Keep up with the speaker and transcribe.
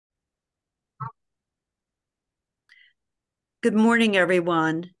Good morning,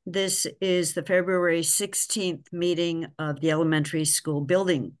 everyone. This is the February 16th meeting of the Elementary School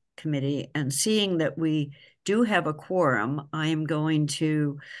Building Committee. And seeing that we do have a quorum, I am going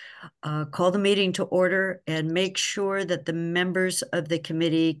to call the meeting to order and make sure that the members of the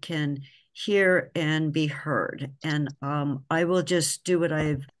committee can hear and be heard. And I will just do what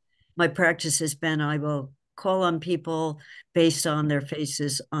my practice has been. I will call on people based on their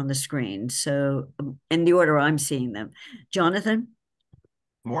faces on the screen. So in the order I'm seeing them. Jonathan?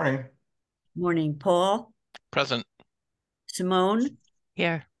 Morning. Morning. Paul? Present. Simone?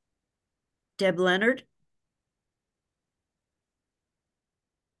 Here. Deb Leonard?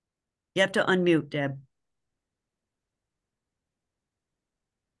 You have to unmute, Deb.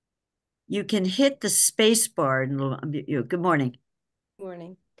 You can hit the space bar and it'll unmute you. Good morning.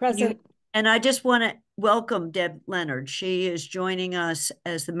 Morning. Present. And I just want to welcome Deb Leonard. She is joining us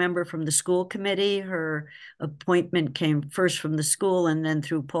as the member from the school committee. Her appointment came first from the school and then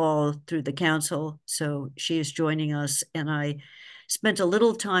through Paul, through the council. So she is joining us. And I spent a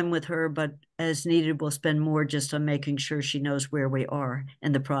little time with her, but as needed, we'll spend more just on making sure she knows where we are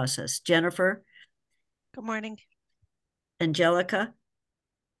in the process. Jennifer? Good morning. Angelica?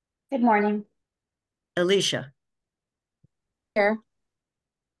 Good morning. Alicia? Here.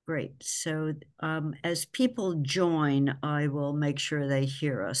 Great. So as people join, I will make sure they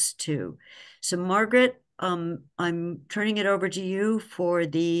hear us too. So Margaret, I'm turning it over to you for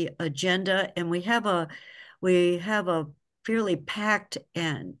the agenda, and we have a fairly packed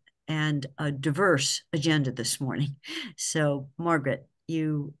and a diverse agenda this morning. So Margaret,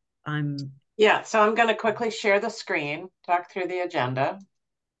 so I'm going to quickly share the screen, talk through the agenda.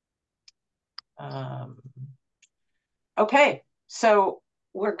 Okay, so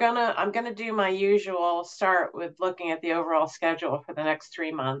I'm gonna do my usual start with looking at the overall schedule for the next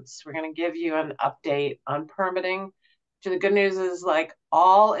 3 months. We're gonna give you an update on permitting. The good news is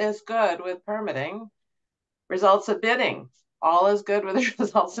all is good with permitting. Results of bidding, all is good with the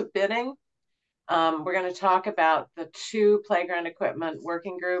results of bidding. We're gonna talk about the 2 playground equipment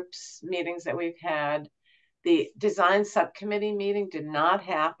working groups meetings that we've had. The design subcommittee meeting did not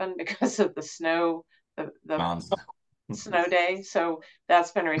happen because of the snow, snow day. So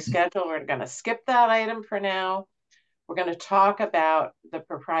that's been rescheduled. We're going to skip that item for now. We're going to talk about the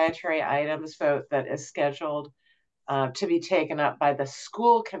proprietary items vote that is scheduled to be taken up by the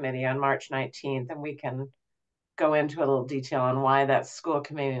school committee on March 19th. And we can go into a little detail on why that's school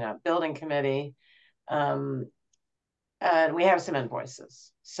committee, not building committee. And we have some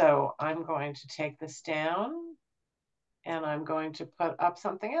invoices. So I'm going to take this down and I'm going to put up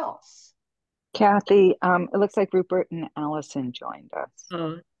something else. Kathy, it looks like Rupert and Allison joined us.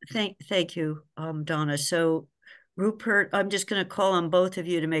 Oh, thank you, Donna. So Rupert, I'm just going to call on both of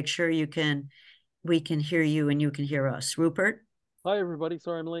you to make sure we can hear you and you can hear us. Rupert? Hi, everybody.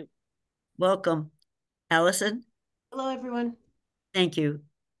 Sorry I'm late. Welcome. Allison? Hello, everyone. Thank you.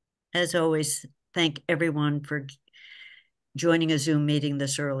 As always, thank everyone for joining a Zoom meeting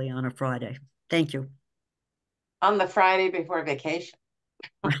this early on a Friday. Thank you. On the Friday before vacation.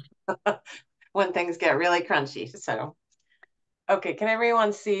 When things get really crunchy. So, okay, can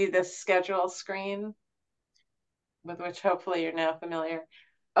everyone see the schedule screen with which hopefully you're now familiar?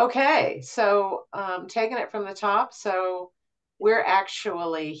 Okay, so taking it from the top. So we're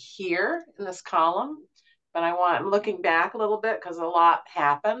actually here in this column, but I'm looking back a little bit because a lot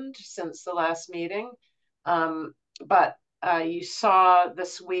happened since the last meeting. But you saw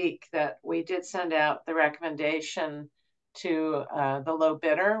this week that we did send out the recommendation to the low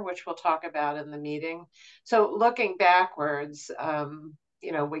bidder, which we'll talk about in the meeting. So looking backwards,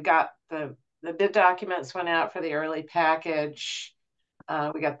 we got the bid documents went out for the early package.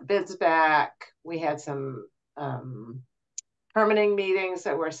 We got the bids back. We had some permitting meetings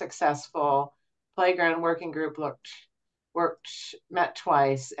that were successful. Playground working group met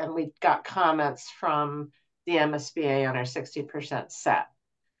twice, and we got comments from the MSBA on our 60% set.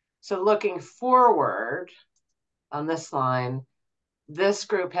 So looking forward, on this line, this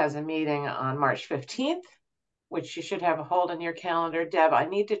group has a meeting on March 15th, which you should have a hold in your calendar. Deb, I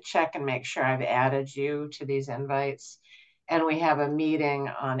need to check and make sure I've added you to these invites. And we have a meeting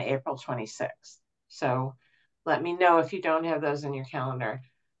on April 26th. So let me know if you don't have those in your calendar.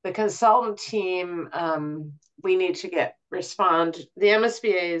 The consultant team, we need to respond. The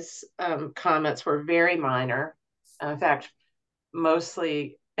MSBA's comments were very minor. In fact,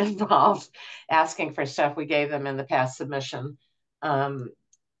 mostly involved asking for stuff we gave them in the past submission.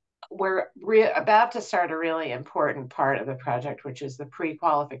 We're about to start a really important part of the project, which is the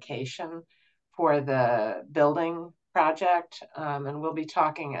pre-qualification for the building project. And we'll be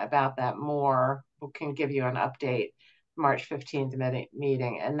talking about that more. We can give you an update March 15th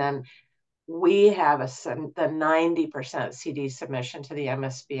meeting. And then we have the 90% CD submission to the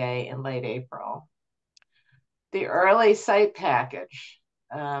MSBA in late April. The early site package.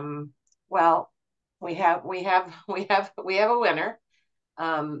 Well, we have a winner.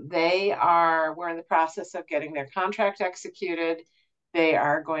 We're in the process of getting their contract executed. They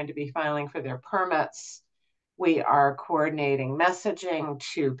are going to be filing for their permits. We are coordinating messaging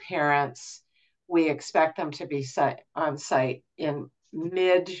to parents. We expect them to be on site in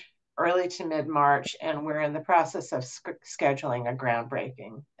early to mid-March, and we're in the process of scheduling a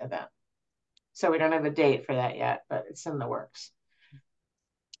groundbreaking event. So we don't have a date for that yet, but it's in the works.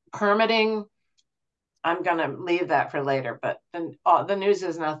 Permitting, I'm going to leave that for later, but the news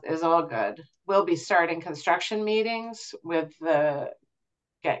is all good. We'll be starting construction meetings with the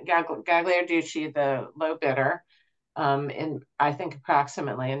Gagliarducci, the low bidder, I think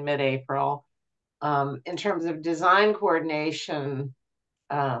approximately in mid-April. In terms of design coordination,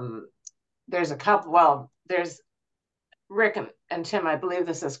 there's a couple, well, there's Rick and Tim, I believe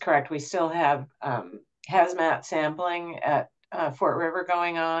this is correct. We still have hazmat sampling at Fort River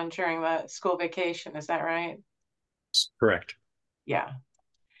going on during the school vacation. Is that right? Correct. Yeah.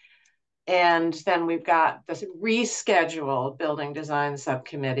 And then we've got this rescheduled building design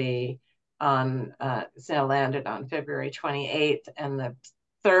subcommittee it's now landed on February 28th, and the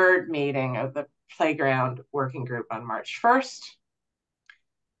third meeting of the playground working group on March 1st.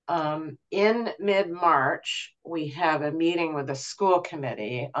 In mid-March, we have a meeting with the school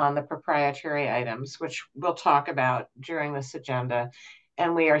committee on the proprietary items, which we'll talk about during this agenda.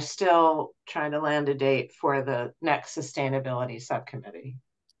 And we are still trying to land a date for the next sustainability subcommittee.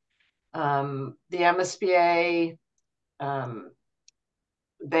 The MSBA,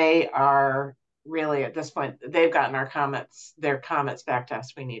 they are really at this point, they've gotten their comments back to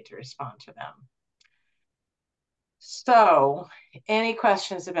us. We need to respond to them. So any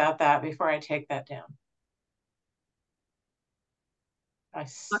questions about that before I take that down? I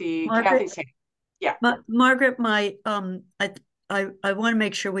see Kathy's hand. Yeah. Margaret, I want to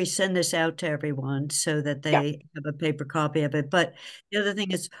make sure we send this out to everyone so that they have a paper copy of it. But the other thing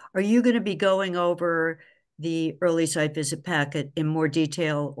is, are you going to be going over the early site visit packet in more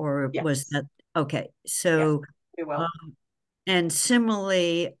detail, or was that okay? So we will. And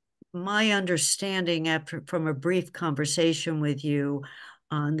similarly, my understanding from a brief conversation with you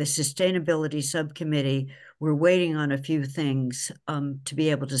on the sustainability subcommittee, we're waiting on a few things to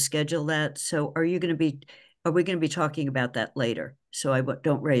be able to schedule that. So are we going to be talking about that later? So I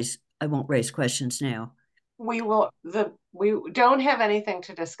won't raise questions now. We will. We don't have anything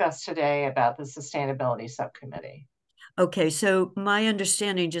to discuss today about the sustainability subcommittee. Okay, so my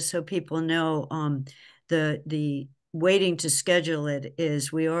understanding, just so people know, the waiting to schedule it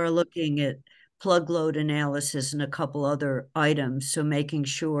is we are looking at plug load analysis and a couple other items. So making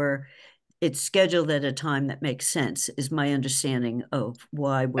sure it's scheduled at a time that makes sense is my understanding of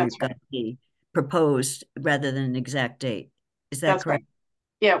why we've got the proposed rather than an exact date. Is that correct? Right.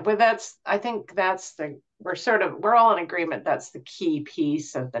 Yeah, well, I think we're all in agreement that's the key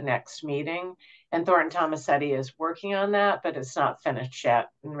piece of the next meeting. And Thornton Tomasetti is working on that, but it's not finished yet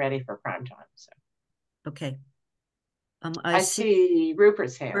and ready for prime time. So. Okay. I see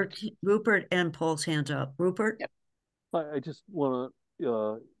Rupert's hand. Rupert and Paul's hands up. Rupert? Yep. I just want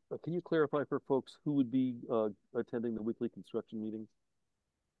to, can you clarify for folks who would be attending the weekly construction meetings?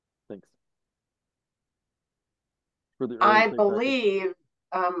 Thanks. I believe,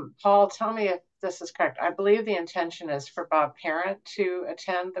 Paul, tell me if this is correct. I believe the intention is for Bob Parent to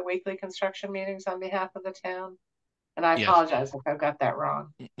attend the weekly construction meetings on behalf of the town. And I apologize if I've got that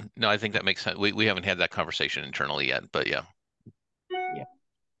wrong. No, I think that makes sense. We haven't had that conversation internally yet, but yeah.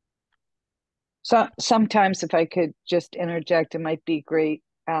 So sometimes if I could just interject, it might be great,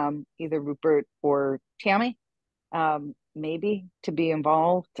 either Rupert or Tammy, maybe to be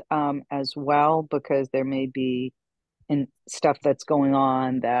involved as well, because there may be stuff that's going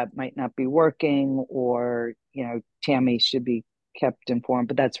on that might not be working, or Tammy should be kept informed.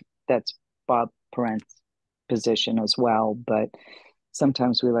 But that's Bob Parent's position as well. But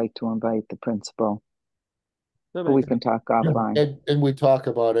sometimes we like to invite the principal, but we can talk offline. And we talk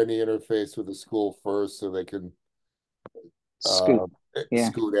about any interface with the school first, so they can scoot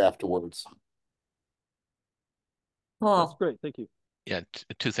afterwards. Paul. That's great. Thank you. Yeah,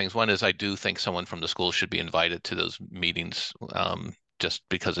 two things. One is I do think someone from the school should be invited to those meetings, just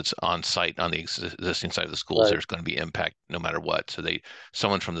because it's on site on the existing site of the schools. Right. There's going to be impact no matter what. So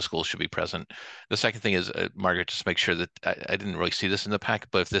someone from the school should be present. The second thing is, Margaret, just make sure that I didn't really see this in the packet,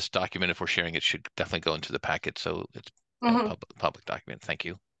 but if this document, if we're sharing it, should definitely go into the packet. So it's a public document. Thank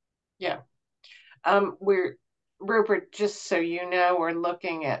you. Yeah. Rupert, just so you know, we're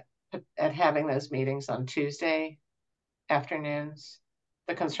looking at having those meetings on Tuesday afternoons,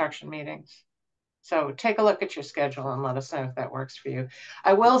 the construction meetings. So take a look at your schedule and let us know if that works for you.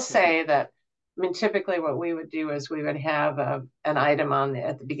 I will say that, I mean, typically what we would do is we would have an item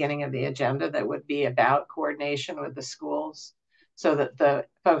at the beginning of the agenda that would be about coordination with the schools, so that the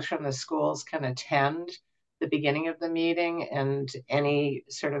folks from the schools can attend the beginning of the meeting and any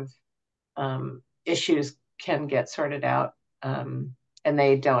sort of issues can get sorted out, and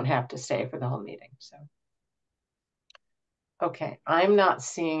they don't have to stay for the whole meeting. So, okay, I'm not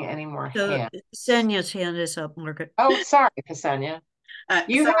seeing any more hands. Ksenia's hand is up, Margaret. Oh, sorry, Ksenia.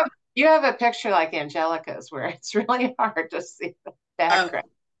 You have a picture like Angelica's where it's really hard to see the background.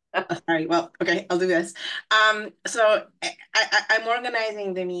 Sorry, well, okay, I'll do this. So I'm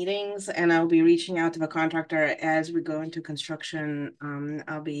organizing the meetings and I'll be reaching out to the contractor as we go into construction.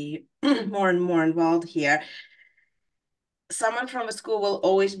 I'll be more and more involved here. Someone from the school will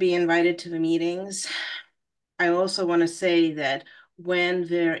always be invited to the meetings. I also want to say that when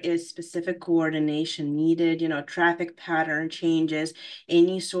there is specific coordination needed, traffic pattern changes,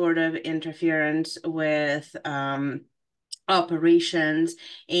 any sort of interference with operations,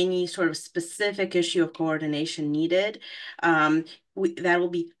 any sort of specific issue of coordination needed, that will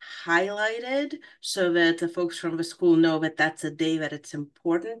be highlighted so that the folks from the school know that that's a day that it's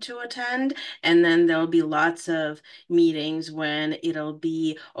important to attend. And then there'll be lots of meetings when it'll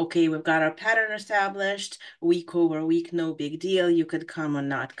be, okay, we've got our pattern established, week over week, no big deal, you could come or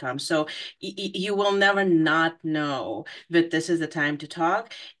not come. So you will never not know that this is the time to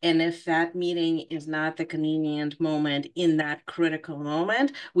talk. And if that meeting is not the convenient moment in that critical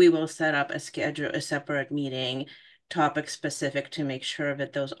moment, we will set up a separate meeting, topic specific, to make sure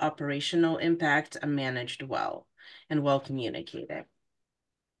that those operational impacts are managed well and well communicated.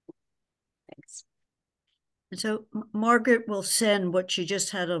 Thanks. So Margaret will send what she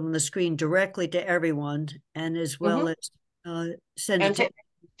just had on the screen directly to everyone, and as well as send it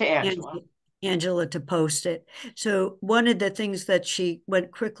to Angela to post it. So one of the things that she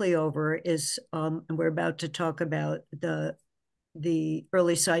went quickly over is, and we're about to talk about the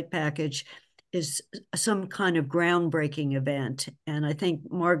early site package, is some kind of groundbreaking event. And I think,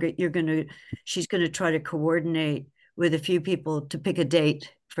 Margaret, she's going to try to coordinate with a few people to pick a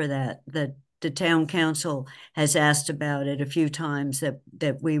date for that. The town council has asked about it a few times,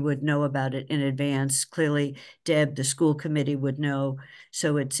 that we would know about it in advance. Clearly, Deb, the school committee, would know.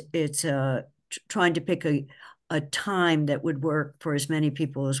 So it's trying to pick a time that would work for as many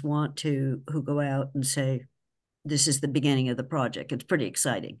people as want to, who go out and say, this is the beginning of the project. It's pretty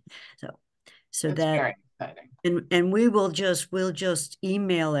exciting. So it's that very exciting. And we'll just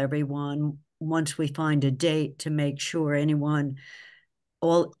email everyone once we find a date to make sure any one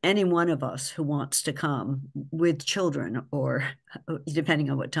of us who wants to come with children, or depending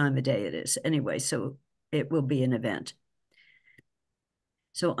on what time of day it is. Anyway, so it will be an event.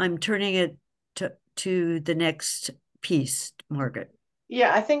 So I'm turning it to the next piece, Margaret.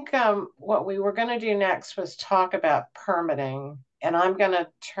 Yeah, I think what we were going to do next was talk about permitting. And I'm going to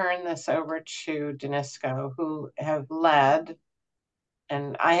turn this over to Danisco, who have led,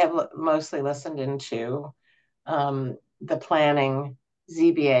 and I have mostly listened into, the planning,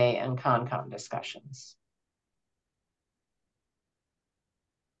 ZBA, and CONCOM discussions.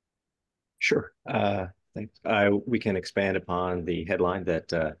 Sure. Thanks. We can expand upon the headline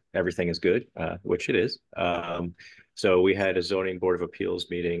that everything is good, which it is. So we had a zoning board of appeals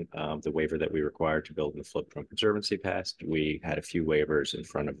meeting. The waiver that we required to build in the floodplain conservancy passed. We had a few waivers in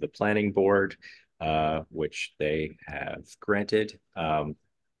front of the planning board, which they have granted.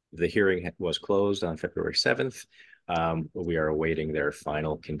 The hearing was closed on February 7th. We are awaiting their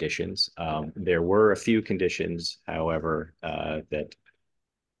final conditions. There were a few conditions, however, that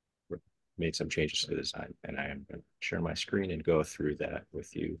made some changes to the design, and I am going to share my screen and go through that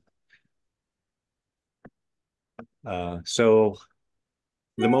with you. So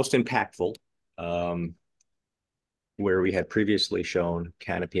the most impactful, where we had previously shown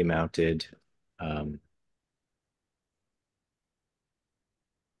canopy mounted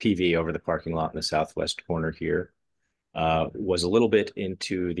PV over the parking lot in the southwest corner here, was a little bit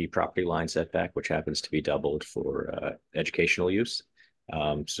into the property line setback, which happens to be doubled for educational use.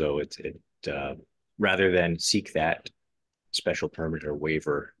 So rather than seek that special permit or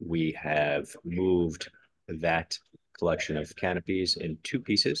waiver, we have moved that collection of canopies in two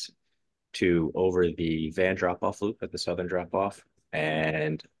pieces to over the van drop-off loop at the southern drop-off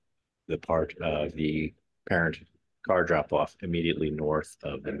and the part of the parent car drop-off immediately north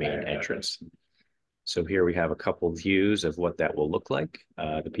of the main entrance. So here we have a couple views of what that will look like.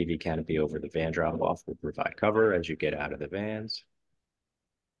 The PV canopy over the van drop-off will provide cover as you get out of the vans.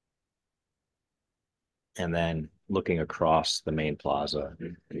 And then looking across the main plaza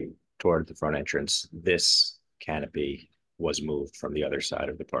toward the front entrance, this canopy was moved from the other side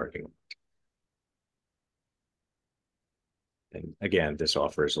of the parking lot. And again, this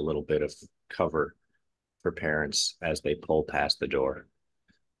offers a little bit of cover for parents as they pull past the door,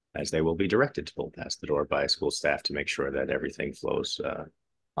 as they will be directed to pull past the door by school staff to make sure that everything flows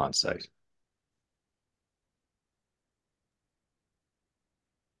on site.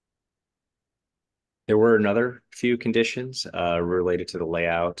 There were another few conditions related to the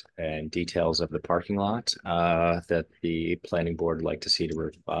layout and details of the parking lot that the planning board would like to see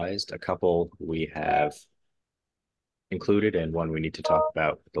revised. A couple we have included, and one we need to talk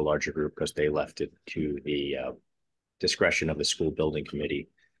about with the larger group because they left it to the discretion of the school building committee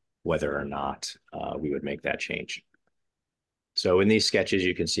whether or not we would make that change. So in these sketches,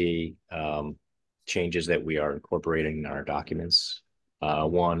 you can see changes that we are incorporating in our documents.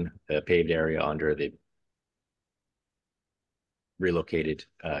 One, the paved area under the relocated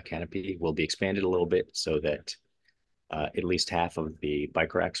canopy will be expanded a little bit so that at least half of the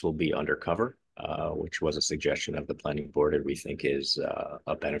bike racks will be under cover, which was a suggestion of the planning board and we think is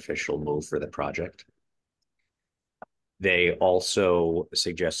a beneficial move for the project. They also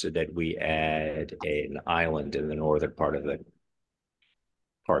suggested that we add an island in the northern part of the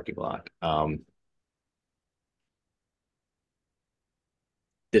parking lot.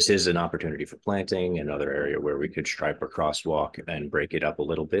 This is an opportunity for planting, another area where we could stripe a crosswalk and break it up a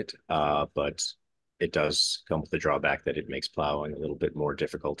little bit, but it does come with the drawback that it makes plowing a little bit more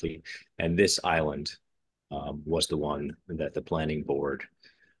difficulty. And this island was the one that the planning board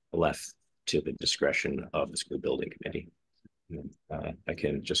left to the discretion of the school building committee. I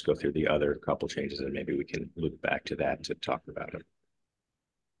can just go through the other couple changes and maybe we can loop back to that to talk about it.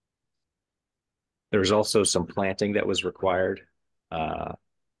 There was also some planting that was required,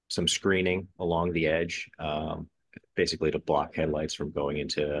 some screening along the edge, basically to block headlights from going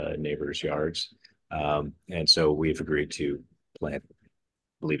into neighbors' yards. And so we've agreed to plant, I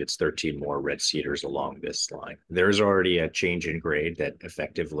believe it's 13 more red cedars along this line. There's already a change in grade that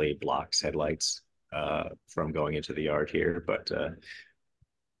effectively blocks headlights from going into the yard here, but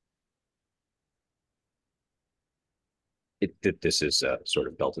this is a sort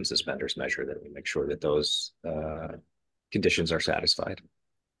of belt and suspenders measure that we make sure that those conditions are satisfied.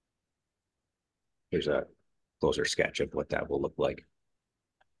 Here's a closer sketch of what that will look like.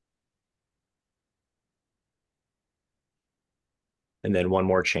 And then one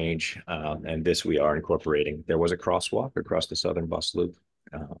more change, and this we are incorporating. There was a crosswalk across the southern bus loop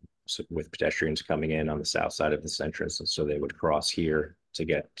so with pedestrians coming in on the south side of this entrance, and so they would cross here to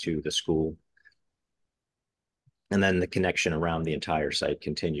get to the school. And then the connection around the entire site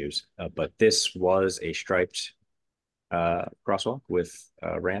continues. But this was a striped crosswalk with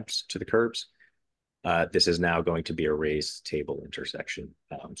ramps to the curbs. This is now going to be a raised table intersection.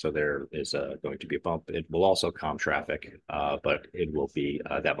 So there is going to be a bump. It will also calm traffic, but it will be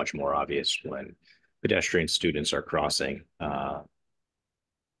that much more obvious when pedestrian students are crossing. The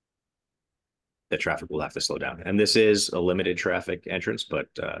traffic will have to slow down. And this is a limited traffic entrance, but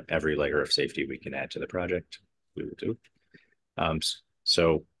every layer of safety we can add to the project, we will do.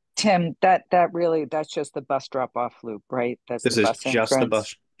 So Tim, that's just the bus drop-off loop, right? That's this the is bus just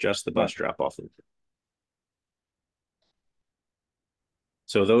entrance. the bus drop-off loop.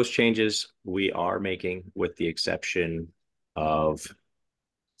 So those changes we are making with the exception of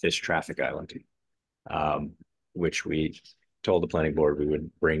this traffic island, which we told the planning board we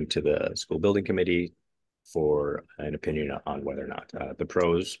would bring to the school building committee for an opinion on whether or not. The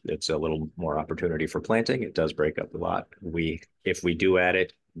pros, it's a little more opportunity for planting. It does break up a lot. If we do add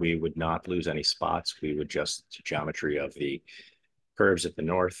it, we would not lose any spots. We would just geometry of the curves at the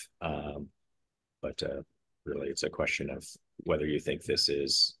north. But really, it's a question of whether you think this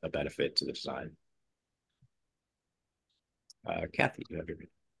is a benefit to the design. Kathy, you have your.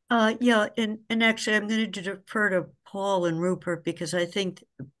 Yeah, and actually I'm going to defer to Paul and Rupert because I think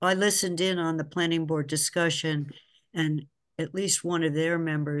I listened in on the planning board discussion and at least one of their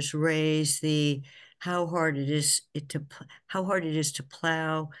members raised the how hard it is to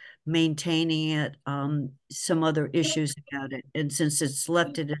plow, maintaining it, some other issues about it. And since it's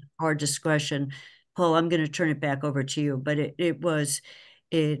left at our discretion, Paul, I'm going to turn it back over to you, but it was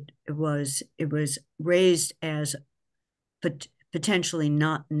raised as potentially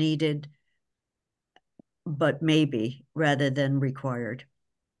not needed, but maybe rather than required.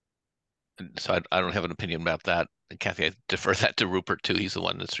 So I don't have an opinion about that. Kathy, I defer that to Rupert too. He's the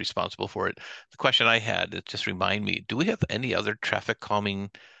one that's responsible for it. The question I had, it just remind me, do we have any other traffic calming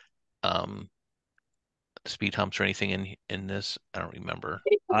speed humps or anything in this? I don't remember.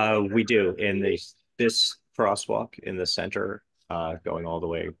 We do in this crosswalk in the center, going all the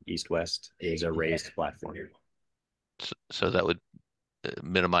way east-west, is a raised platform. So that would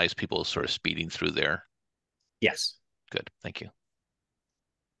minimize people sort of speeding through there. Yes. Good. Thank you.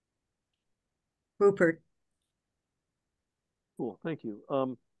 Rupert. Cool. Thank you.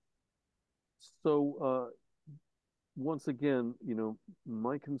 So once again, you know,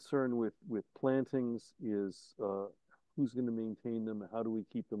 my concern with plantings is who's going to maintain them? How do we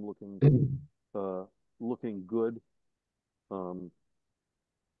keep them looking looking good?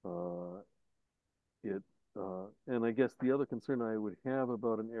 And I guess the other concern I would have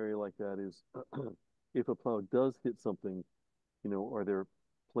about an area like that is if a plow does hit something, you know, are there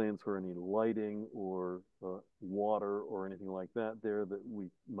plans for any lighting or water or anything like that there that we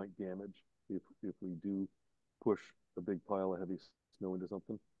might damage if we do push a big pile of heavy snow into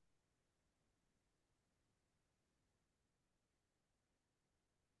something?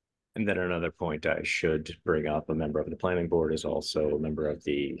 And then another point I should bring up, a member of the planning board is also a member of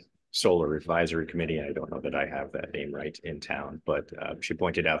the Solar Advisory Committee. I don't know that I have that name right in town, but she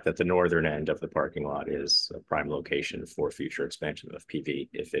pointed out that the northern end of the parking lot is a prime location for future expansion of PV.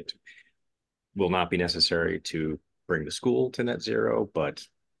 If it will not be necessary to bring the school to net zero, but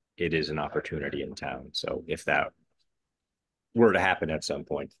it is an opportunity in town. So if that were to happen at some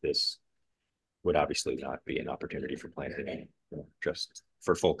point, this would obviously not be an opportunity for planning, just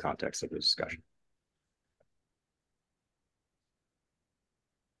for full context of the discussion.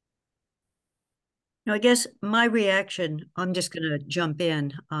 Now, I guess my reaction, I'm just going to jump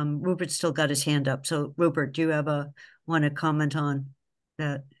in. Rupert's still got his hand up. So Rupert, do you want to comment on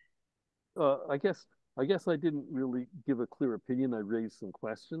that? I guess I didn't really give a clear opinion. I raised some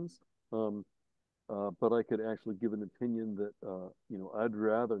questions, but I could actually give an opinion that you know, I'd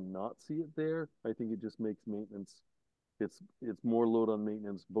rather not see it there. I think it just makes maintenance. It's more load on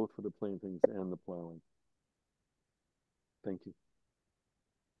maintenance, both for the plantings and the plowing. Thank you.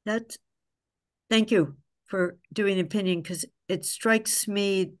 Thank you for doing an opinion, because it strikes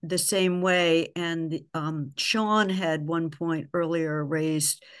me the same way. And Sean had one point earlier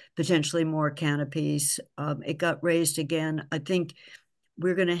raised potentially more canopies. It got raised again. I think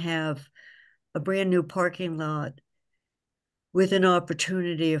we're going to have a brand new parking lot with an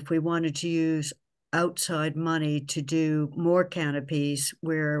opportunity, if we wanted to use outside money, to do more canopies,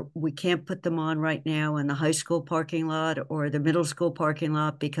 where we can't put them on right now in the high school parking lot or the middle school parking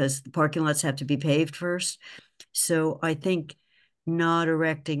lot, because the parking lots have to be paved first. So I think not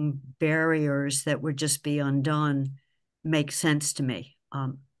erecting barriers that would just be undone makes sense to me.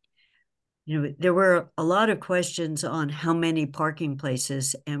 You know, there were a lot of questions on how many parking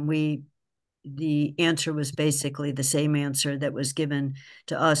places, and the answer was basically the same answer that was given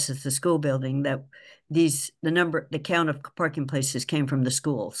to us as the school building, that the count of parking places came from the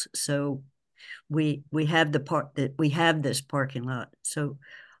schools. So we have this parking lot. So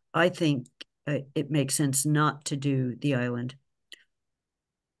I think it makes sense not to do the island.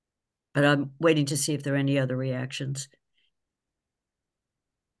 But I'm waiting to see if there are any other reactions.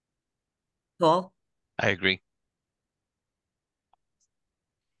 Paul? I agree.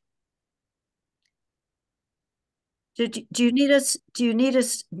 Do you need us,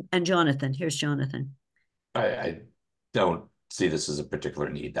 and Jonathan, here's Jonathan. I don't see this as a particular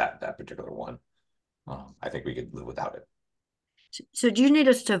need, that particular one. I think we could live without it. So do you need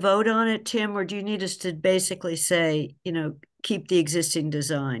us to vote on it, Tim, or do you need us to basically say, you know, keep the existing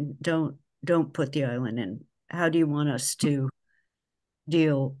design, don't put the island in? How do you want us to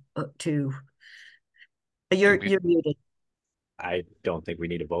deal you're muted. I don't think we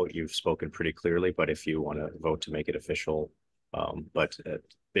need a vote. You've spoken pretty clearly, but if you want to vote to make it official, but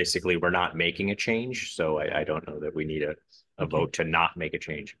basically we're not making a change. So I don't know that we need a vote to not make a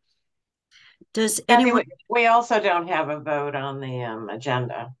change. Does anyone? We also don't have a vote on the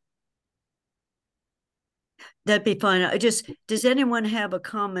agenda. That'd be fine. Does anyone have a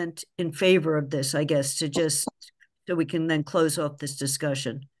comment in favor of this, I guess, so we can then close off this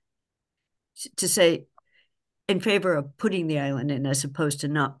discussion? To say in favor of putting the island in as opposed to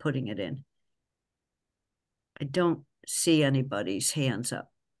not putting it in. I don't see anybody's hands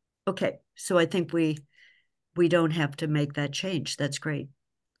up. Okay, so I think we don't have to make that change. That's great.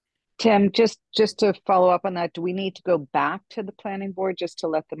 Tim, just to follow up on that, do we need to go back to the planning board just to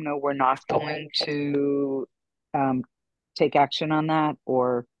let them know we're not going to take action on that,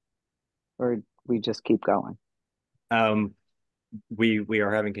 or we just keep going? we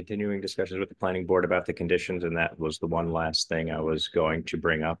are having continuing discussions with the planning board about the conditions, and that was the one last thing I was going to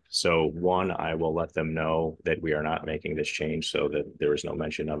bring up. So one, I will let them know that we are not making this change so that there is no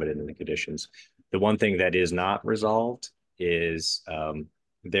mention of it in the conditions. The one thing that is not resolved is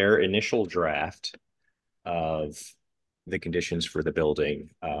their initial draft of the conditions for the building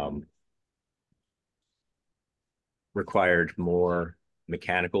required more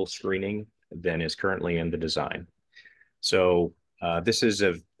mechanical screening than is currently in the design. So this is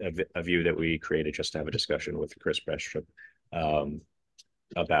a view that we created just to have a discussion with Chris Brestrup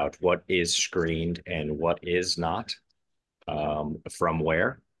about what is screened and what is not from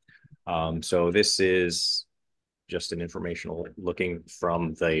where. So this is just an informational looking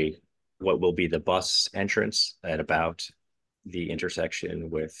from what will be the bus entrance at about the intersection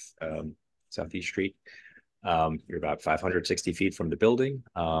with Southeast Street. You're about 560 feet from the building.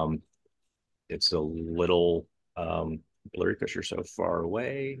 It's a little blurry because you're so far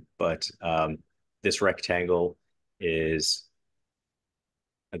away, but this rectangle is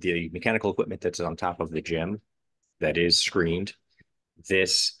the mechanical equipment that's on top of the gym that is screened.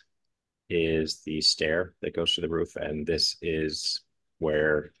 This is the stair that goes to the roof, and this is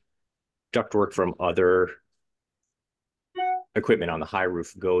where ductwork from other equipment on the high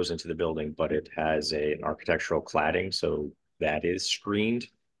roof goes into the building, but it has an architectural cladding, so that is screened.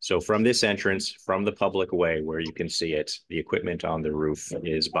 So from this entrance, from the public way where you can see it, the equipment on the roof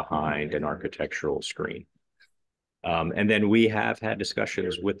is behind an architectural screen. And then we have had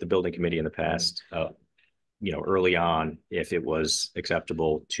discussions with the building committee in the past, early on, if it was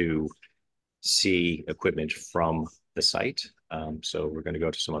acceptable to see equipment from the site. So we're going to go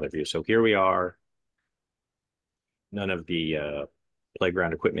to some other views. So here we are. None of the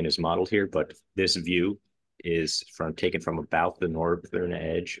playground equipment is modeled here, but this view is taken from about the northern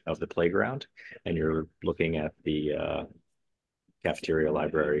edge of the playground, and you're looking at the cafeteria,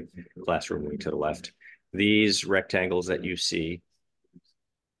 library, classroom wing to the left. These rectangles that you see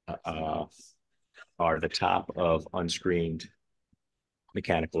are the top of unscreened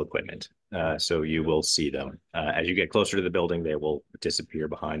mechanical equipment. So you will see them. As you get closer to the building, they will disappear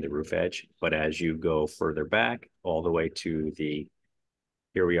behind the roof edge. But as you go further back, all the way to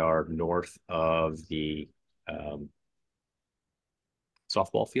here we are north of the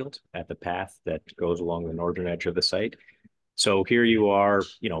softball field at the path that goes along the northern edge of the site. So here you are,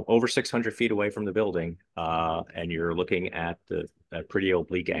 over 600 feet away from the building, and you're looking at a pretty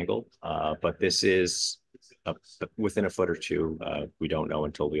oblique angle. But this is within a foot or two. We don't know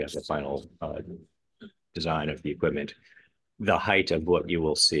until we have the final design of the equipment, the height of what you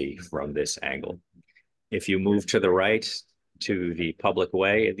will see from this angle. If you move to the right to the public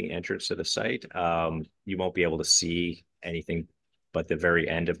way at the entrance to the site, you won't be able to see anything but the very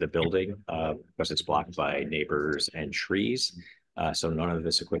end of the building because it's blocked by neighbors and trees. So none of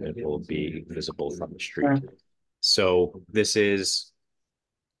this equipment will be visible from the street. So this is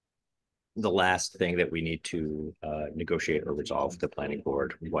the last thing that we need to negotiate or resolve with the planning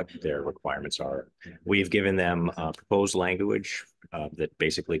board, what their requirements are. We've given them proposed language that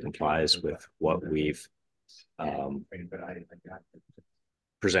basically complies with what we've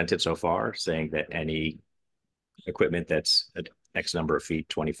presented so far, saying that any equipment that's at X number of feet,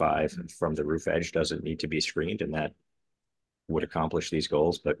 25 from the roof edge, doesn't need to be screened, and that would accomplish these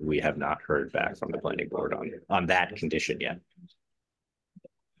goals. But we have not heard back from the planning board on that condition yet.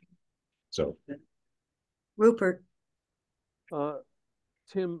 So, Rupert.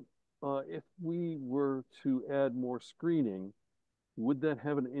 Tim, if we were to add more screening, would that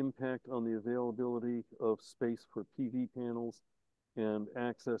have an impact on the availability of space for PV panels and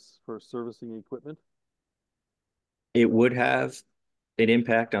access for servicing equipment? It would have an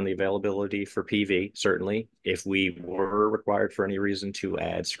impact on the availability for PV, certainly. If we were required for any reason to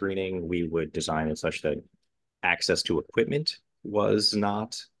add screening, we would design it such that access to equipment was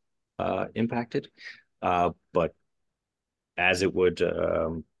not impacted. But as it would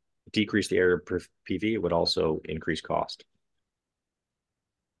decrease the area per PV, it would also increase cost.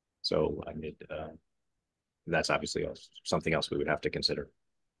 So I mean, that's obviously something else we would have to consider.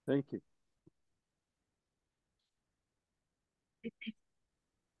 Thank you.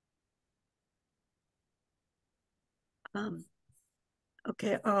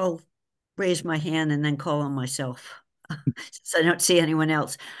 Okay, I'll raise my hand and then call on myself since I don't see anyone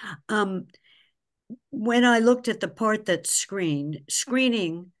else. When I looked at the part that's screened,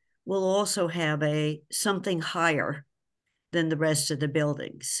 screening will also have something higher than the rest of the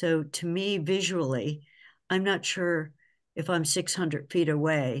building. So to me, visually, I'm not sure if I'm 600 feet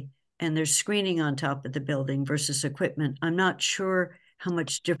away and there's screening on top of the building versus equipment. I'm not sure how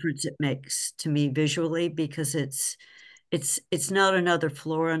much difference it makes to me visually, because it's it's not another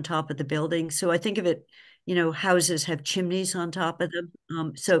floor on top of the building. So I think of it, you know, houses have chimneys on top of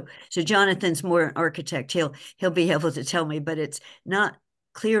them. So Jonathan's more an architect. He'll be able to tell me, but it's not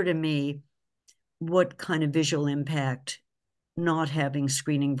clear to me what kind of visual impact not having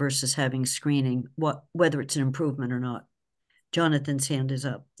screening versus having screening, whether it's an improvement or not. Jonathan's hand is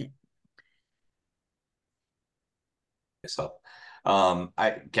up. So,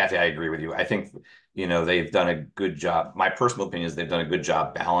 Kathy, I agree with you. I think, you know, they've done a good job. My personal opinion is they've done a good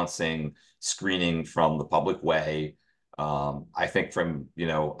job balancing screening from the public way. I think from, you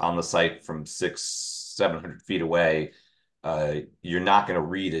know, on the site from 600-700 feet away, you're not going to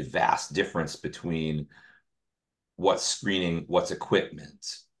read a vast difference between what's screening, what's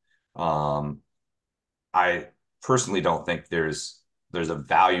equipment. I personally don't think there's a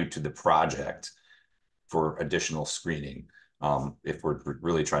value to the project for additional screening if we're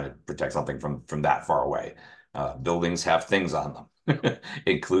really trying to protect something from that far away. Buildings have things on them,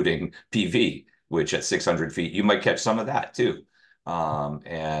 including PV, which at 600 feet, you might catch some of that too.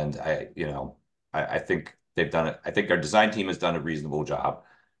 And I think they've done it. I think our design team has done a reasonable job.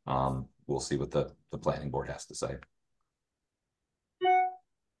 We'll see what the planning board has to say.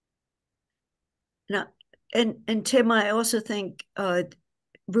 Now, and Tim, I also think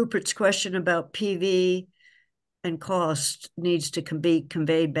Rupert's question about PV and cost needs to be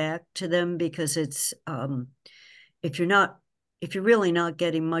conveyed back to them, because it's if you're really not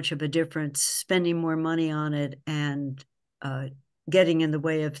getting much of a difference, spending more money on it and getting in the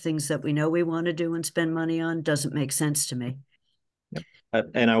way of things that we know we want to do and spend money on doesn't make sense to me. Yep.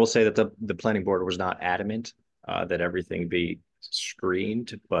 And I will say that the planning board was not adamant that everything be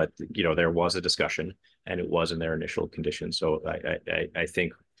screened, but you know, there was a discussion and it was in their initial conditions. So I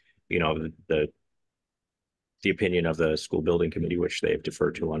think, you know, the opinion of the school building committee, which they've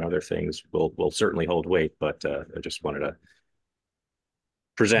deferred to on other things, will certainly hold weight. But I just wanted to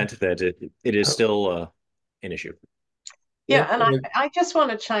present that it is still an issue. Yeah, and I just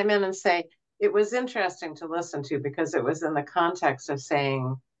want to chime in and say it was interesting to listen to, because it was in the context of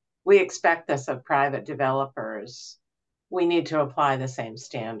saying we expect this of private developers. We need to apply the same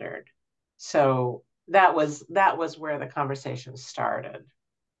standard. So that was where the conversation started.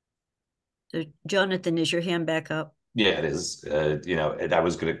 So Jonathan, is your hand back up? Yeah, it is. You know, I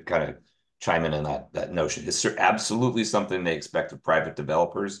was going to kind of chime in on that notion. It's absolutely something they expect of private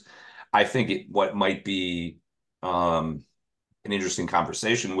developers. I think what might be an interesting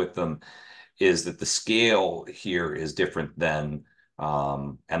conversation with them is that the scale here is different than,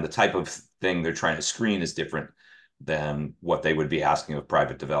 and the type of thing they're trying to screen is different than what they would be asking of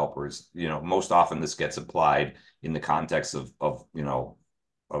private developers. You know, most often this gets applied in the context of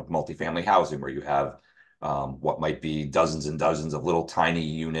multifamily housing, where you have what might be dozens and dozens of little tiny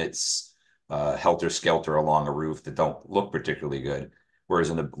units, helter-skelter along a roof that don't look particularly good. Whereas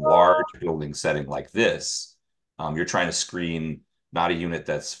in a large building setting like this, you're trying to screen not a unit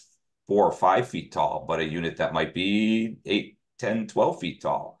that's 4 or 5 feet tall, but a unit that might be 8, 10, 12 feet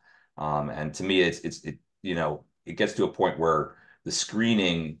tall. And to me, it you know, it gets to a point where the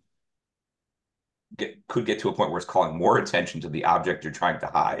screening could get to a point where it's calling more attention to the object you're trying to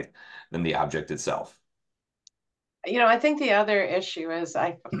hide than the object itself. You know, I think the other issue is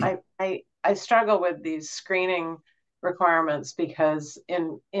I struggle with these screening requirements, because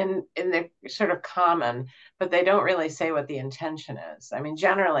in the sort of common, but they don't really say what the intention is. I mean,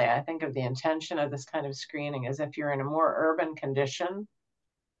 generally, I think of the intention of this kind of screening as if you're in a more urban condition,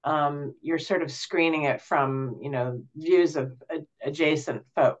 you're sort of screening it from, you know, views of adjacent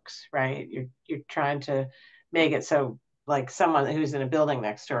folks, right? You're trying to make it so like someone who's in a building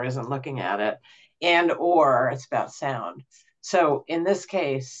next door isn't looking at it, and or it's about sound. So in this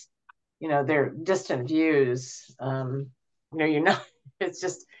case, you know, they're distant views. You know, you're not. It's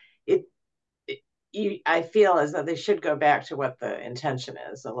just I feel as though they should go back to what the intention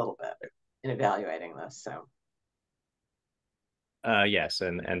is a little bit in evaluating this. So. Yes,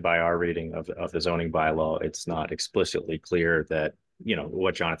 and by our reading of the zoning bylaw, it's not explicitly clear that, you know,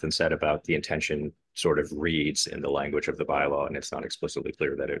 what Jonathan said about the intention sort of reads in the language of the bylaw, and it's not explicitly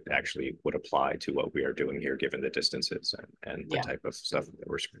clear that it actually would apply to what we are doing here, given the distances and the type of stuff that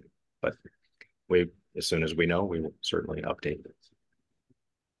we're screening. But as soon as we know, we will certainly update it.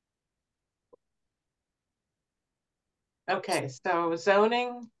 Okay, so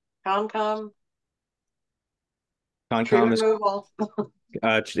zoning, Concom. Concom is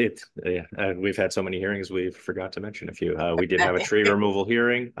we've had so many hearings, we forgot to mention a few. We did have a tree removal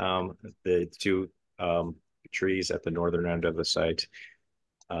hearing. The 2 trees at the northern end of the site,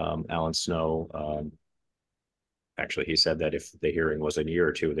 Alan Snow Actually, he said that if the hearing was a year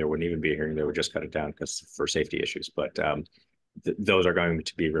or two, there wouldn't even be a hearing. They would just cut it down because for safety issues. But those are going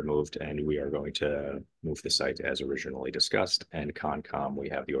to be removed, and we are going to move the site as originally discussed. And Concom, we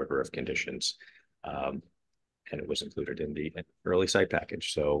have the order of conditions, and it was included in the early site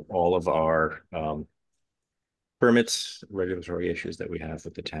package. So all of our permits, regulatory issues that we have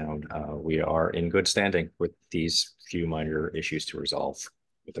with the town, we are in good standing with these few minor issues to resolve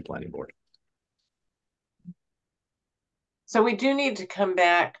with the planning board. So we do need to come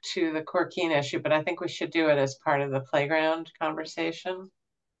back to the Corkine issue, but I think we should do it as part of the playground conversation.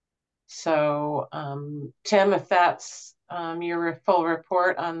 So Tim, if that's your full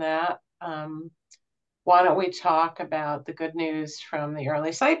report on that, why don't we talk about the good news from the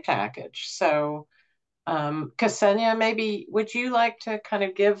early site package? So Ksenia, maybe would you like to kind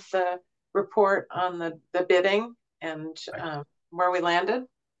of give the report on the bidding and where we landed?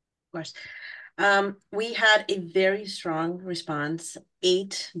 Of course. We had a very strong response,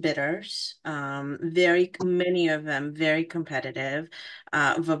 8 bidders, very many of them very competitive,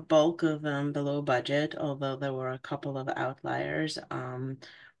 the bulk of them below budget, although there were a couple of outliers,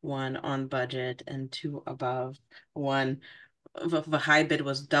 1 on budget and 2 above. One, the high bid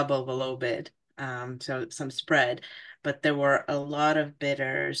was double the low bid, so some spread. But there were a lot of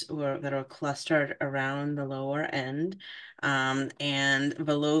bidders that are clustered around the lower end, and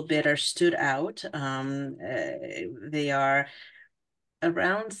the low bidder stood out. They are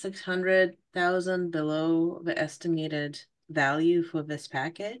around 600,000 below the estimated value for this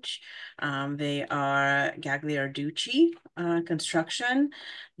package. They are Gagliarducci Construction.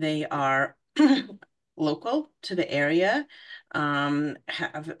 They are local to the area,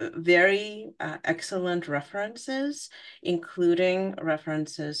 have very excellent references, including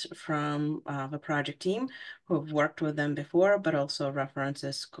references from the project team who have worked with them before, but also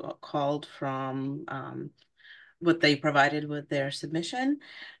references called from what they provided with their submission.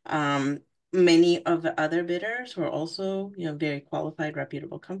 Many of the other bidders were also, very qualified,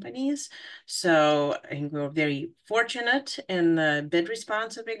 reputable companies. So I think we were very fortunate in the bid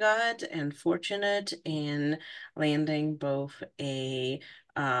response that we got, and fortunate in landing both a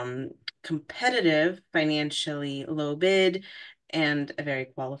competitive, financially low bid and a very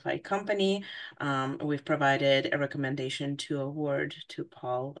qualified company. We've provided a recommendation to award to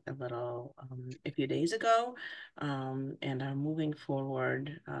Paul a few days ago, and are moving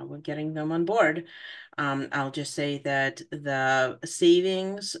forward with getting them on board. I'll just say that the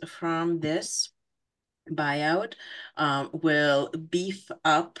savings from this buyout will beef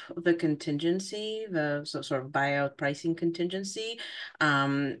up the contingency, the sort of buyout pricing contingency,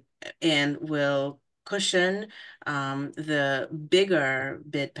 and will cushion the bigger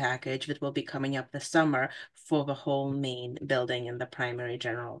bid package that will be coming up this summer for the whole main building and the primary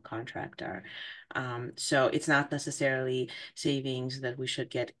general contractor. So it's not necessarily savings that we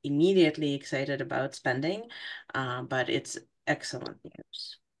should get immediately excited about spending, but it's excellent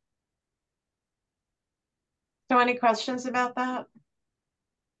news. So any questions about that?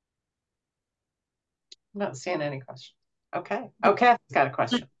 I'm not seeing any questions. Okay. Okay, I've got a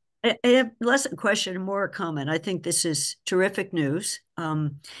question. I have less a question and more a comment. I think this is terrific news,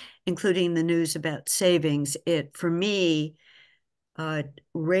 including the news about savings. It, for me,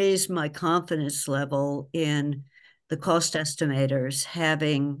 raised my confidence level in the cost estimators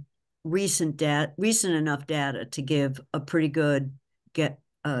having recent enough data to give a pretty good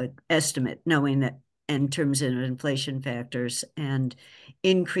estimate, knowing that in terms of inflation factors and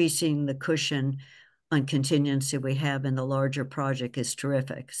increasing the cushion on contingency we have in the larger project is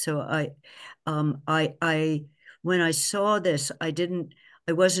terrific. So when I saw this, I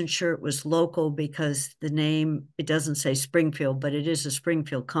wasn't sure it was local because the name, it doesn't say Springfield, but it is a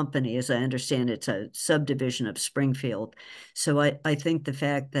Springfield company. As I understand, it's a subdivision of Springfield. So I think the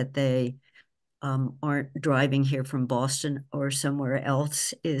fact that they aren't driving here from Boston or somewhere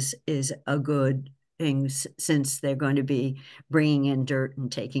else is a good thing, since they're going to be bringing in dirt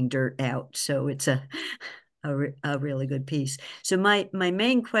and taking dirt out. So it's a really good piece. So my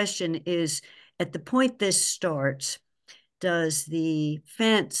main question is, at the point this starts, does the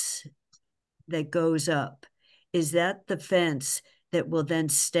fence that goes up, is that the fence that will then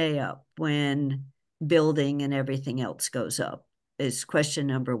stay up when building and everything else goes up? Is question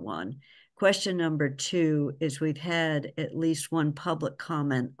number 1. Question number 2 is, we've had at least one public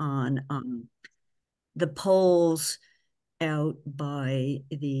comment on the poles out by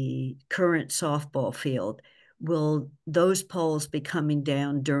the current softball field. Will those poles be coming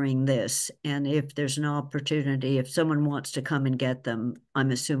down during this? And if there's an opportunity, if someone wants to come and get them, I'm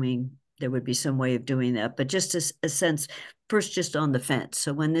assuming there would be some way of doing that. But just a sense, first, just on the fence.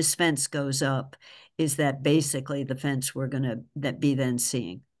 So when this fence goes up, is that basically the fence we're going to be then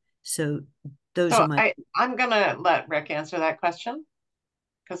seeing. So those are my. I'm going to let Rick answer that question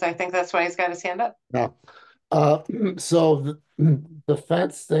because I think that's why he's got his hand up. Yeah. So the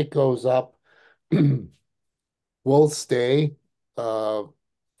fence that goes up will stay for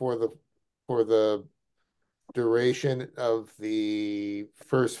the duration of the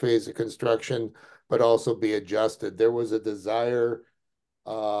first phase of construction, but also be adjusted. There was a desire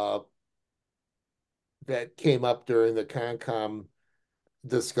that came up during the Concom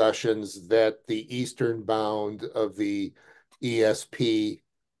discussions that the eastern bound of the ESP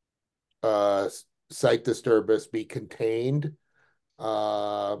site disturbance be contained.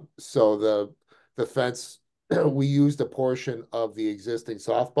 So the fence, we used a portion of the existing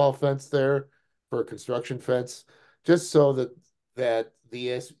softball fence there for a construction fence, just so that the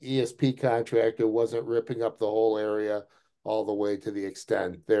ESP contractor wasn't ripping up the whole area all the way to the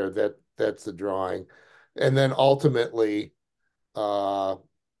extent there. That's the drawing. And then ultimately, the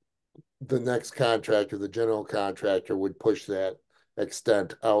next contractor, the general contractor, would push that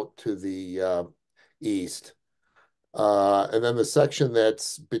extent out to the east. And then the section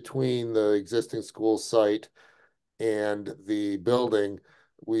that's between the existing school site and the building,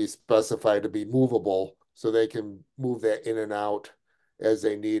 we specify to be movable so they can move that in and out as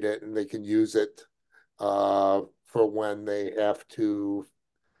they need it, and they can use it for when they have to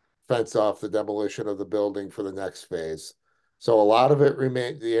fence off the demolition of the building for the next phase. So a lot of it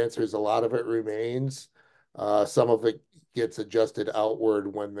the answer is a lot of it remains. Some of it gets adjusted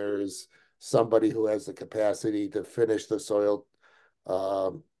outward when there's somebody who has the capacity to finish the soil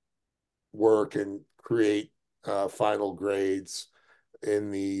work and create final grades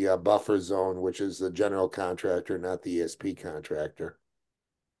in the buffer zone, which is the general contractor, not the ESP contractor.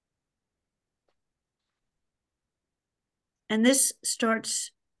 And this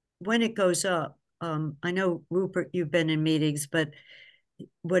starts when it goes up. I know, Rupert, you've been in meetings, but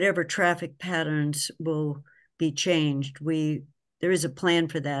whatever traffic patterns will be changed, there is a plan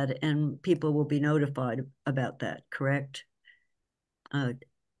for that, and people will be notified about that, correct?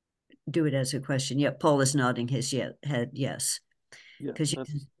 Do it as a question. Yeah, Paul is nodding his head yes. Yeah, because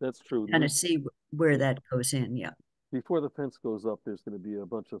that's true. Kind of see where that goes in. Yeah. Before the fence goes up, there's going to be a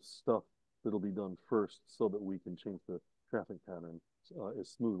bunch of stuff that'll be done first so that we can change the traffic pattern as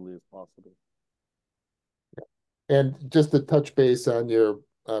smoothly as possible. And just to touch base on your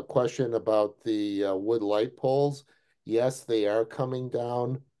question about the wood light poles, yes, they are coming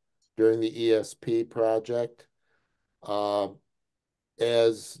down during the ESP project.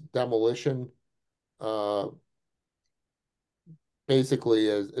 As demolition, basically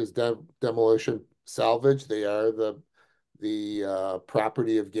as demolition salvage, they are the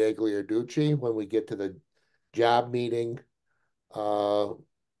property of Gagliarducci. When we get to the job meeting part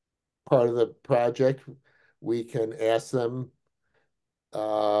of the project, we can ask them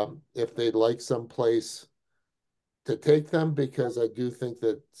if they'd like some place to take them, because I do think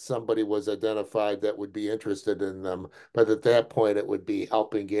that somebody was identified that would be interested in them. But at that point, it would be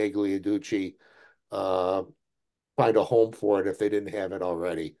helping Gagliarducci find a home for it if they didn't have it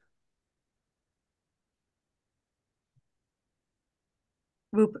already.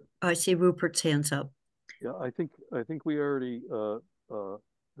 Rupert, I see Rupert's hands up. Yeah, I think we already on a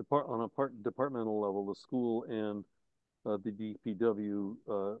departmental level, the school and the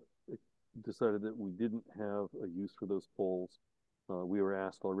DPW decided that we didn't have a use for those poles. We were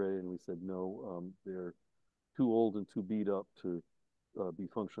asked already, and we said no. They're too old and too beat up to be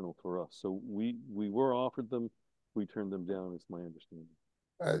functional for us. So we were offered them. We turned them down, is my understanding.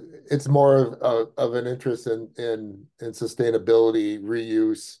 It's more of an interest in sustainability,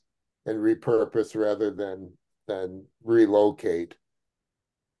 reuse, and repurpose rather than relocate.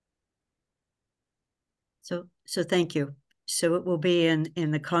 So thank you. So it will be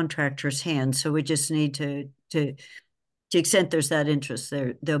in the contractor's hands. So we just need to the extent there's that interest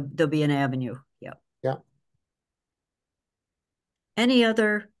there'll be an avenue. Yeah. Yeah. Any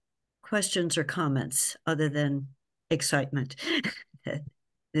other questions or comments other than excitement?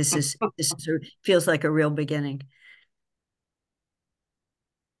 This feels like a real beginning.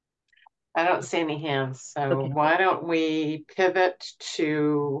 I don't see any hands, so Okay. Why don't we pivot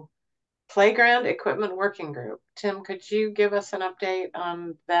to Playground Equipment Working Group? Tim, could you give us an update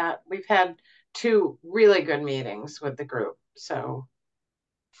on that? We've had 2 really good meetings with the group. So,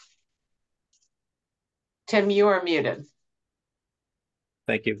 Tim, you are muted.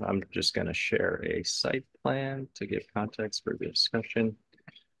 Thank you. I'm just going to share a site plan to give context for the discussion.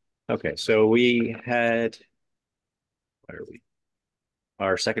 Okay, so we had, where are we?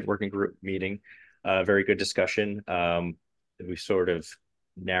 Our second working group meeting, very good discussion. We sort of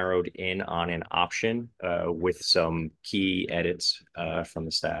narrowed in on an option with some key edits from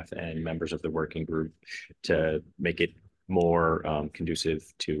the staff and members of the working group to make it more conducive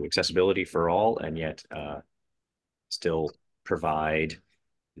to accessibility for all, and yet still provide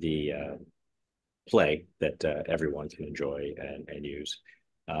the play that everyone can enjoy and use.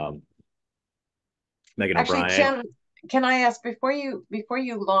 Megan Actually, O'Brien. Tim, can I ask, before you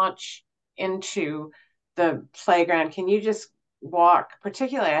launch into the playground, can you just walk,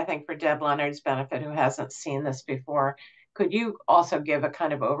 particularly I think for Deb Leonard's benefit, who hasn't seen this before, could you also give a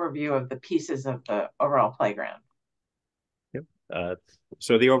kind of overview of the pieces of the overall playground? Yep.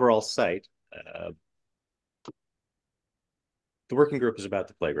 So the overall site, the working group is about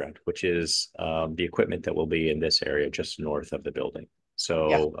the playground, which is the equipment that will be in this area just north of the building.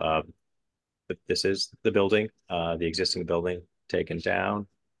 So this is the building, the existing building taken down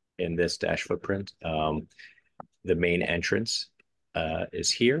in this dash footprint. The main entrance is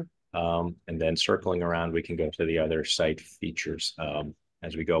here. And then circling around, we can go to the other site features.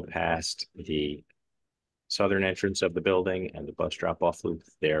 As we go past the southern entrance of the building and the bus drop-off loop,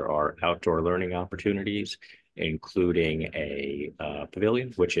 there are outdoor learning opportunities, including a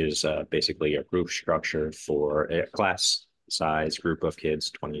pavilion, which is basically a group structure for a class size group of kids,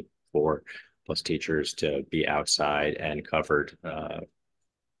 24 plus teachers, to be outside and covered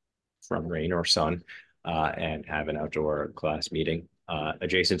from rain or sun and have an outdoor class meeting.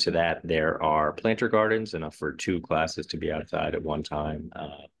 Adjacent to that, there are planter gardens, enough for 2 classes to be outside at one time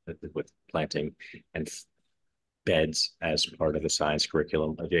with planting and beds as part of the science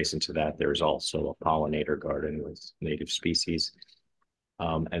curriculum. Adjacent to that, there's also a pollinator garden with native species.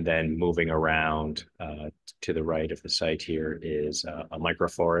 And then moving around to the right of the site here is a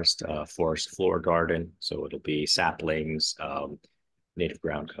microforest, forest floor garden. So it'll be saplings, native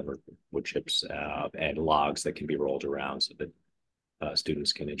ground cover wood chips, and logs that can be rolled around so that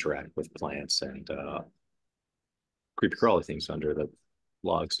students can interact with plants and creepy crawly things under the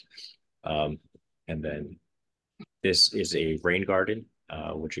logs. And then this is a rain garden,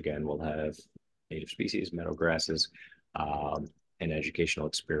 which again will have native species, meadow grasses, an educational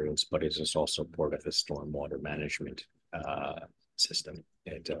experience, but it is also part of the stormwater management system.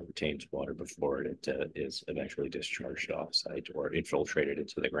 It retains water before it is eventually discharged off-site or infiltrated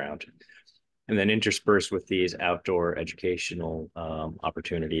into the ground. And then interspersed with these outdoor educational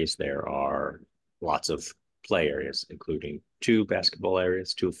opportunities, there are lots of play areas, including 2 basketball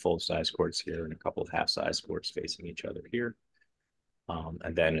areas, 2 full-size courts here, and a couple of half-size courts facing each other here.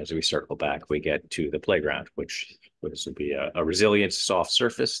 And then as we circle back, we get to the playground, which will be a resilient soft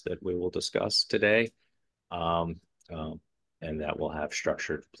surface that we will discuss today. And that will have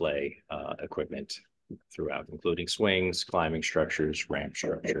structured play equipment throughout, including swings, climbing structures, ramp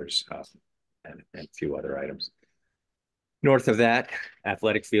structures, and a few other items. North of that,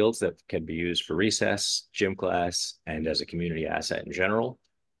 athletic fields that can be used for recess, gym class, and as a community asset in general.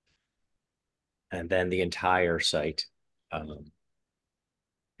 And then the entire site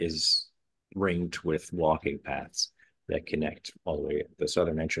is ringed with walking paths that connect all the way the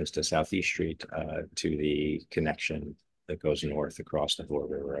southern entrance to Southeast Street to the connection that goes north across the Fort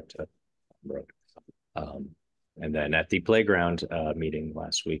River up to Road. And then at the playground meeting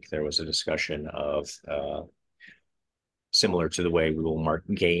last week, there was a discussion of similar to the way we will mark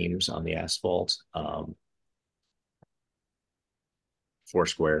games on the asphalt,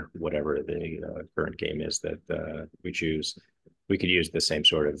 Foursquare, whatever the current game is that we choose. We could use the same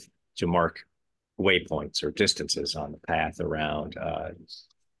sort of to mark waypoints or distances on the path around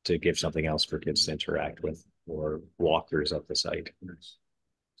to give something else for kids to interact with or walkers of the site.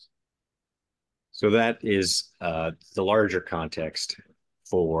 So that is the larger context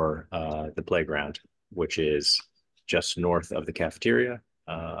for the playground, which is just north of the cafeteria.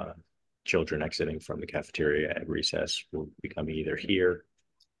 Children exiting from the cafeteria at recess will be coming either here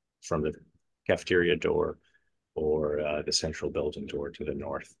from the cafeteria door or the central building door to the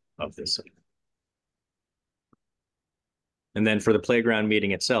north of this. And then for the playground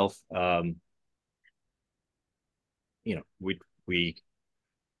meeting itself, we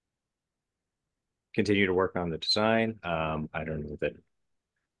continue to work on the design. I don't know that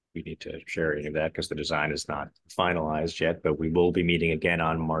we need to share any of that because the design is not finalized yet, but we will be meeting again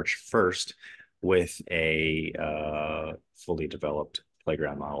on March 1st with a fully developed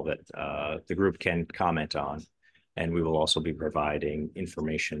playground model that the group can comment on. And we will also be providing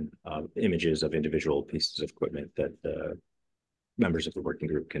information, images of individual pieces of equipment that the members of the working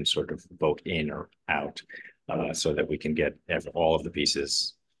group can sort of vote in or out so that we can get all of the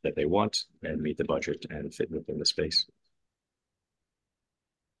pieces that they want and meet the budget and fit within the space.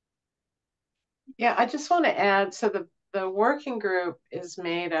 Yeah, I just want to add, so the working group is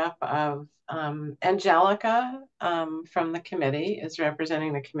made up of Angelica from the committee is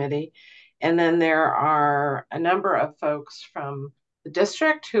representing the committee. And then there are a number of folks from the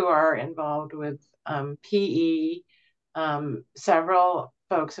district who are involved with PE, several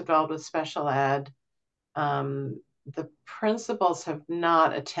folks involved with special ed. The principals have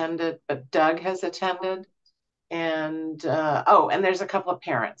not attended, but Doug has attended. And and there's a couple of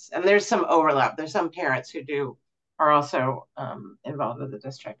parents, and there's some overlap. There's some parents who are also involved with the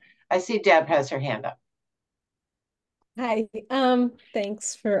district. I see Deb has her hand up. Hi,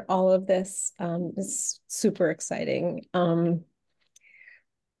 thanks for all of this. It's super exciting.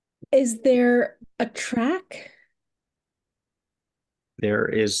 Is there a track? There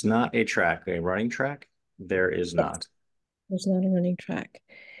is not a track, a running track. There is not. There's not a running track.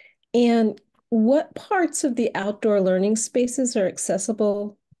 And what parts of the outdoor learning spaces are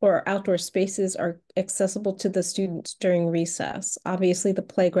accessible, or outdoor spaces are accessible to the students during recess? Obviously the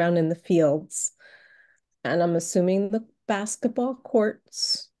playground and the fields, and I'm assuming the basketball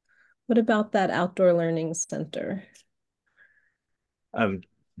courts. What about that outdoor learning center?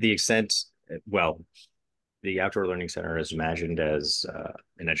 The extent, well, the outdoor learning center is imagined as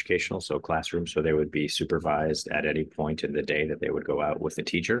an educational, so classroom, so they would be supervised at any point in the day that they would go out with a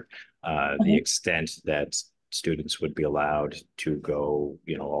teacher. The extent that students would be allowed to go,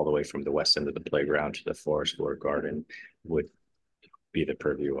 all the way from the west end of the playground to the forest or garden would be the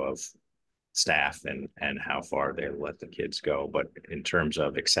purview of staff and how far they let the kids go. But in terms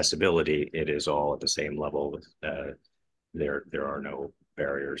of accessibility, it is all at the same level. There are no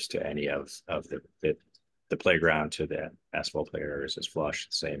barriers to any of the playground to the asphalt play areas is flush.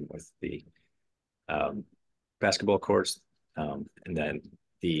 Same with the basketball courts. And then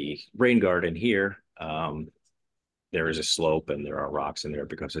the rain garden here, there is a slope and there are rocks in there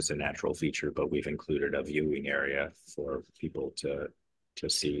because it's a natural feature, but we've included a viewing area for people to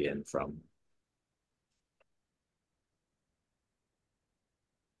see in from.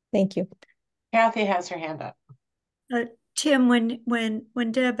 Thank you. Kathy has her hand up. Tim,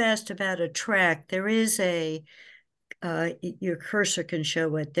 when Deb asked about a track, there is your cursor can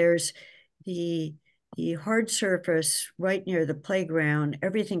show it. There's the hard surface right near the playground.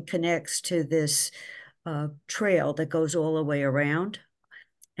 Everything connects to this trail that goes all the way around.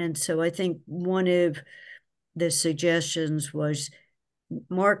 And so I think one of the suggestions was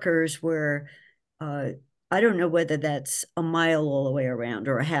markers where I don't know whether that's a mile all the way around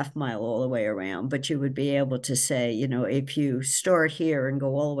or a half mile all the way around, but you would be able to say, if you start here and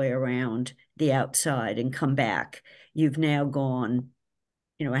go all the way around the outside and come back, you've now gone,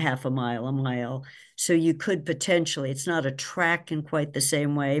 a half a mile. So you could potentially, it's not a track in quite the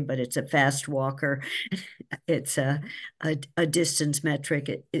same way, but it's a fast walker. It's a distance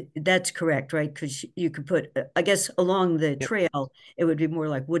metric. That's correct, right? Because you could put, I guess, along the trail, it would be more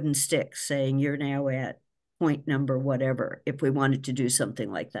like wooden sticks saying you're now at point number whatever, if we wanted to do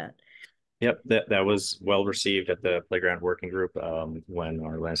something like that. Yep, that was well received at the playground working group when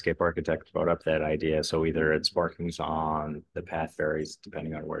our landscape architect brought up that idea. So either it's markings on the path varies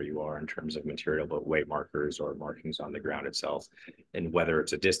depending on where you are in terms of material, but weight markers or markings on the ground itself, and whether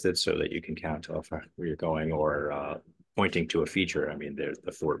it's a distance so that you can count off where you're going, or pointing to a feature. I mean, there's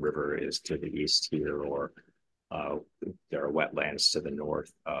the Fort River is to the east here, or there are wetlands to the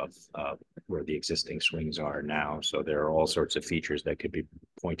north of where the existing swings are now. So there are all sorts of features that could be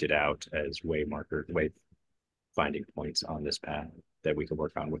pointed out as way finding points on this path that we can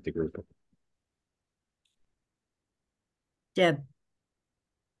work on with the group. Deb.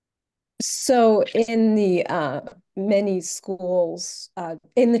 So in the many schools,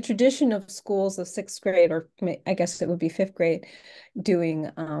 in the tradition of schools of sixth grade, or I guess it would be fifth grade,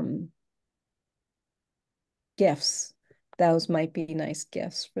 doing gifts, those might be nice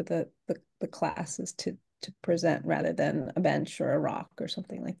gifts for the classes to present rather than a bench or a rock or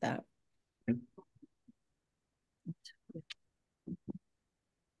something like that.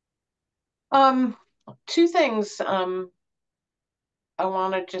 Two things I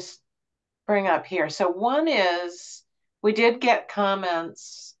want to just bring up here. So one is we did get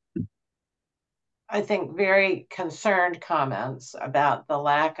comments, I think very concerned comments about the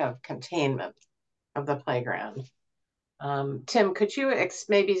lack of containment of the playground. Tim, could you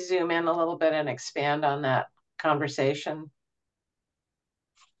maybe zoom in a little bit and expand on that conversation?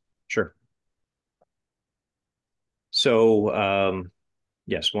 Sure. So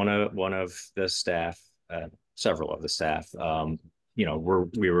yes, one of the staff, several of the staff, we were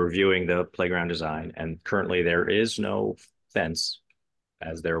reviewing the playground design, and currently there is no fence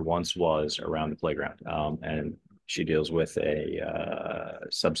as there once was around the playground. And she deals with a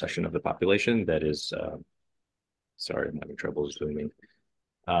subsection of the population that is Sorry, I'm having trouble zooming.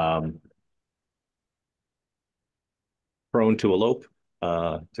 Prone to elope,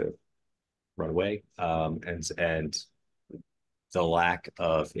 to run away, and the lack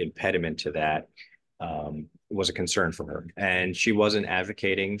of impediment to that was a concern for her. And she wasn't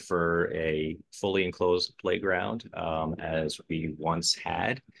advocating for a fully enclosed playground as we once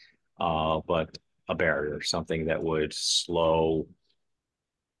had, but a barrier, something that would slow.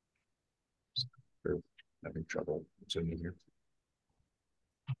 We're having trouble zooming here.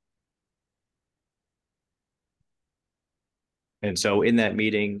 And so in that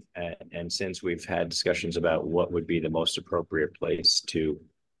meeting, and since we've had discussions about what would be the most appropriate place to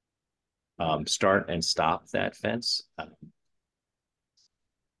start and stop that fence,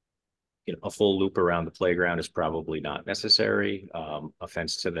 a full loop around the playground is probably not necessary. A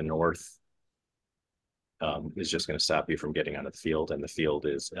fence to the north is just going to stop you from getting onto the field, and the field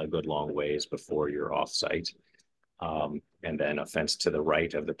is a good long ways before you're off site. And then a fence to the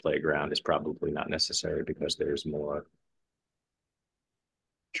right of the playground is probably not necessary because there's more.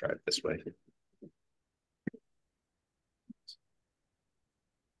 Try it this way.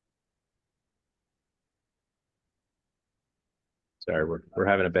 Sorry, we're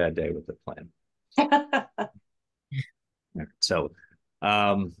having a bad day with the plan. So,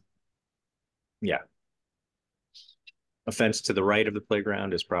 yeah. A fence to the right of the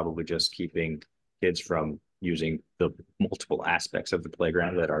playground is probably just keeping kids from using the multiple aspects of the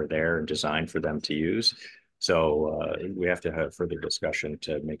playground that are there and designed for them to use. So we have to have further discussion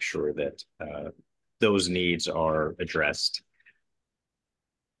to make sure that those needs are addressed.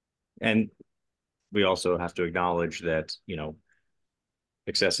 And we also have to acknowledge that,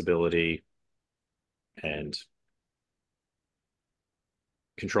 accessibility and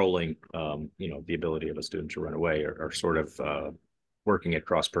controlling, the ability of a student to run away are sort of working at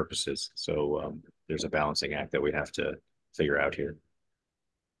cross purposes. So there's a balancing act that we have to figure out here.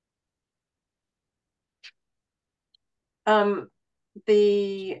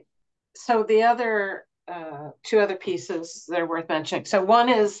 The other two other pieces that are worth mentioning. So one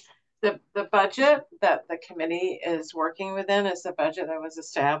is the budget that the committee is working within is the budget that was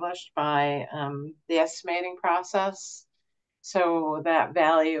established by the estimating process. So that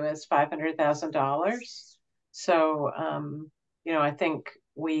value is $500,000. So, I think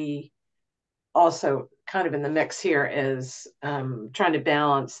we also kind of in the mix here is trying to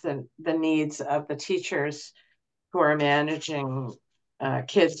balance the needs of the teachers who are managing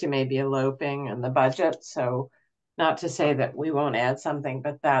kids who may be eloping in the budget. So not to say that we won't add something,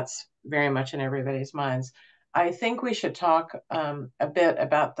 but that's very much in everybody's minds. I think we should talk a bit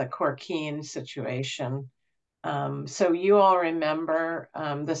about the Corkine situation. So you all remember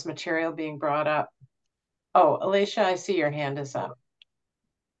this material being brought up. Oh, Alicia, I see your hand is up.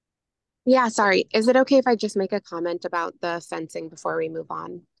 Yeah, sorry. Is it okay if I just make a comment about the fencing before we move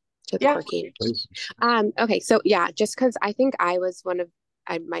on to the Corkine? Please. Okay, so yeah, just because I think I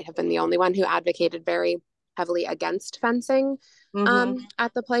might have been the only one who advocated very heavily against fencing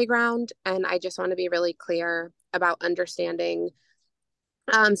at the playground. And I just want to be really clear about understanding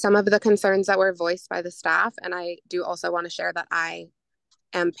some of the concerns that were voiced by the staff. And I do also want to share that I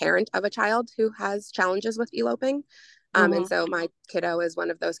am parent of a child who has challenges with eloping. And so my kiddo is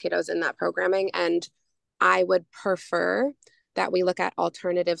one of those kiddos in that programming. And I would prefer that we look at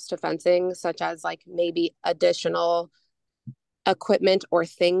alternatives to fencing, such as like maybe additional equipment or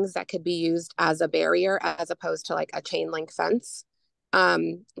things that could be used as a barrier as opposed to like a chain link fence,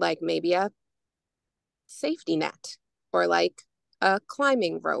 like maybe a safety net or like a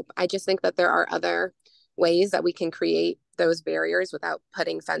climbing rope. I just think that there are other ways that we can create those barriers without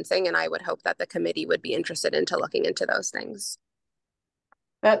putting fencing, and I would hope that the committee would be interested into looking into those things.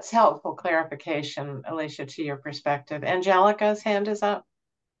 That's helpful clarification, Alicia, to your perspective. Angelica's hand is up.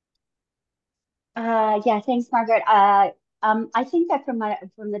 Yeah, thanks, Margaret. I think that from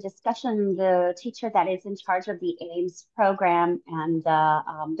the discussion, the teacher that is in charge of the AIMS program and the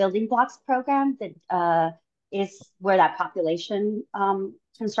Building Blocks program that is where that population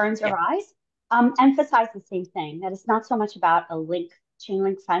concerns arise, emphasize the same thing, that it's not so much about a chain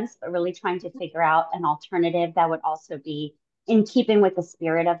link fence, but really trying to figure out an alternative that would also be in keeping with the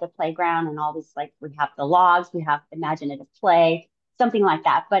spirit of the playground and all this, like we have the logs, we have imaginative play, something like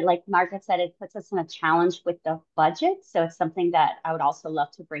that. But like Margaret said, it puts us in a challenge with the budget. So it's something that I would also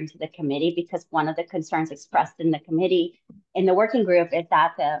love to bring to the committee, because one of the concerns expressed in the committee, in the working group, is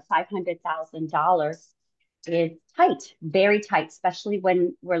that the $500,000 is tight, very tight, especially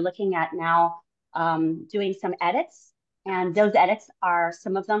when we're looking at now doing some edits. And those edits are,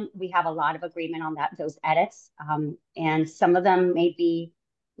 some of them, we have a lot of agreement on those edits. And some of them may be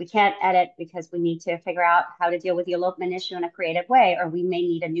we can't edit because we need to figure out how to deal with the elopement issue in a creative way, or we may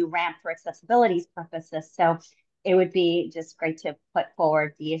need a new ramp for accessibility purposes. So it would be just great to put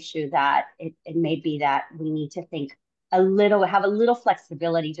forward the issue that it may be that we need to think have a little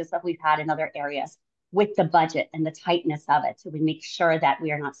flexibility, just like we've had in other areas with the budget and the tightness of it. So we make sure that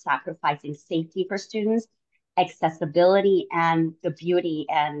we are not sacrificing safety for students, accessibility, and the beauty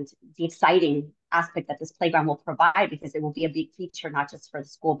and the exciting aspect that this playground will provide, because it will be a big feature, not just for the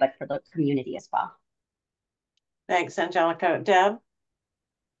school, but for the community as well. Thanks, Angelica. Deb?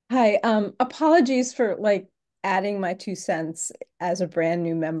 Hi, apologies for adding my 2 cents as a brand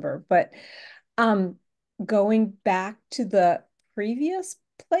new member, but going back to the previous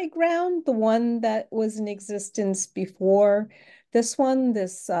playground, the one that was in existence before this one,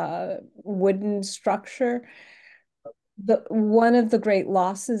 this wooden structure, one of the great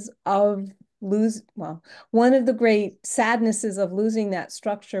losses of one of the great sadnesses of losing that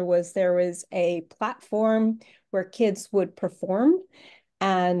structure was there was a platform where kids would perform,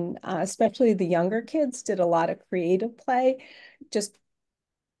 and especially the younger kids did a lot of creative play just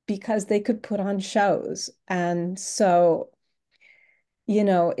because they could put on shows. And so,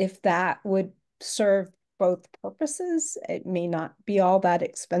 if that would serve both purposes, it may not be all that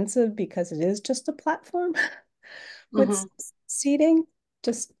expensive because it is just a platform with seating.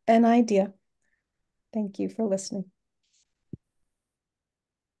 Just an idea. Thank you for listening.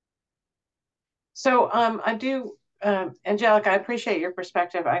 So I do, Angelica, I appreciate your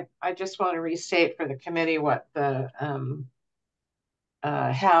perspective. I just want to restate for the committee what the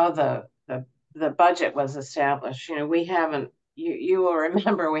how the budget was established. We haven't, you will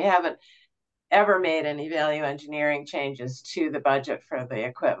remember, we haven't ever made any value engineering changes to the budget for the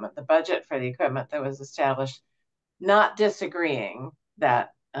equipment. The budget for the equipment that was established, not disagreeing that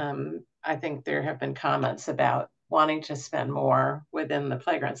I think there have been comments about wanting to spend more within the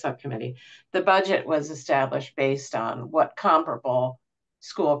playground subcommittee. The budget was established based on what comparable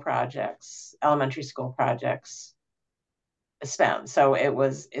school projects, elementary school projects, spend. So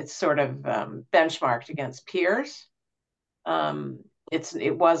it's sort of benchmarked against peers.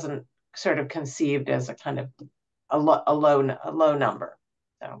 It wasn't sort of conceived as a kind of a low number.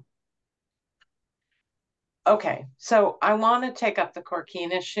 So okay, so I want to take up the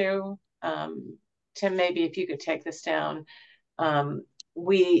Corkine issue. Tim, maybe if you could take this down.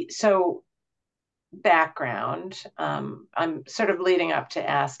 So background, I'm sort of leading up to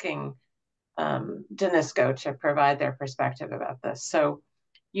asking Danisco to provide their perspective about this. So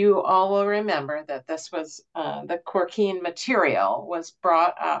you all will remember that this was the Corkine material was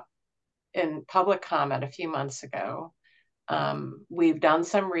brought up in public comment a few months ago. We've done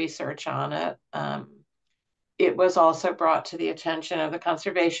some research on it. It was also brought to the attention of the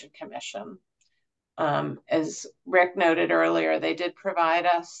Conservation Commission. As Rick noted earlier, the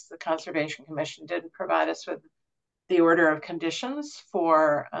Conservation Commission did provide us with the order of conditions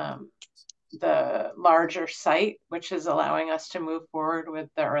for the larger site, which is allowing us to move forward with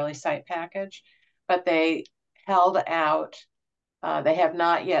the early site package. But they held out, they have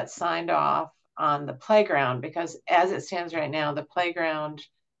not yet signed off on the playground, because as it stands right now, the playground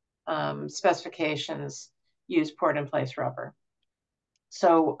specifications use pour-in-place rubber.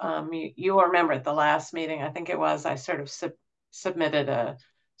 So you will remember at the last meeting, I think it was, I sort of submitted a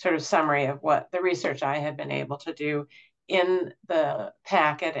sort of summary of what the research I had been able to do. In the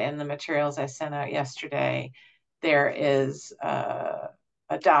packet and the materials I sent out yesterday, there is a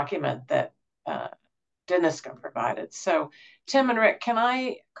document that Danisco provided. So Tim and Rick, could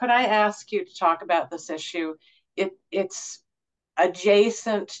I ask you to talk about this issue? It's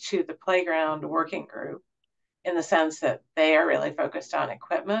adjacent to the playground working group in the sense that they are really focused on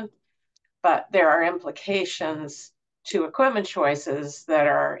equipment, but there are implications to equipment choices that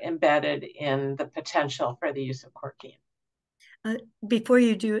are embedded in the potential for the use of Corkine. Before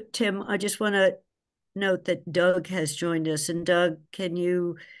you do it, Tim, I just want to note that Doug has joined us. And Doug, can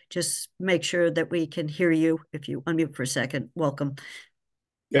you just make sure that we can hear you if you unmute for a second? Welcome.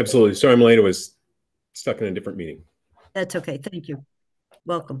 Absolutely. Sorry, I'm late. I was stuck in a different meeting. That's okay. Thank you.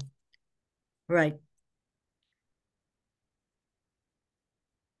 Welcome. Right.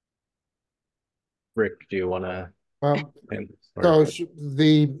 Rick, do you want to?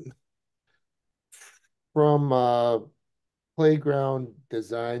 From playground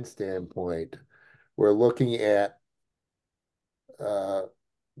design standpoint, we're looking at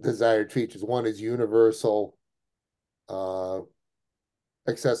desired features. One is universal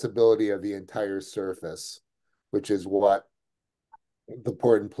accessibility of the entire surface, which is what the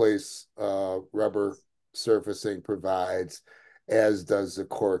pour-in-place rubber surfacing provides, as does the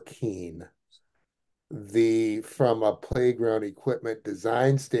Corkine. from a playground equipment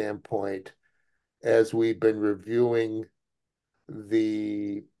design standpoint, as we've been reviewing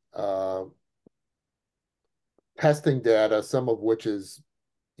the testing data, some of which is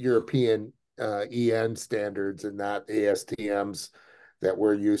European EN standards and not ASTMs that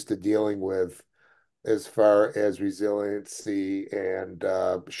we're used to dealing with, as far as resiliency and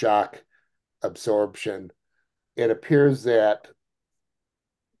shock absorption. It appears that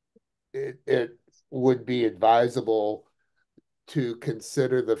it would be advisable to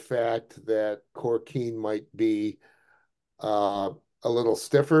consider the fact that Corkine might be a little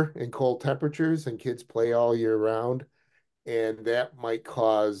stiffer in cold temperatures, and kids play all year round, and that might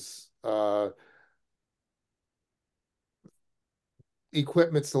cause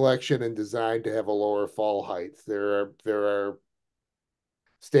equipment selection and design to have a lower fall height. There are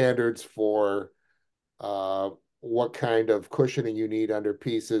standards for what kind of cushioning you need under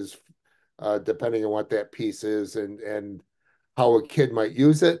pieces, depending on what that piece is, and how a kid might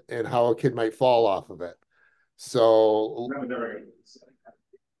use it and how a kid might fall off of it. So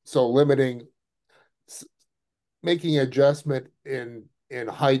making adjustment in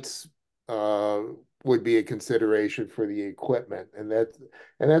heights would be a consideration for the equipment, and that's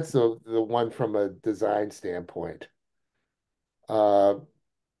the one from a design standpoint. The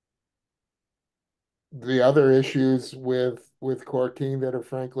other issues with Corkine that are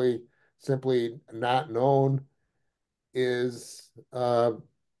frankly simply not known is the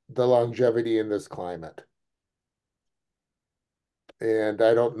longevity in this climate. And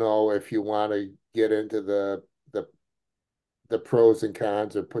I don't know if you want to get into the pros and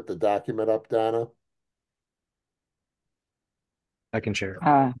cons or put the document up, Donna. I can share.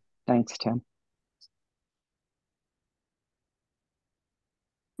 Thanks, Tim.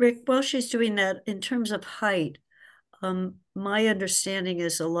 Rick, while she's doing that, in terms of height, my understanding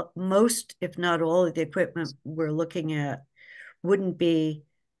is most, if not all, of the equipment we're looking at wouldn't be.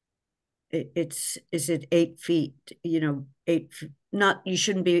 Is it 8 feet? You know, you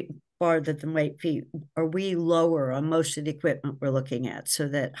shouldn't be farther than 8 feet. Are we lower on most of the equipment we're looking at, so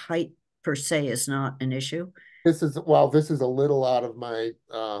that height per se is not an issue? This is a little out of my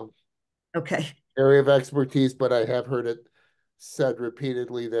okay area of expertise, but I have heard it said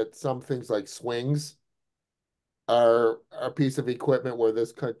repeatedly that some things like swings are a piece of equipment where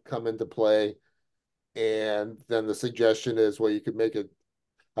this could come into play. And then the suggestion is, well, you could make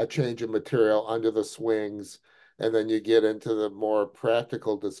a change of material under the swings, and then you get into the more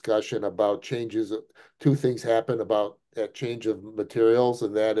practical discussion about changes. Two things happen about that change of materials,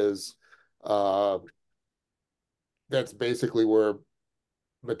 and that is that's basically where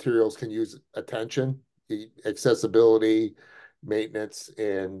materials can use attention, accessibility, maintenance,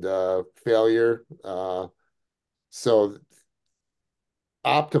 and failure. So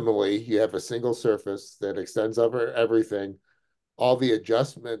optimally, you have a single surface that extends over everything. All the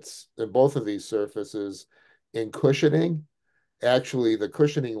adjustments in both of these surfaces in cushioning, actually the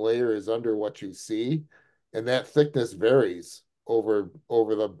cushioning layer is under what you see, and that thickness varies over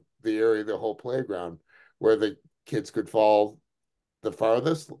the area of the whole playground. Where the kids could fall the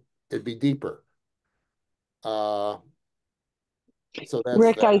farthest, it'd be deeper. So that's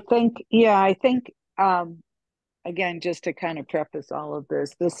Rick, that. I think again, just to kind of preface all of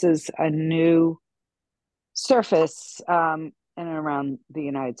this is a new surface in and around the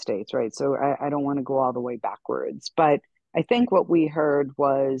United States, right? So I don't want to go all the way backwards, but I think what we heard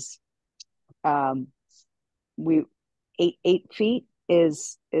was 8 feet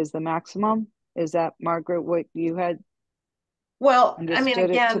is the maximum. Is that, Margaret, what you had? Well, I mean, understood it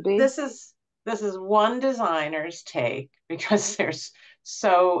to again, be? this is one designer's take, because there's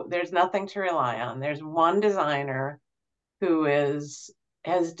nothing to rely on. There's one designer who has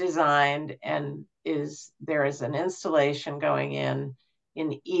designed, and there is an installation going in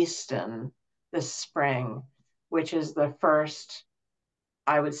Easton this spring, which is the first,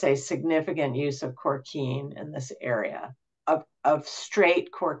 I would say, significant use of Corkine in this area, of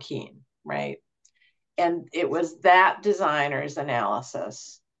straight Corkine, right? And it was that designer's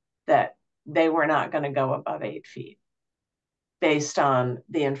analysis that they were not going to go above 8 feet based on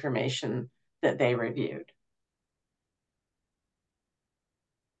the information that they reviewed.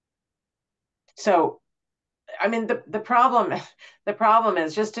 So, I mean, the problem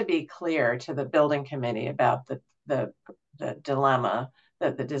is, just to be clear to the building committee about the dilemma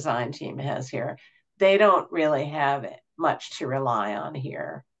that the design team has here, they don't really have much to rely on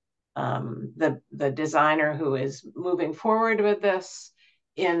here. The designer who is moving forward with this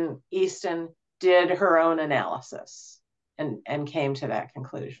in Easton did her own analysis and came to that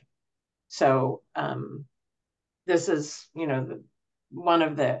conclusion. So this is,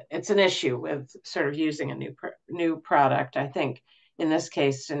 it's an issue with sort of using a new product. I think in this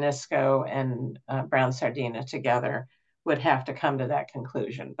case, Danisco and Brown Sardina together would have to come to that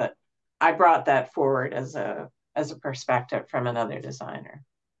conclusion. But I brought that forward as a perspective from another designer.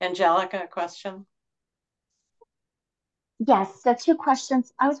 Angelica, a question? Yes, so 2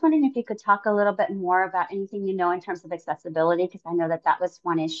 questions. I was wondering if you could talk a little bit more about anything you know in terms of accessibility, because I know that was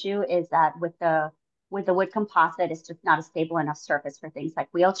one issue, is that with the wood composite, it's just not a stable enough surface for things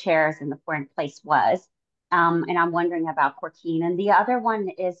like wheelchairs, and the Pour in Place was. And I'm wondering about Corkine. And the other one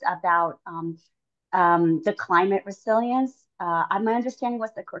is about the climate resilience. My understanding was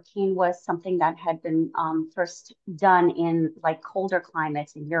that Corkine was something that had been first done in like colder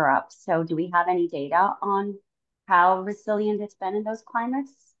climates in Europe. So do we have any data on how resilient it's been in those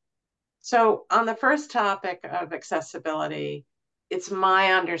climates? So on the first topic of accessibility, it's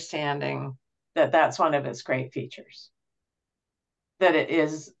my understanding that that's one of its great features, that it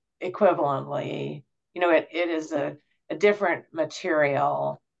is equivalently, it is a different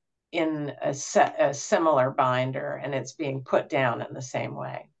material in a similar binder, and it's being put down in the same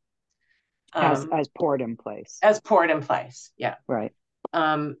way. As poured in place. As poured in place, yeah. Right.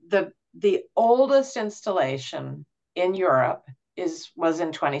 The oldest installation in Europe was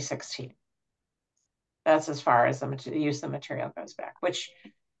in 2016. That's as far as the use of the material goes back, which,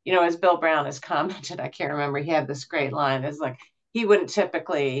 as Bill Brown has commented, I can't remember, he had this great line, is like,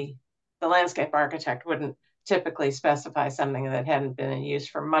 the landscape architect wouldn't typically specify something that hadn't been in use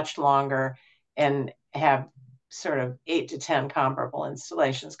for much longer and have sort of 8 to 10 comparable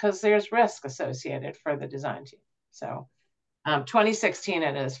installations, because there's risk associated for the design team. So 2016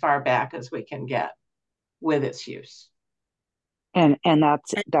 and as far back as we can get with its use. And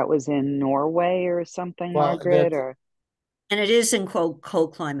that was in Norway or something, Margaret, or? And it is in cold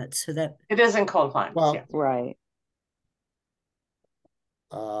climates, so that it is in cold climates. Yeah. Right.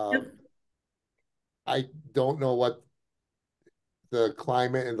 I don't know what the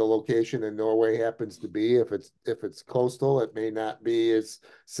climate and the location in Norway happens to be. If it's coastal, it may not be as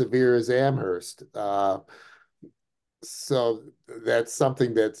severe as Amherst. So that's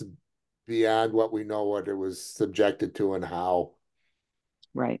something that's beyond what we know what it was subjected to and how.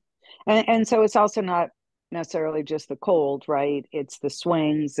 Right. And so it's also not necessarily just the cold, right? It's the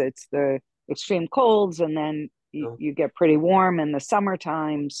swings, it's the extreme colds, and then you get pretty warm in the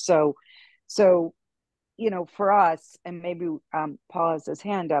summertime. So for us, and maybe Paul has his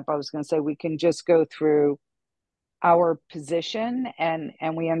hand up, I was going to say we can just go through our position, and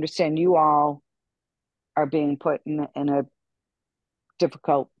we understand you all are being put in a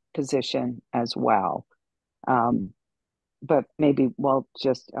difficult position as well. But maybe we'll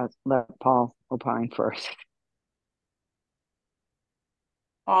just let Paul opine first.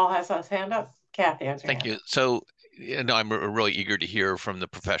 Paul has his hand up. Kathy has her Thank you. So, I'm really eager to hear from the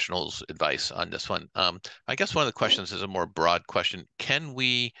professionals' advice on this one. I guess one of the questions is a more broad question. Can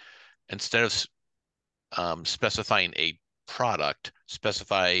we, instead of specifying a product,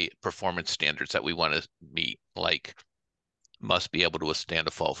 specify performance standards that we want to meet, like must be able to withstand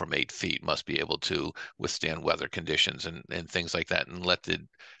a fall from 8 feet, must be able to withstand weather conditions and things like that, and let the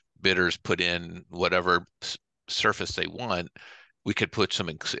bidders put in whatever surface they want. We could put some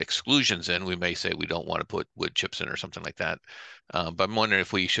exclusions in. We may say we don't want to put wood chips in or something like that. But I'm wondering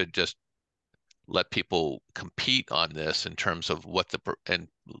if we should just let people compete on this in terms of what and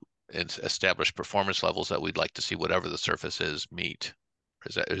establish performance levels that we'd like to see whatever the surface is meet.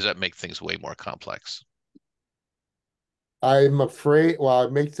 Or does that make things way more complex? I'm afraid,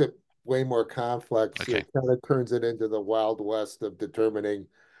 it makes it way more complex. Okay. It kind of turns it into the Wild West of determining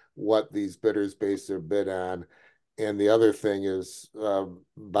what these bidders base their bid on. And the other thing is,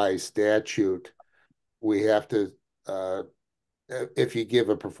 by statute, we have to, if you give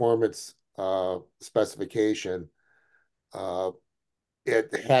a performance specification,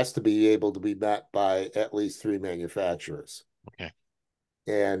 it has to be able to be met by at least 3 manufacturers. Okay.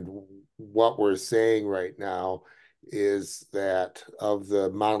 And what we're saying right now is that of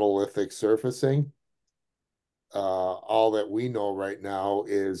the monolithic surfacing, all that we know right now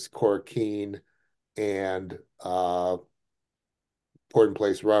is Corkine and poured in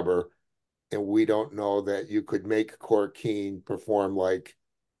place rubber, and we don't know that you could make Corkine perform like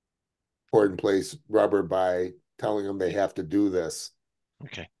poured in place rubber by telling them they have to do this.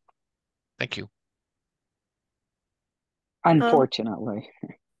 Okay, thank you. Unfortunately.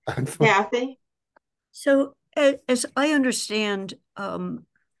 Kathy? So as I understand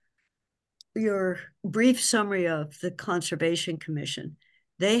your brief summary of the Conservation Commission,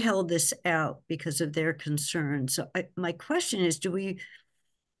 they held this out because of their concerns. So my question is,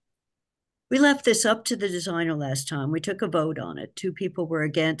 We left this up to the designer last time. We took a vote on it. 2 people were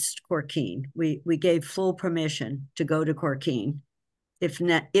against Corkine. We gave full permission to go to Corkine if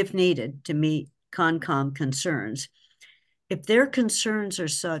needed to meet CONCOM concerns. If their concerns are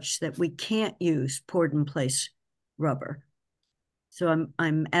such that we can't use poured in place rubber, so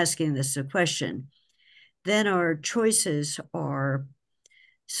I'm asking this a question, then our choices are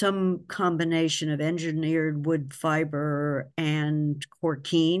some combination of engineered wood fiber and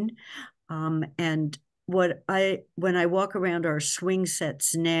Corkine. And when I walk around our swing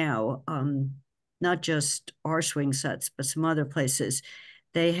sets now, not just our swing sets, but some other places,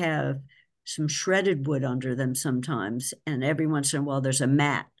 they have some shredded wood under them sometimes. And every once in a while, there's a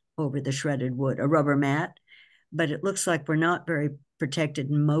mat over the shredded wood, a rubber mat. But it looks like we're not very protected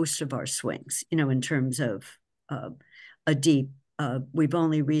in most of our swings, in terms of a deep. We've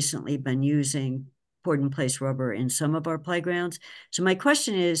only recently been using poured in place rubber in some of our playgrounds. So my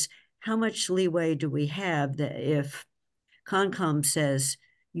question is, how much leeway do we have that if CONCOM says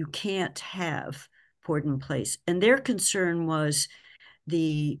you can't have poured in place? And their concern was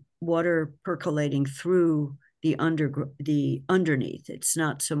the water percolating through the underneath. It's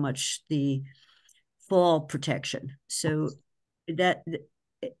not so much the fall protection. So that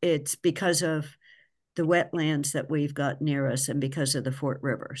it's because of the wetlands that we've got near us and because of the Fort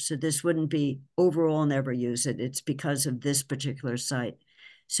River. So this wouldn't be overall never use it. It's because of this particular site.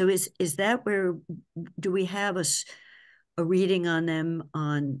 So is that where, do we have a reading on them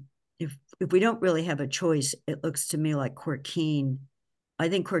on, if we don't really have a choice, it looks to me like Corkine. I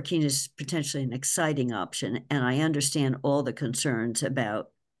think Corkine is potentially an exciting option, and I understand all the concerns about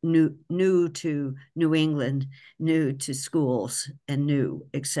new to New England, new to schools, and new,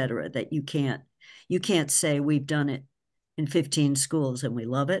 et cetera, that you can't say we've done it in 15 schools and we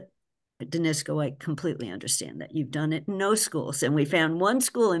love it. At Danisco, I completely understand that. You've done it in no schools, and we found one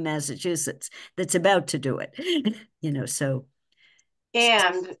school in Massachusetts that's about to do it. So.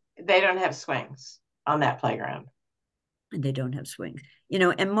 And they don't have swings on that playground. And they don't have swings.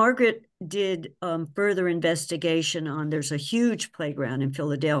 And Margaret did further investigation on, there's a huge playground in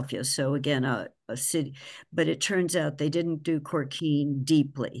Philadelphia. So again, a city, but it turns out they didn't do Corkine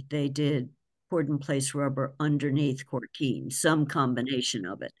deeply. They did poured in place rubber underneath Corkine, some combination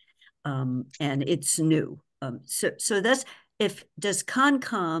of it. And it's new. So that's, does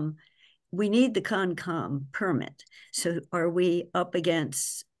CONCOM, we need the CONCOM permit. So are we up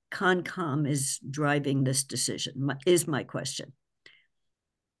against CONCOM is driving this decision, is my question.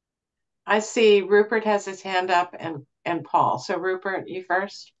 I see Rupert has his hand up and Paul. So Rupert, you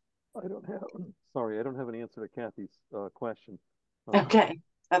first. I don't have an answer to Kathy's question. Okay,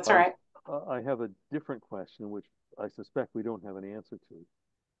 that's all right. I have a different question, which I suspect we don't have an answer to.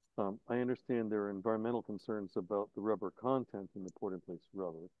 I understand there are environmental concerns about the rubber content in the poured in place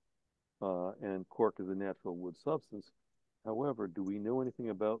rubber, and cork is a natural wood substance. However, do we know anything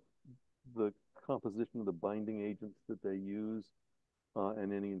about the composition of the binding agents that they use,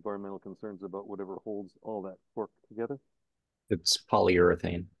 and any environmental concerns about whatever holds all that cork together? It's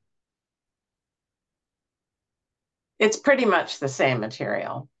polyurethane. It's pretty much the same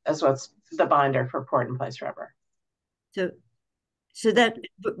material as what's the binder for poured in place rubber. So that,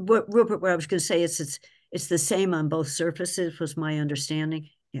 Rupert, what I was going to say is it's the same on both surfaces, was my understanding.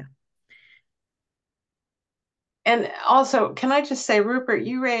 Yeah. And also, can I just say, Rupert,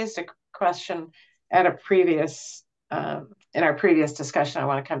 you raised a question at a previous, in our previous discussion I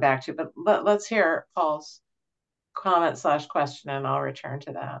want to come back to, but let's hear Paul's comment/question and I'll return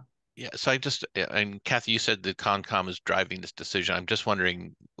to that. Yeah, so and Kathy, you said the CONCOM is driving this decision. I'm just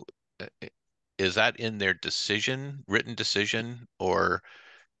wondering, is that in their written decision, or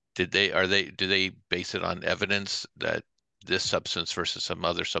do they base it on evidence that this substance versus some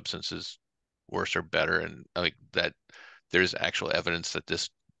other substances worse or better, and like that there's actual evidence that this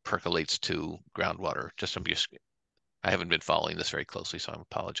percolates to groundwater? I haven't been following this very closely, so I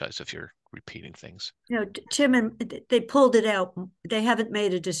apologize if you're repeating things. Tim, and they pulled it out. They haven't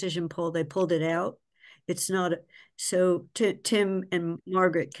made a decision, Paul. They pulled it out. It's not, so Tim and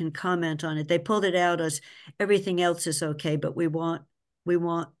Margaret can comment on it. They pulled it out as everything else is okay, but we're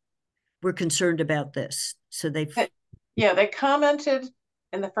concerned about this. So they commented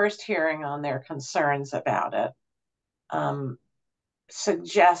in the first hearing on their concerns about it,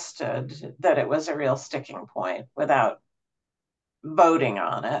 suggested that it was a real sticking point without voting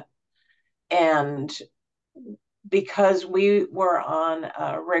on it. And because we were on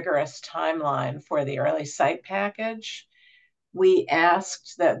a rigorous timeline for the early site package, we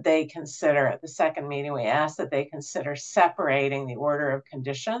asked that they consider, at the second meeting, we asked that they consider separating the order of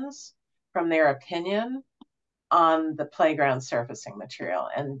conditions from their opinion on the playground surfacing material.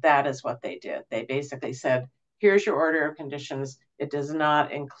 And that is what they did. They basically said, here's your order of conditions. It does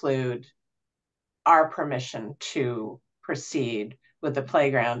not include our permission to proceed with the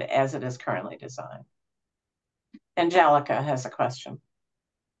playground as it is currently designed. Angelica has a question.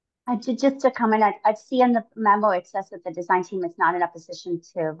 Just to comment, I see in the memo it says that the design team is not in a position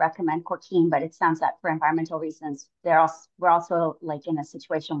to recommend Corkine, but it sounds that for environmental reasons, we're also like in a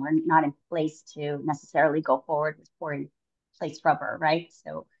situation we're not in place to necessarily go forward with pouring place rubber, right?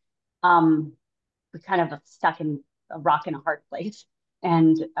 So we're kind of stuck in a rock and a hard place.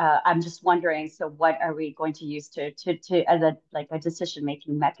 And I'm just wondering, so what are we going to use to as a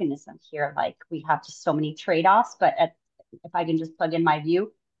decision-making mechanism here? Like we have just so many trade-offs, but if I can just plug in my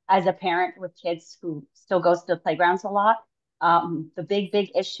view, as a parent with kids who still goes to the playgrounds a lot, the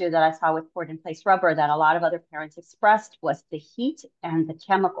big issue that I saw with poured in place rubber that a lot of other parents expressed was the heat and the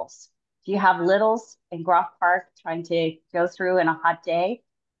chemicals. If you have littles in Groff Park trying to go through in a hot day,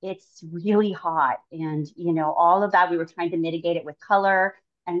 it's really hot. And, you know, all of that, we were trying to mitigate it with color.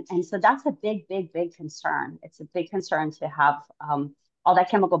 And so that's a big concern. It's a big concern to have all that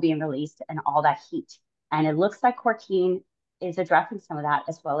chemical being released and all that heat. And it looks like Corkine is addressing some of that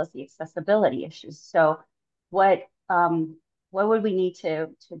as well as the accessibility issues. So what would we need to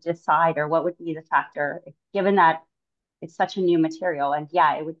decide, or what would be the factor, given that it's such a new material? And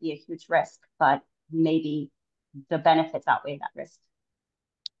yeah, it would be a huge risk, but maybe the benefits outweigh that risk.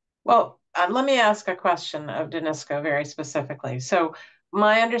 Well, let me ask a question of Danisco very specifically. So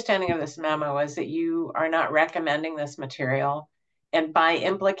my understanding of this memo is that you are not recommending this material, and by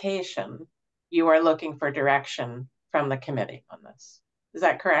implication, you are looking for direction from the committee on this. Is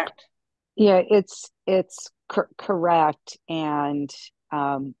that correct? Yeah, it's correct. And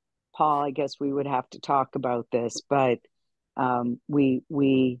Paul, I guess we would have to talk about this, but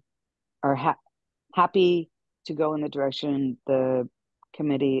we are happy to go in the direction the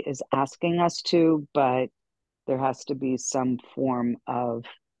committee is asking us to, but there has to be some form of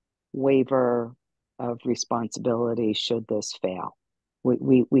waiver of responsibility should this fail.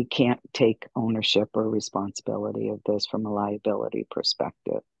 We can't take ownership or responsibility of this from a liability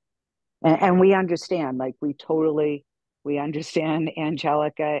perspective. And we understand, like we understand,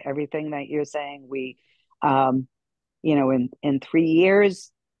 Angelica, everything that you're saying. We, you know, in 3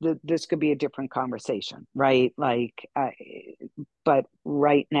 years, this could be a different conversation, right? Like, but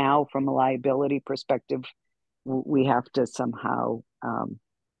right now, from a liability perspective, we have to somehow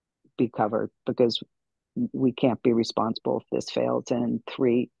be covered, because we can't be responsible if this fails in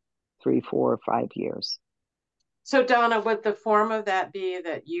 3, 4, or 5 years. So Donna, would the form of that be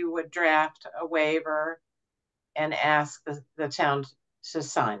that you would draft a waiver and ask the town to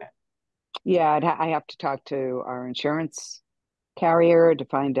sign it? Yeah, I have to talk to our insurance carrier to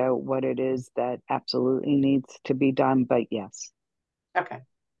find out what it is that absolutely needs to be done, but yes. Okay.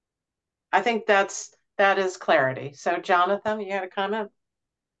 I think that is clarity. So Jonathan, you had a comment?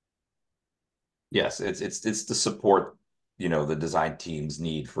 Yes, it's to support, you know, the design team's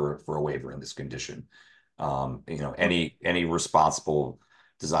need for a waiver in this condition. You know, any responsible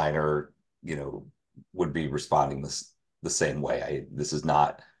designer, you know, would be responding the same way. This is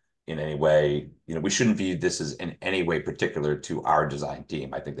not in any way, you know, we shouldn't view this as in any way particular to our design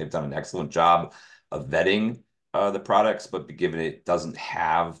team. I think they've done an excellent job of vetting the products, but given it doesn't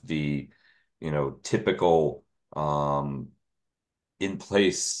have the, you know, typical in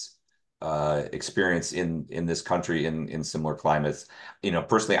place experience in this country in similar climates. You know,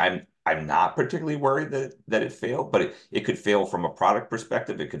 personally, I'm not particularly worried that it failed, but it could fail from a product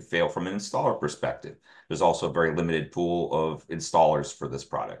perspective. It could fail from an installer perspective. There's also a very limited pool of installers for this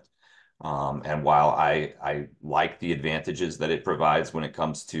product. And while I like the advantages that it provides when it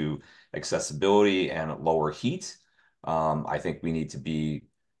comes to accessibility and lower heat, I think we need to be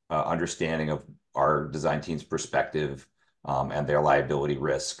understanding of our design team's perspective and their liability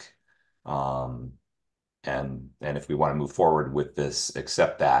risk. And if we want to move forward with this,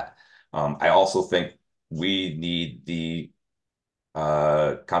 accept that. I also think we need the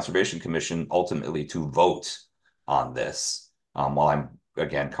Conservation Commission ultimately to vote on this. While I'm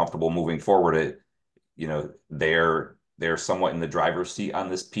again comfortable moving forward, you know, they're somewhat in the driver's seat on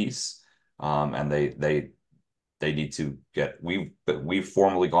this piece, and they need to get. We've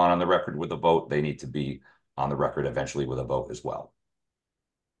formally gone on the record with a vote. They need to be on the record eventually with a vote as well.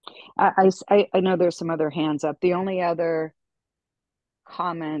 I know there's some other hands up. The only other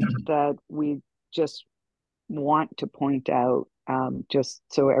comment that we just want to point out, just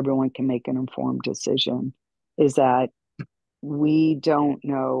so everyone can make an informed decision, is that we don't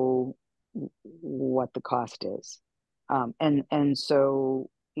know what the cost is. And so,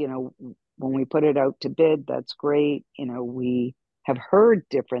 you know, when we put it out to bid, that's great. You know, we have heard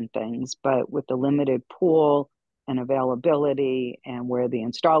different things, but with the limited pool and availability and where the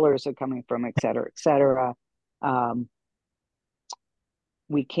installers are coming from, et cetera,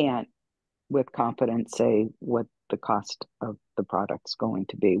 we can't with confidence say what the cost of the product's going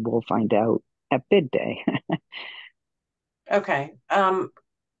to be. We'll find out at bid day. Okay.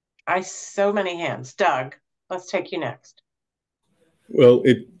 So many hands. Doug, let's take you next. Well,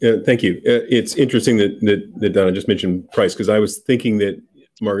 thank you. It's interesting that Donna just mentioned price, because I was thinking that,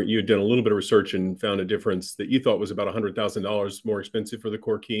 Margaret, you had done a little bit of research and found a difference that you thought was about $100,000 more expensive for the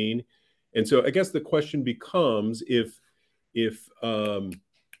Corkine. And so I guess the question becomes, if you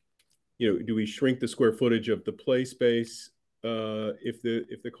know, do we shrink the square footage of the play space if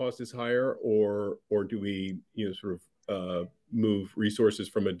the cost is higher, or do we, you know, sort of move resources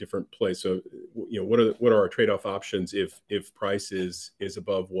from a different place? So, you know, what are our trade-off options if price is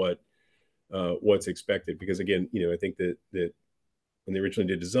above what's expected? Because again, you know, I think that when they originally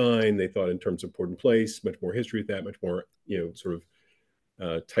did design, they thought in terms of port in place, much more history with that, much more, you know, sort of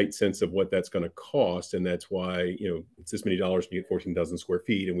tight sense of what that's going to cost, and that's why, you know, it's this many dollars to get 14,000 square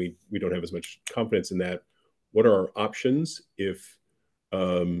feet, and we don't have as much confidence in that. What are our options if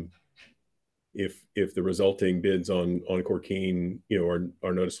the resulting bids on Corkine, you know,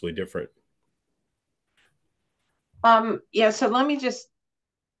 are noticeably different? Yeah, so let me just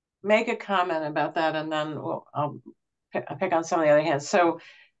make a comment about that, and then I'll pick on some of the other hands. So,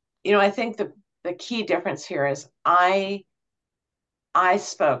 you know, I think the key difference here is I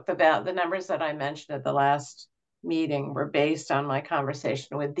spoke about the numbers that I mentioned at the last meeting were based on my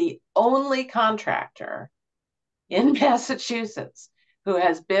conversation with the only contractor in Massachusetts who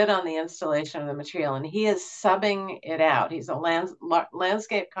has bid on the installation of the material, and he is subbing it out. He's a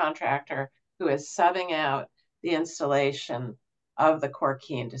landscape contractor who is subbing out the installation of the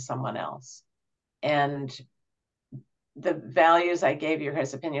Corkine to someone else. And the values I gave you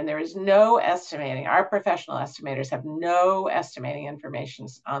his opinion, there is no estimating. Our professional estimators have no estimating information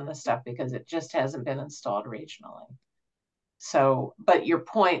on this stuff because it just hasn't been installed regionally. So, but your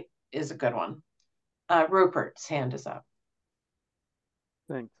point is a good one. Rupert's hand is up.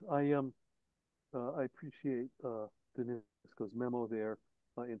 Thanks. I appreciate Danisco's memo there.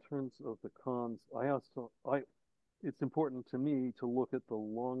 In terms of the cons, it's important to me to look at the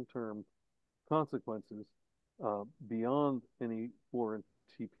long-term consequences beyond any warranty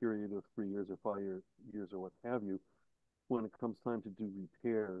period of 3 years or 5 years or what have you. When it comes time to do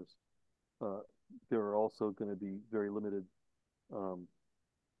repairs, there are also going to be very limited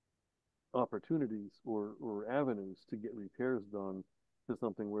opportunities or avenues to get repairs done to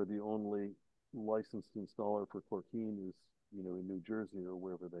something where the only licensed installer for Corkine is, you know, in New Jersey or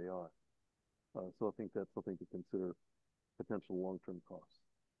wherever they are. So I think that's something to consider, potential long-term costs.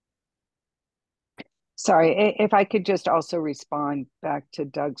 Sorry, if I could just also respond back to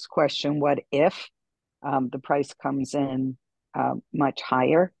Doug's question, what if the price comes in much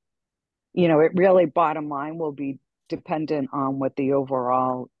higher? You know, it really, bottom line, will be dependent on what the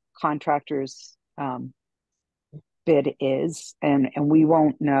overall contractor's bid is, and we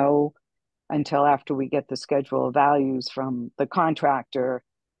won't know until after we get the schedule of values from the contractor,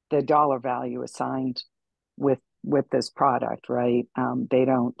 the dollar value assigned with this product, right?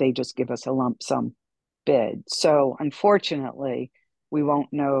 They just give us a lump sum bid. So unfortunately, we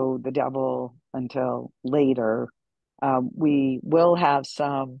won't know the devil until later. We will have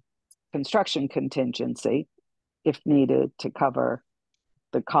some construction contingency if needed to cover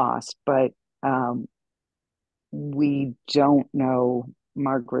the cost, but we don't know.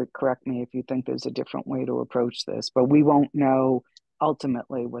 Margaret, correct me if you think there's a different way to approach this, but we won't know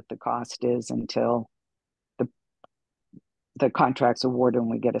ultimately what the cost is until the contract's awarded and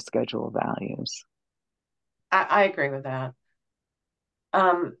we get a schedule of values. I agree with that.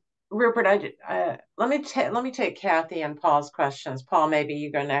 Rupert, let me take Kathy and Paul's questions. Paul, maybe you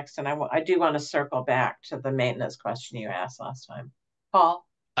go next, and I do want to circle back to the maintenance question you asked last time. Paul?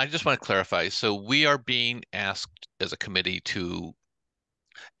 I just want to clarify. So we are being asked as a committee to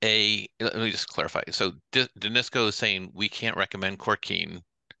let me just clarify. So Danisco is saying we can't recommend Corkine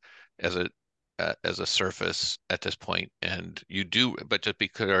as a surface at this point, and you do, but just be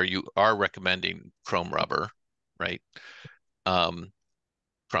clear, you are recommending chrome rubber, right? Chrome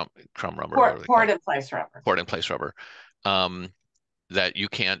rubber. Port in place rubber. Port in place rubber. That you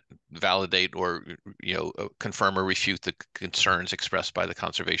can't validate or, you know, confirm or refute the concerns expressed by the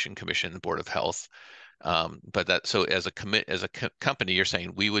Conservation Commission, the Board of Health. But that, so as a company, you're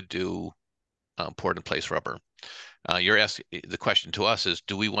saying we would do port in place rubber. You're asking, the question to us is,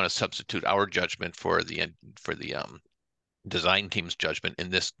 do we want to substitute our judgment for the design team's judgment in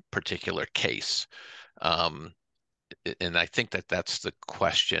this particular case. And I think that that's the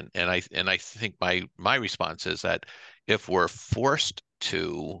question. And I think my response is that if we're forced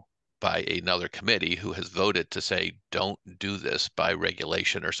to by another committee who has voted to say don't do this by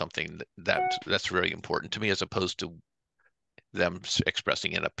regulation or something, that's very important to me, as opposed to them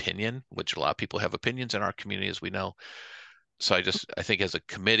expressing an opinion, which a lot of people have opinions in our community, as we know. So I think as a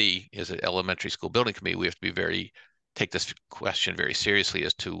committee, as an elementary school building committee, we have to be take this question very seriously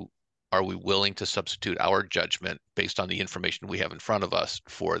as to, are we willing to substitute our judgment based on the information we have in front of us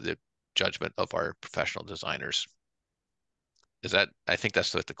for the judgment of our professional designers? I think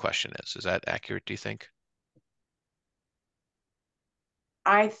that's what the question is. Is that accurate, do you think?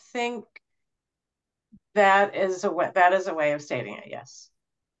 I think that is a way of stating it, yes.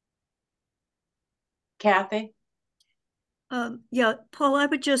 Kathy? Yeah, Paul, I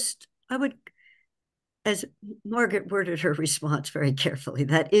would, as Margaret worded her response very carefully,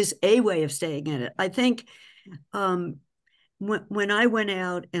 that is a way of staying in it. I think when I went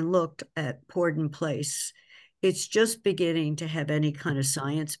out and looked at Porden Place, it's just beginning to have any kind of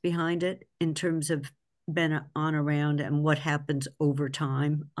science behind it in terms of been on around and what happens over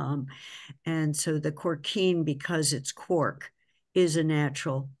time. And so the corkine, because it's cork, is a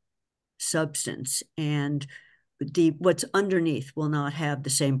natural substance, and what's underneath will not have the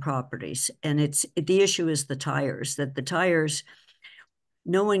same properties. And the issue is the tires, that the tires,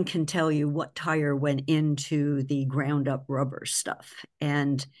 no one can tell you what tire went into the ground up rubber stuff.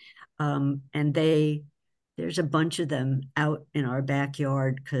 And there's a bunch of them out in our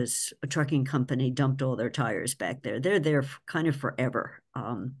backyard because a trucking company dumped all their tires back there. They're there kind of forever,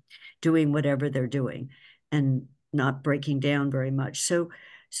 doing whatever they're doing and not breaking down very much. So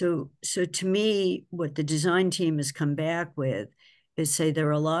to me, what the design team has come back with is say there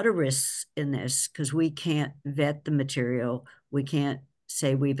are a lot of risks in this because we can't vet the material. We can't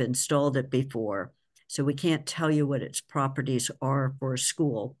say we've installed it before. So we can't tell you what its properties are for a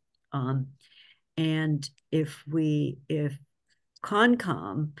school. And if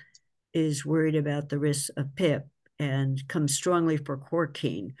Concom is worried about the risks of PIP and comes strongly for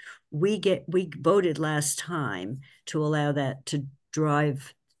corkine, we voted last time to allow that to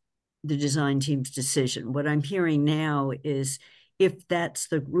drive the design team's decision. What I'm hearing now is if that's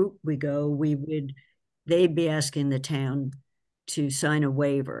the route we go, they'd be asking the town to sign a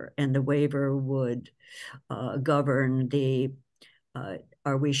waiver, and the waiver would govern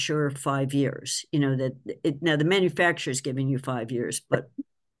are we sure 5 years? Now the manufacturer's giving you 5 years, but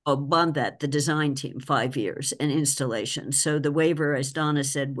above that, the design team 5 years and installation. So the waiver, as Donna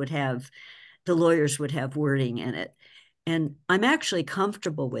said, the lawyers would have wording in it. And I'm actually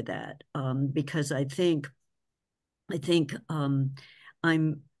comfortable with that because I think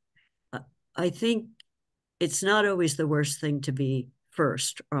it's not always the worst thing to be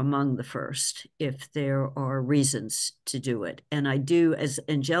first or among the first if there are reasons to do it. And I do, as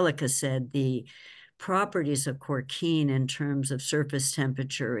Angelica said, the properties of corkine in terms of surface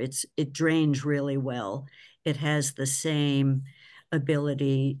temperature, it drains really well. It has the same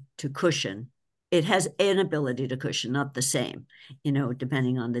ability to cushion. It has an ability to cushion, not the same,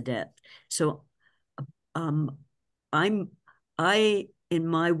 depending on the depth. So in my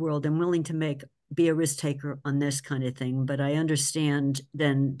world, I'm willing to be a risk taker on this kind of thing, but I understand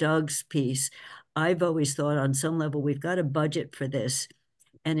then Doug's piece. I've always thought on some level, we've got a budget for this.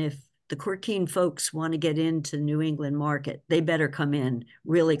 And if the corkine folks want to get into the New England market, they better come in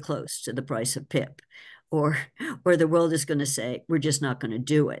really close to the price of PIP, or the world is going to say, we're just not going to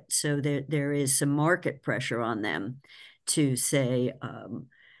do it. So there is some market pressure on them to say,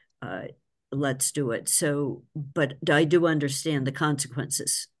 let's do it. So, but I do understand the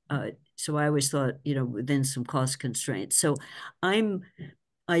consequences. So I always thought, within some cost constraints. So I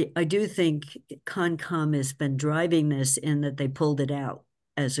do think Concom has been driving this in that they pulled it out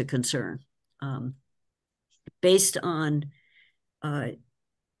as a concern. Based on,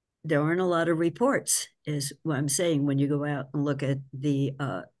 there aren't a lot of reports, is what I'm saying. When you go out and look at the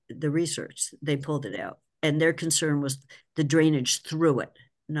research, they pulled it out. And their concern was the drainage through it,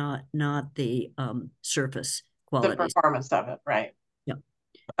 not the surface quality. The performance of it, right? Yeah.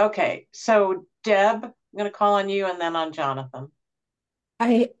 Okay, so Deb, I'm going to call on you and then on Jonathan.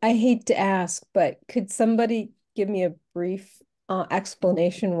 I hate to ask, but could somebody give me a brief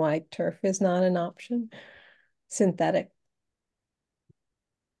explanation why turf is not an option? Synthetic.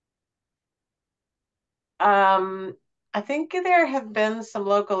 I think there have been some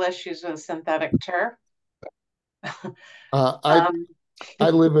local issues with synthetic turf. I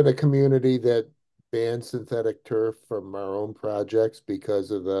live in a community that banned synthetic turf from our own projects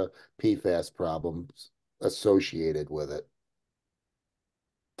because of the PFAS problems associated with it.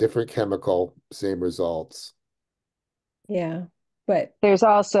 different chemical, same results. Yeah, but there's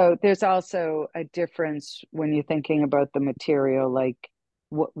also a difference when you're thinking about the material, like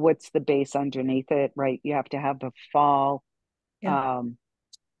what's the base underneath it, right? You have to have the fall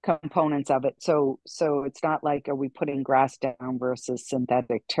components of it. So it's not like, are we putting grass down versus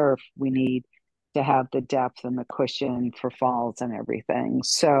synthetic turf? We need to have the depth and the cushion for falls and everything.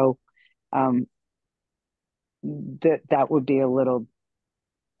 So that would be a little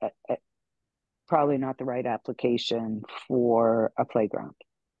probably not the right application for a playground.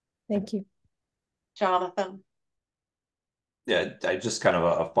 Thank you. Jonathan? Yeah, I just kind of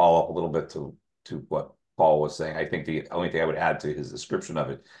a follow-up a little bit to what Paul was saying. I think the only thing I would add to his description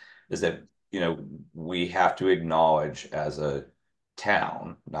of it is that, we have to acknowledge as a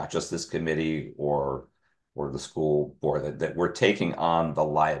town, not just this committee or the school board, that we're taking on the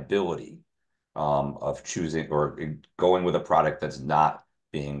liability of choosing or going with a product that's not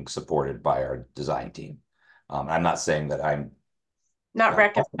being supported by our design team. I'm not saying that I'm not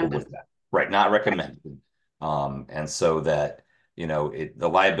recommended with that, right? Not recommended. And so that, the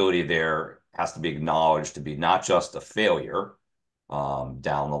liability there has to be acknowledged to be not just a failure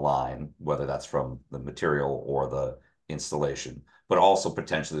down the line, whether that's from the material or the installation, but also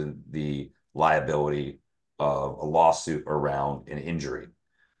potentially the liability of a lawsuit around an injury.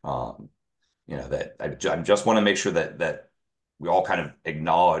 That I just want to make sure that we all kind of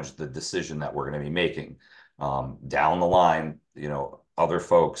acknowledge the decision that we're going to be making. Down the line, other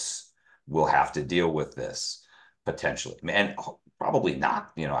folks will have to deal with this potentially, and probably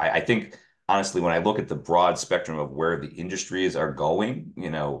not. I think honestly, when I look at the broad spectrum of where the industries are going,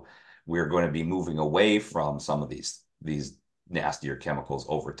 we're going to be moving away from some of these nastier chemicals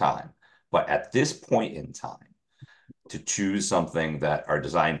over time. But at this point in time, to choose something that our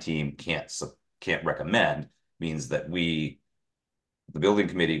design team can't recommend means that we, the building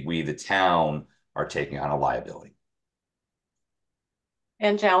committee, we, the town, are taking on a liability.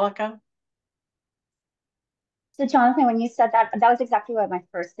 Angelica? So Jonathan, when you said that was exactly what my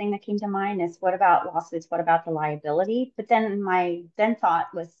first thing that came to mind is, what about lawsuits? What about the liability? But then my thought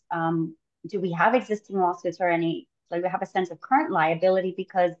was, do we have existing lawsuits or any, like we have a sense of current liability?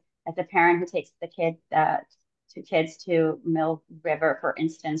 Because as a parent who takes the two kids to Mill River, for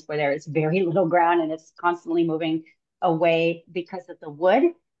instance, where there is very little ground and it's constantly moving away because of the wood,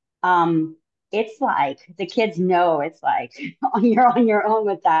 it's like the kids know it's like you're on your own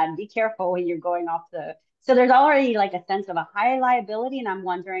with that. Be careful when you're going off the. So there's already like a sense of a high liability, and I'm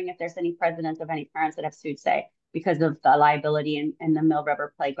wondering if there's any precedents of any parents that have sued, say, because of the liability in the Mill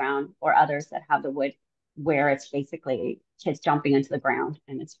River playground or others that have the wood where it's basically kids jumping into the ground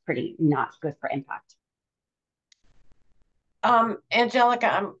and it's pretty not good for impact.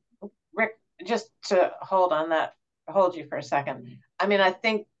 Angelica, Rick, just to hold you for a second. I mean, I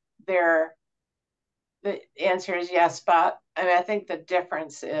think the answer is yes, but I think the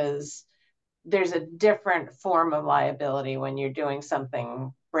difference is there's a different form of liability when you're doing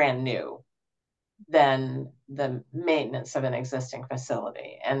something brand new than the maintenance of an existing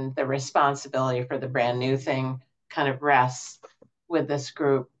facility. And the responsibility for the brand new thing kind of rests with this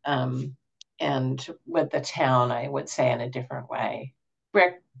group and with the town, I would say, in a different way.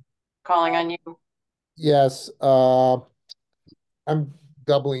 Rick, calling on you. Yes, I'm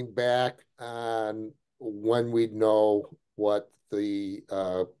doubling back on when we'd know what the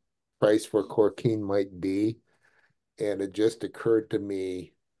price for Corkine might be. And it just occurred to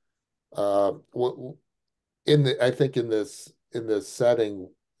me, I think in this setting,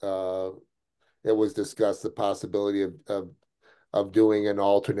 it was discussed the possibility of doing an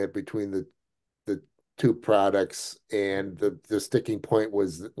alternate between the two products, and the sticking point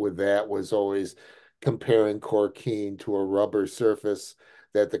was always comparing Corkine to a rubber surface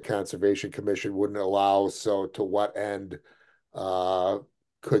that the Conservation Commission wouldn't allow. So to what end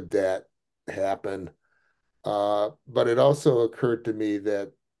could that happen? But it also occurred to me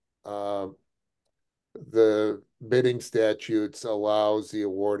that the bidding statutes allows the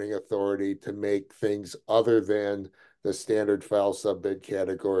awarding authority to make things other than the standard file subbid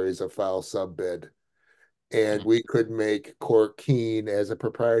categories of file subbid. And we could make Corkine as a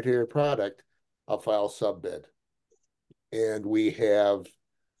proprietary product a file subbid. And we have,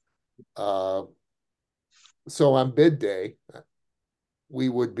 so on bid day, we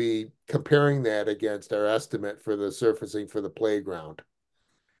would be comparing that against our estimate for the surfacing for the playground.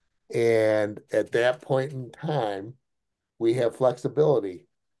 And at that point in time, we have flexibility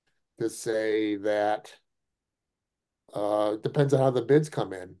to say that depends on how the bids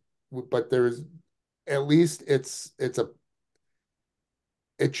come in, but there's at least it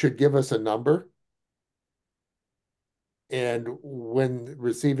should give us a number. And when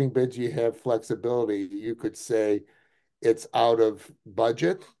receiving bids, you have flexibility. You could say it's out of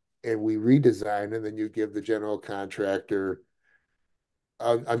budget and we redesign, and then you give the general contractor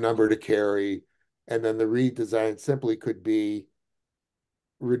a number to carry. And then the redesign simply could be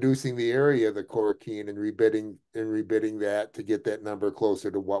reducing the area of the core keen and rebidding that to get that number closer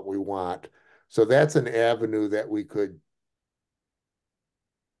to what we want. So that's an avenue that we could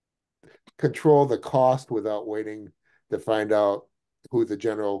control the cost without waiting to find out who the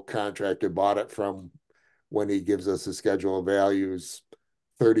general contractor bought it from when he gives us a schedule of values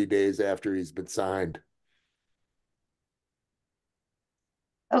 30 days after he's been signed.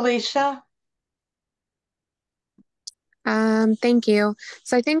 Alicia? Thank you.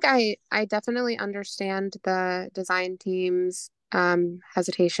 So I think I definitely understand the design team's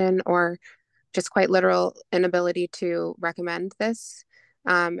hesitation or just quite literal inability to recommend this,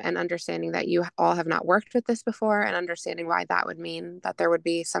 and understanding that you all have not worked with this before and understanding why that would mean that there would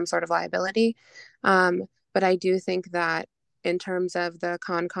be some sort of liability. But I do think that in terms of the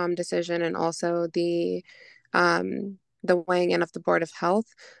Concom decision and also the weighing in of the Board of Health,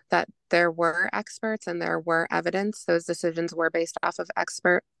 that there were experts and there were evidence. Those decisions were based off of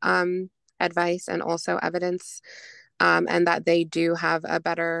expert advice and also evidence, and that they do have a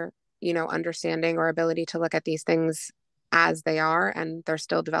better, understanding or ability to look at these things as they are, and they're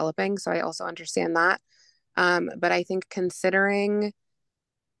still developing. So I also understand that. But I think considering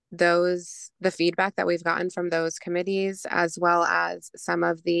the feedback that we've gotten from those committees, as well as some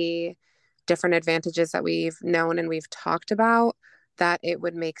of the different advantages that we've known and we've talked about, that it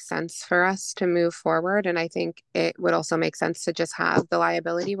would make sense for us to move forward. And I think it would also make sense to just have the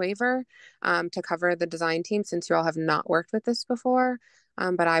liability waiver to cover the design team, since you all have not worked with this before.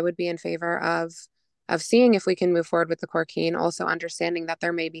 But I would be in favor of seeing if we can move forward with the core keen, also understanding that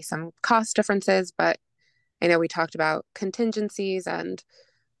there may be some cost differences, but I know we talked about contingencies and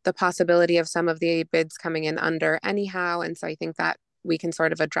the possibility of some of the bids coming in under anyhow. And so I think that we can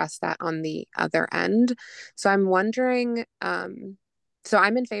sort of address that on the other end. So I'm wondering, so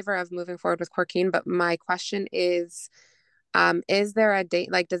I'm in favor of moving forward with core keen, but my question is there a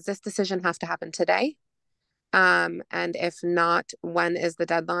date, like, does this decision have to happen today? And if not, when is the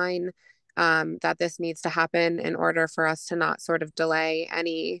deadline that this needs to happen in order for us to not sort of delay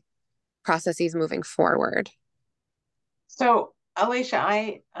any processes moving forward? So Alicia,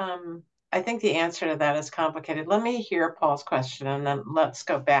 I think the answer to that is complicated. Let me hear Paul's question and then let's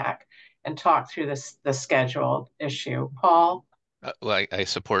go back and talk through the schedule issue. Paul? Well, I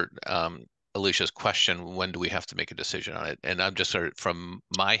support Alicia's question. When do we have to make a decision on it? And I'm just sort of, from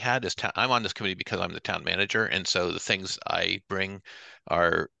my hat as I'm on this committee because I'm the town manager. And so the things I bring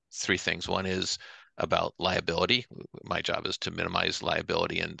are three things. One is about liability. My job is to minimize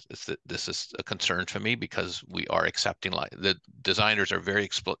liability, and this is a concern for me because we are accepting the designers are very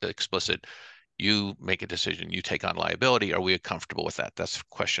explicit. You make a decision, you take on liability. Are we comfortable with that? That's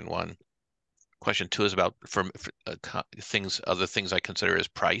question one. Question two is about other things I consider as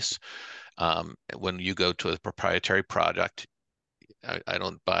price. When you go to a proprietary product, I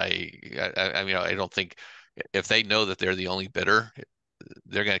don't buy. I mean, I don't think if they know that they're the only bidder,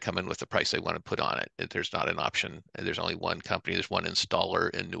 they're going to come in with the price they want to put on it. There's not an option. There's only one company. There's one installer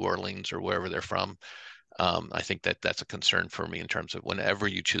in New Orleans or wherever they're from. I think that's a concern for me in terms of whenever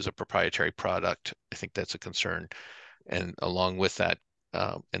you choose a proprietary product. I think that's a concern. And along with that,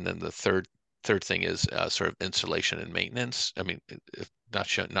 and then the third thing is sort of installation and maintenance. I mean, if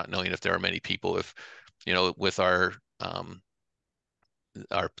not knowing if there are many people, if with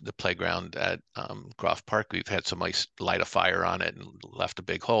the playground at Groff Park, we've had somebody light a fire on it and left a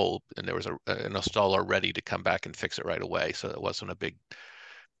big hole, and there was an installer ready to come back and fix it right away. So it wasn't a big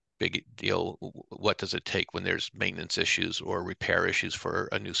deal. What does it take when there's maintenance issues or repair issues for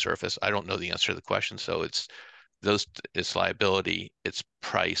a new surface? I don't know the answer to the question. So it's liability, it's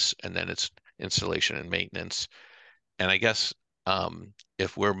price, and then it's installation and maintenance. And I guess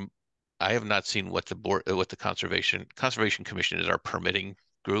I have not seen what the Conservation Commission is, our permitting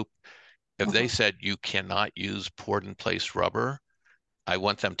group. If they said you cannot use poured in place rubber, I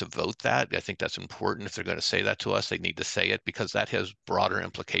want them to vote that. I think that's important. If they're going to say that to us, they need to say it, because that has broader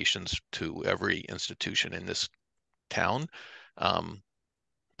implications to every institution in this town,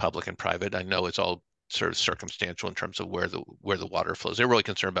 public and private. I know it's all sort of circumstantial in terms of where the water flows. They're really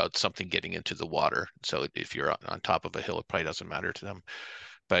concerned about something getting into the water. So if you're on top of a hill, it probably doesn't matter to them.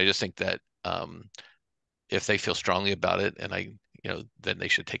 But I just think that if they feel strongly about it, and then they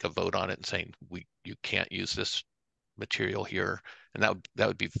should take a vote on it and saying you can't use this material here, and that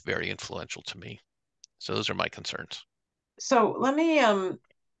would be very influential to me. So those are my concerns. So let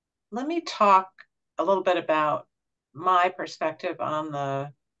me talk a little bit about my perspective on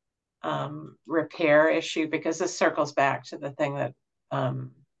the repair issue, because this circles back to the thing that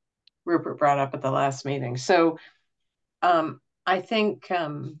Rupert brought up at the last meeting. So I think,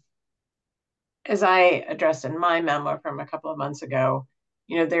 as I addressed in my memo from a couple of months ago,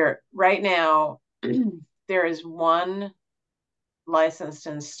 there right now, there is one licensed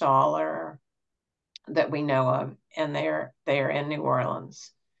installer that we know of, and they are in New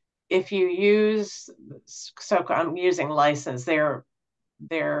Orleans. If you use, so I'm using license, their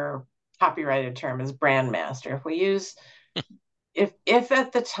copyrighted term is brand master. If we use, if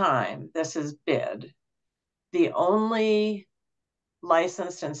at the time this is bid, the only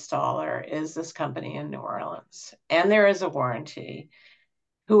licensed installer is this company in New Orleans, and there is a warranty.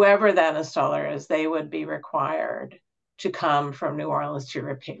 Whoever that installer is, they would be required to come from New Orleans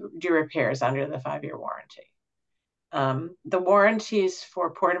to do repairs under the 5-year warranty. The warranties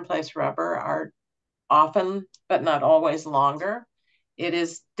for port in place rubber are often, but not always, longer. It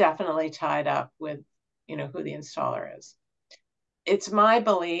is definitely tied up with, who the installer is. It's my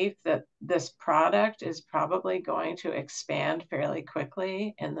belief that this product is probably going to expand fairly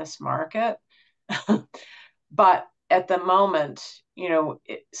quickly in this market. But at the moment,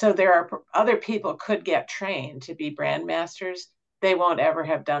 so there are other people could get trained to be brand masters. They won't ever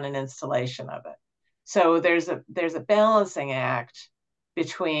have done an installation of it. So there's a balancing act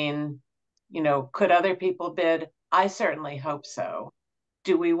between, could other people bid? I certainly hope so.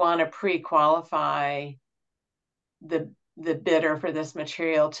 Do we want to pre-qualify the bidder for this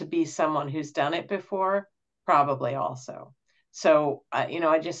material to be someone who's done it before? Probably also. So,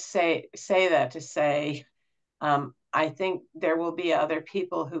 I just say that to say, I think there will be other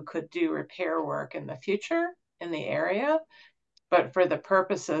people who could do repair work in the future in the area, but for the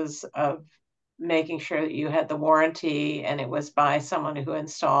purposes of making sure that you had the warranty and it was by someone who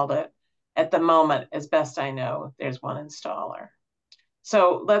installed it, at the moment, as best I know, there's one installer.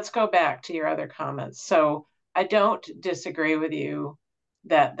 So let's go back to your other comments. So I don't disagree with you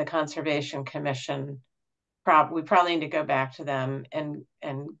that the Conservation Commission, we probably need to go back to them and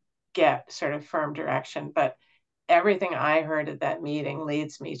get sort of firm direction. But everything I heard at that meeting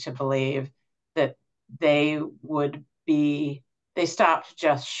leads me to believe that they stopped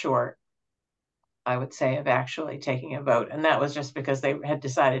just short, I would say, of actually taking a vote. And that was just because they had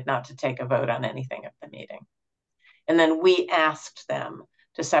decided not to take a vote on anything at the meeting. And then we asked them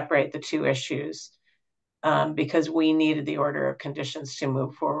to separate the two issues because we needed the order of conditions to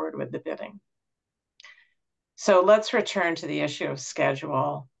move forward with the bidding. So let's return to the issue of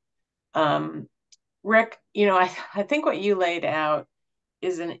schedule. Rick, I think what you laid out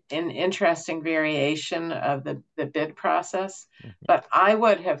is an interesting variation of the bid process, but I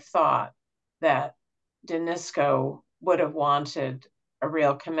would have thought that Danisco would have wanted a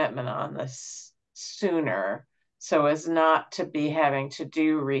real commitment on this sooner, so as not to be having to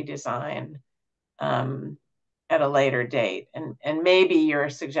do redesign at a later date. And maybe you're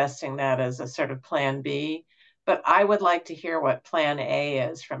suggesting that as a sort of plan B, but I would like to hear what plan A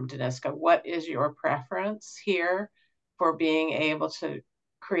is from Danisco. What is your preference here for being able to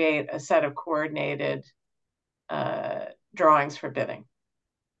create a set of coordinated drawings for bidding?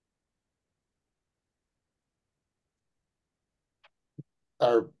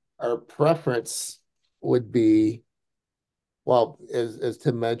 Our preference would be, well, as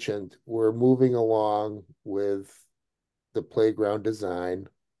Tim mentioned, we're moving along with the playground design.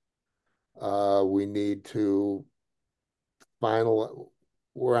 We need to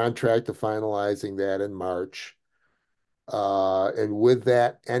we're on track to finalizing that in March. And with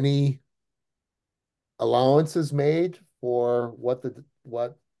that, any allowances made for what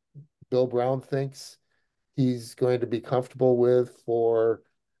Bill Brown thinks he's going to be comfortable with for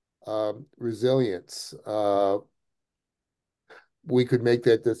resilience. We could make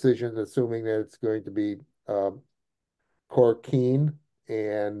that decision assuming that it's going to be Corkine.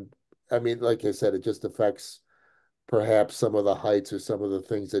 And I mean, like I said, it just affects perhaps some of the heights or some of the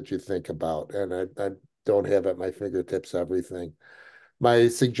things that you think about. And I don't have at my fingertips everything. My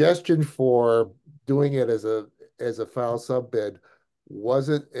suggestion for doing it as a foul sub bid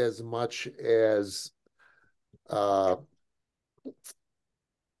wasn't as much as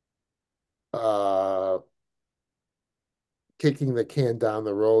kicking the can down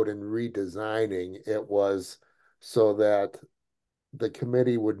the road and redesigning. It was so that the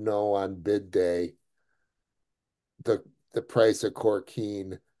committee would know on bid day the price of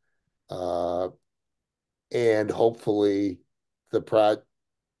Corkine, and hopefully the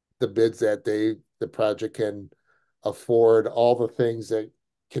bids that the project can afford all the things that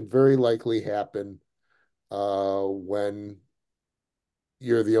can very likely happen when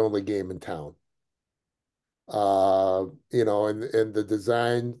you're the only game in town. You know, and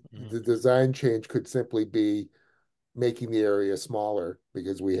the design change could simply be making the area smaller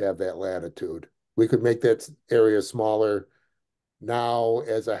because we have that latitude. We could make that area smaller now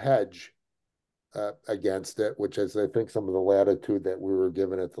as a hedge against it, which is, I think, some of the latitude that we were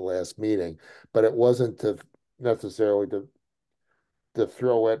given at the last meeting. But it wasn't to necessarily to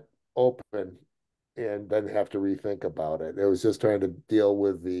throw it open and then have to rethink about it. It was just trying to deal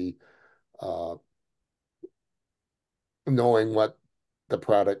with the knowing what the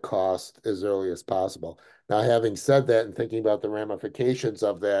product cost as early as possible. Now, having said that and thinking about the ramifications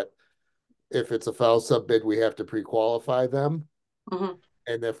of that, if it's a foul sub bid, we have to pre-qualify them. Mm-hmm.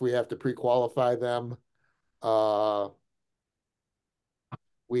 And if we have to pre-qualify them,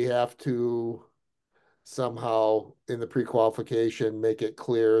 we have to somehow in the pre-qualification make it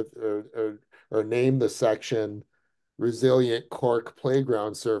clear or name the section resilient cork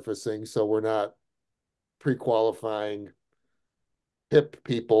playground surfacing, so we're not pre-qualifying hip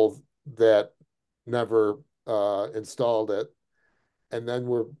people that never installed it. And then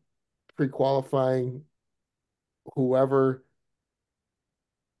we're pre-qualifying whoever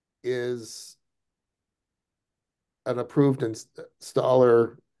is an approved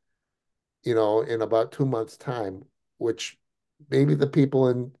installer, you know, in about 2 months' time, which maybe the people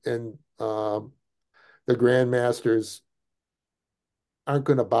in the Grandmasters aren't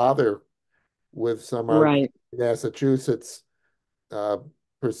going to bother with some Right. Massachusetts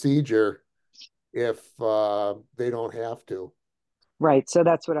procedure if they don't have to. Right. So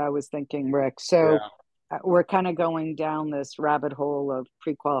that's what I was thinking, Rick. So we're kind of going down this rabbit hole of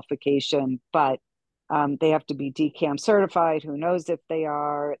pre-qualification, but they have to be DCAM certified. Who knows if they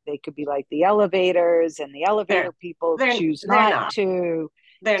are? They could be like the elevators, and the elevator people choose not to.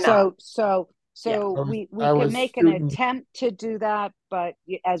 They're not. So we can make an attempt to do that, but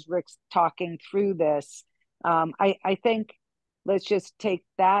as Rick's talking through this, I think let's just take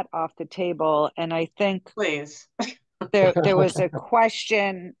that off the table. And I think please. there was a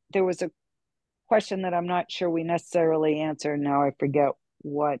question. There was a question that I'm not sure we necessarily answered. Now I forget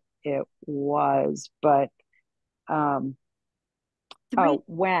what it was, but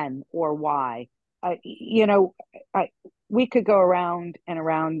when or why? You know, we could go around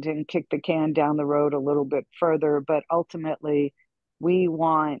and kick the can down the road a little bit further, but ultimately we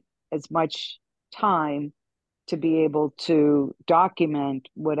want as much time to be able to document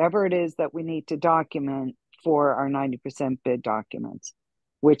whatever it is that we need to document for our 90% bid documents,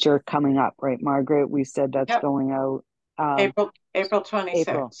 which are coming up, right, Margaret? We said that's going out April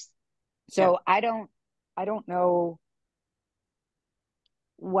 26th. So I don't know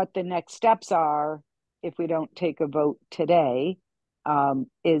what the next steps are if we don't take a vote today.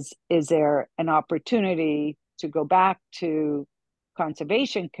 Is there an opportunity to go back to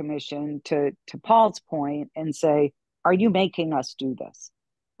Conservation Commission, to Paul's point, and say, are you making us do this?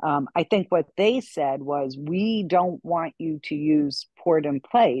 I think what they said was, we don't want you to use Port in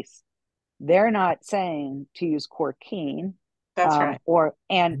Place. They're not saying to use Corkine. That's right.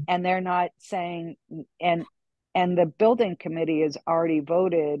 And they're not saying, and the building committee has already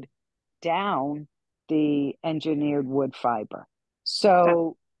voted down the engineered wood fiber.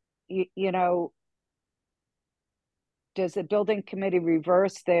 So, you know, does the building committee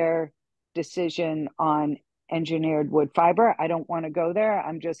reverse their decision on engineered wood fiber? I don't want to go there.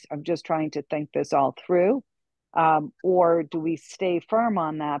 I'm just trying to think this all through. Or do we stay firm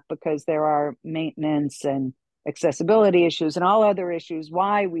on that because there are maintenance and accessibility issues and all other issues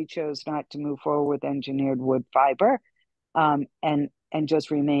why we chose not to move forward with engineered wood fiber, and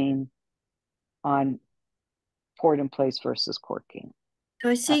just remain on Port in Place versus Corkine? So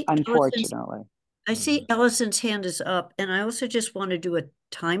I see, unfortunately, I see Allison's hand is up, and I also just want to do a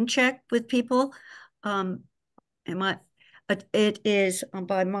time check with people. It is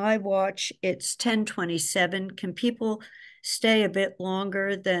by my watch, it's 10:27. Can people stay a bit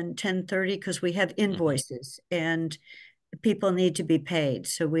longer than 10:30? Because we have invoices and people need to be paid.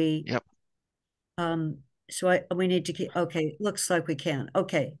 So we we need to keep, okay, looks like we can.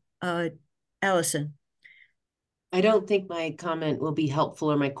 Okay, Allison. I don't think my comment will be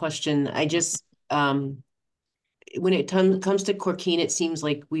helpful, or my question. I just when it comes to Corkine, it seems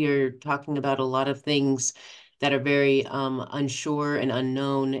like we are talking about a lot of things that are very unsure and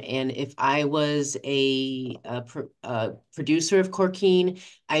unknown. And if I was a producer of Corkine,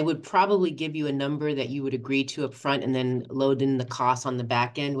 I would probably give you a number that you would agree to up front, and then load in the costs on the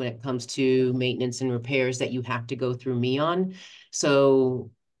back end when it comes to maintenance and repairs that you have to go through me on. So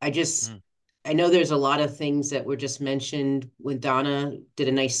I know there's a lot of things that were just mentioned when Donna did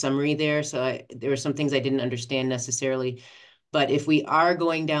a nice summary there. So there were some things I didn't understand necessarily. But if we are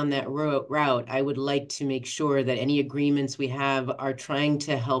going down that route, I would like to make sure that any agreements we have are trying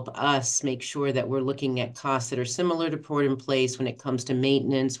to help us make sure that we're looking at costs that are similar to Port in Place when it comes to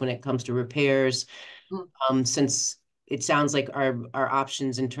maintenance, when it comes to repairs. Since it sounds like our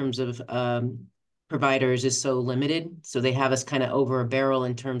options in terms of providers is so limited, so they have us kind of over a barrel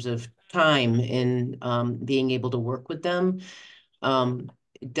in terms of time in being able to work with them.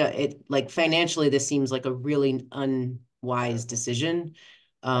 Like financially, this seems like a really unwise decision.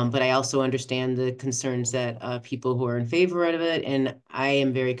 But I also understand the concerns that people who are in favor of it, and I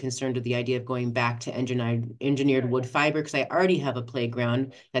am very concerned with the idea of going back to engineered wood fiber, because I already have a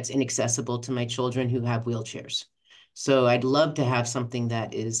playground that's inaccessible to my children who have wheelchairs. So I'd love to have something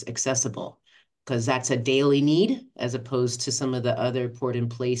that is accessible, because that's a daily need as opposed to some of the other Port in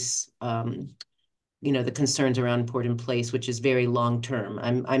Place, the concerns around Port in Place, which is very long term.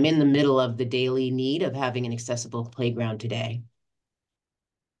 I'm in the middle of the daily need of having an accessible playground today.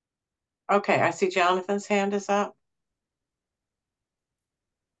 Okay, I see Jonathan's hand is up.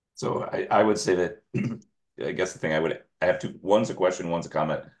 So I would say that I guess the thing I have two, one's a question, one's a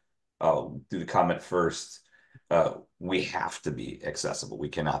comment. I'll do the comment first. We have to be accessible. We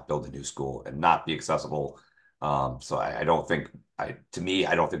cannot build a new school and not be accessible. So I don't think I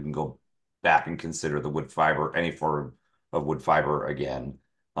don't think we can go back and consider the wood fiber, any form of wood fiber again.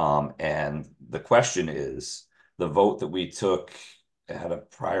 And the question is, the vote that we took at a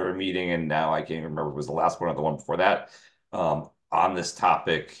prior meeting, and now I can't even remember if it was the last one or the one before that, on this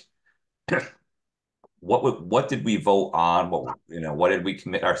topic, what did we vote on? What did we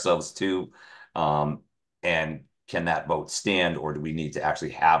commit ourselves to? And can that vote stand, or do we need to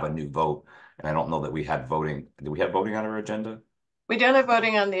actually have a new vote? And I don't know that we had voting. Do we have voting on our agenda? We don't have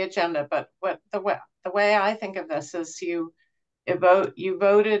voting on the agenda, but the way I think of this is you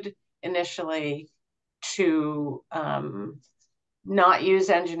voted initially to not use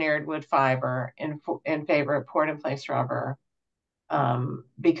engineered wood fiber in favor of Port in Place rubber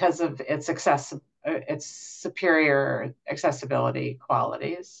because of its superior accessibility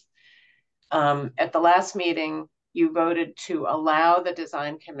qualities. At the last meeting, you voted to allow the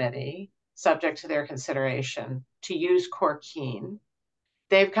design committee, subject to their consideration, to use Corkine.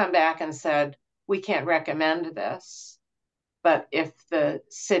 They've come back and said, we can't recommend this, but if the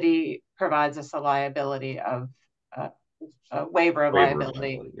city provides us a liability of a waiver of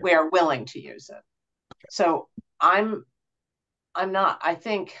liability, yeah, we are willing to use it. Okay. So I'm not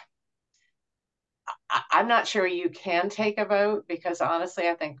sure you can take a vote, because honestly,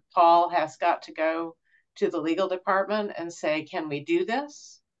 I think Paul has got to go to the legal department and say, can we do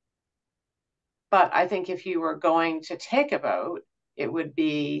this? But I think if you were going to take a vote, it would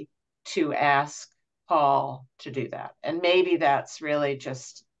be to ask Paul to do that. And maybe that's really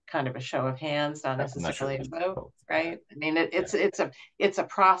just kind of a show of hands, not necessarily a vote, right? I mean, it's a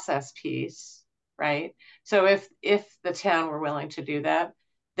process piece, right? So if the town were willing to do that,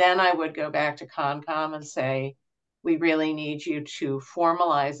 then I would go back to Concom and say, we really need you to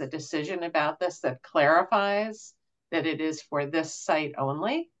formalize a decision about this that clarifies that it is for this site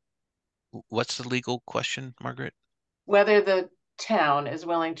only. What's the legal question, Margaret? Whether the town is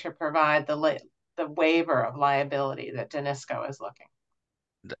willing to provide the waiver of liability that Danisco is looking.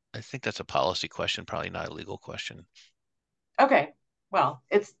 I think that's a policy question, probably not a legal question. Okay, well,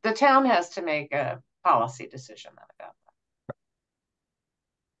 it's the town has to make a policy decision about that.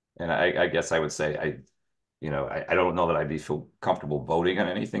 And I guess I would say I don't know that I'd feel comfortable voting on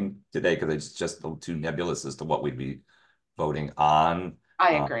anything today, because it's just a little too nebulous as to what we'd be voting on.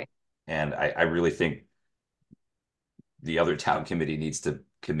 I agree. And I really think the other town committee needs to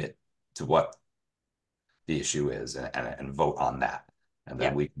commit to what the issue is and vote on that. And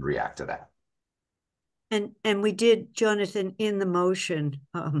then we can react to that. And we did, Jonathan, in the motion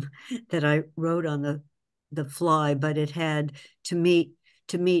that I wrote on the fly, but it had to meet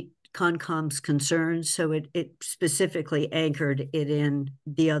Concom's concerns. So it specifically anchored it in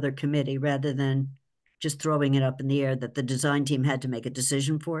the other committee rather than just throwing it up in the air that the design team had to make a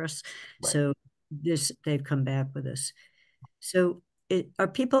decision for us. Right. So they've come back with us. So are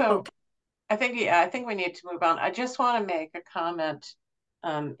people okay? I think we need to move on. I just want to make a comment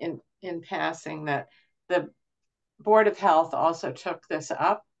in passing that the Board of Health also took this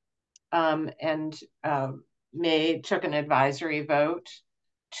up and took an advisory vote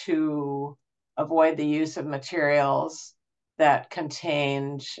to avoid the use of materials that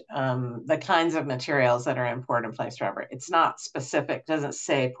contained the kinds of materials that are in Port in Place rubber. It's not specific, doesn't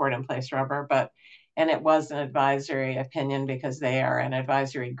say Port in Place rubber, and it was an advisory opinion because they are an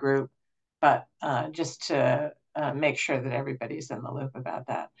advisory group, but just to make sure that everybody's in the loop about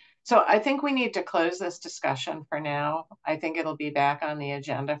that. So I think we need to close this discussion for now. I think it'll be back on the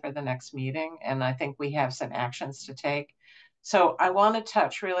agenda for the next meeting, and I think we have some actions to take. So I want to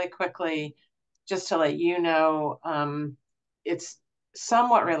touch really quickly, just to let you know, it's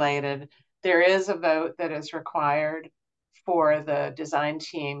somewhat related. There is a vote that is required for the design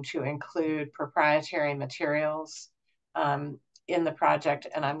team to include proprietary materials in the project,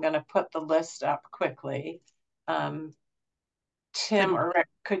 and I'm going to put the list up quickly. Tim or Rick,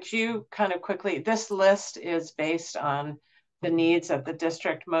 could you kind of quickly, this list is based on the needs of the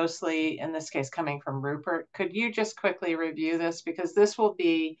district, mostly in this case coming from Rupert. Could you just quickly review this? Because this will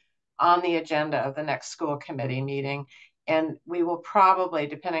be on the agenda of the next school committee meeting. And we will probably,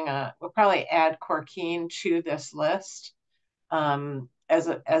 we'll probably add Corkine to this list as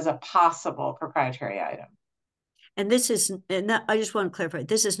a possible proprietary item. And this is, and that, I just want to clarify,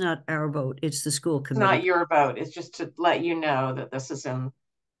 this is not our vote, it's the school committee. It's not your vote, it's just to let you know that this is in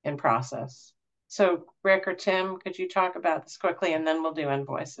process. So Rick or Tim, could you talk about this quickly, and then we'll do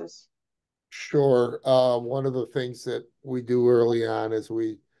invoices? Sure. One of the things that we do early on is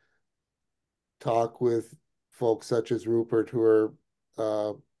we talk with folks such as Rupert who are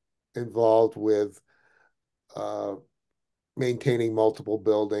involved with maintaining multiple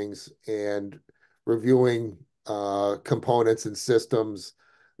buildings and reviewing components and systems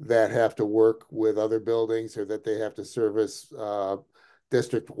that have to work with other buildings or that they have to service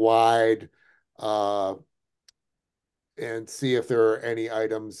district-wide, and see if there are any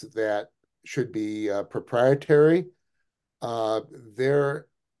items that should be proprietary. And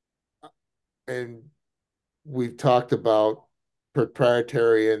we've talked about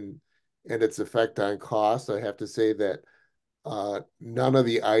proprietary and its effect on cost. I have to say that none of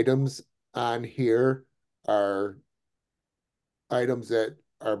the items on here are items that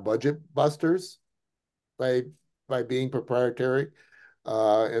are budget busters by being proprietary,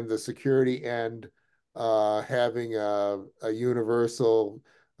 and the security end, having a universal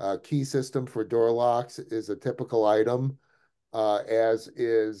key system for door locks is a typical item, as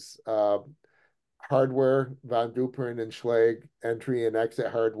is hardware, Von Duprin and Schlage entry and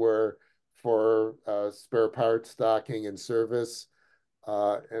exit hardware for spare parts stocking and service.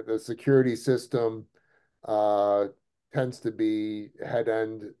 And the security system tends to be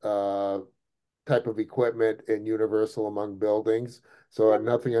head-end type of equipment and universal among buildings. So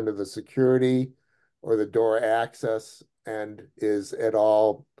nothing under the security or the door access end is at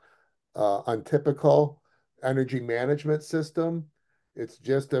all untypical. Energy management system, it's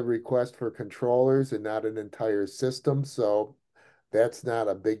just a request for controllers and not an entire system. So that's not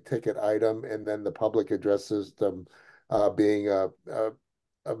a big ticket item. And then the public address system being a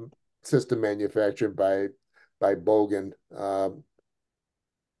system manufactured by Bogan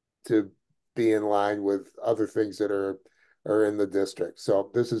to be in line with other things that are in the district. So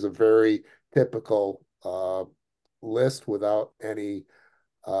this is a very typical list without any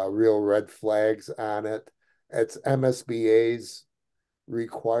real red flags on it. It's MSBA's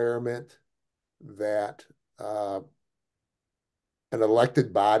requirement that an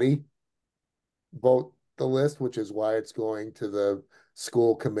elected body vote the list, which is why it's going to the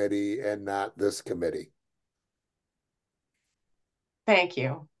school committee and not this committee. Thank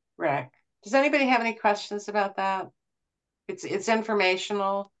you, Rick. Does anybody have any questions about that? It's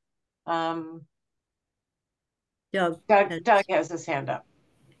informational. Doug has his hand up.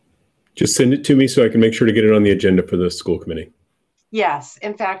 Just send it to me so I can make sure to get it on the agenda for the school committee. Yes,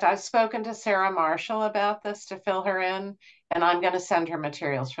 in fact, I've spoken to Sarah Marshall about this to fill her in, and I'm going to send her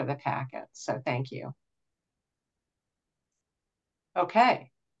materials for the packet. So thank you.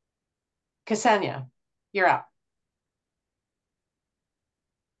 Okay. Ksenia, you're up.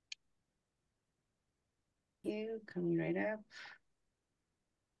 You coming right up.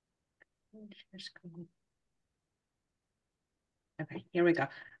 Okay, here we go.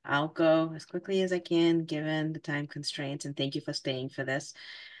 I'll go as quickly as I can given the time constraints, and thank you for staying for this.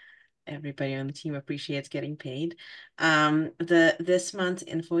 Everybody on the team appreciates getting paid. This month's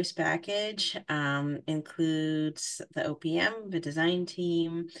invoice package includes the OPM, the design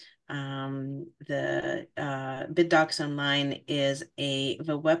team. The Bid Docs Online is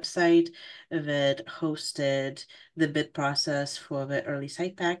the website that hosted the bid process for the early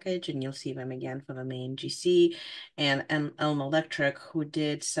site package, and you'll see them again for the main GC, and Elm Electric, who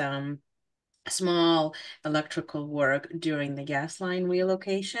did some small electrical work during the gas line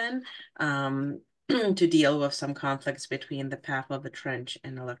relocation to deal with some conflicts between the path of the trench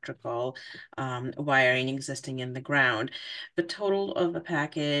and electrical wiring existing in the ground. The total of the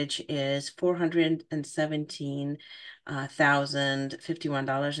package is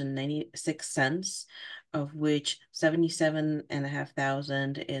 $417,051.96. of which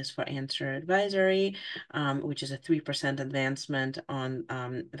 77,500 is for Answer Advisory, which is a 3% advancement on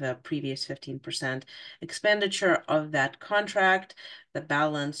the previous 15% expenditure of that contract. The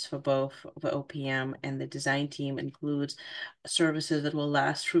balance for both the OPM and the design team includes services that will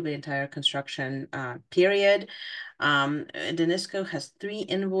last through the entire construction period. Danisco has 3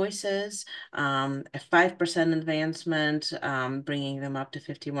 invoices, a 5% advancement, bringing them up to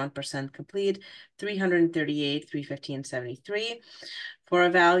 51% complete, 338, 350, and 73, for a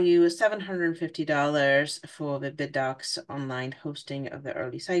value of $750 for the bid docs online hosting of the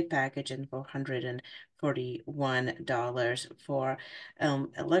early site package, and $441 for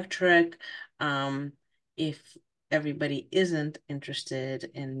electric. If everybody isn't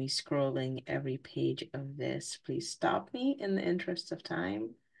interested in me scrolling every page of this, please stop me in the interest of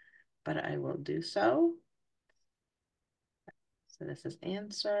time, but I will do so. So this is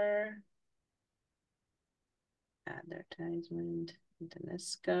Answer, advertisement,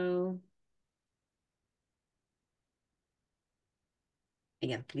 Danisco.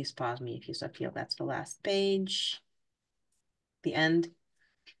 Again, please pause me if you feel that's the last page. The end.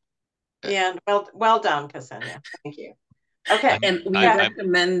 Yeah, well done, Ksenia. Thank you. Okay. And we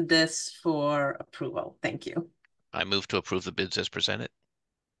recommend this for approval. Thank you. I move to approve the bids as presented.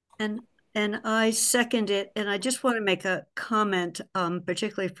 And I second it. And I just want to make a comment,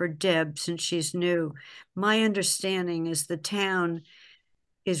 particularly for Deb, since she's new. My understanding is the town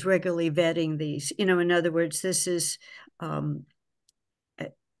is regularly vetting these. You know, in other words, this is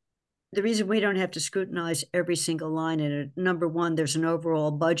the reason we don't have to scrutinize every single line in it. Number one, there's an overall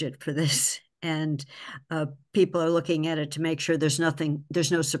budget for this, and people are looking at it to make sure there's no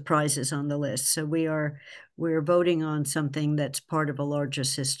surprises on the list. So we're voting on something that's part of a larger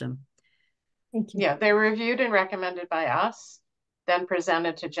system. Thank you. Yeah, they were reviewed and recommended by us, then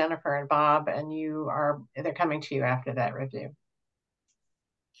presented to Jennifer and Bob, and they're coming to you after that review.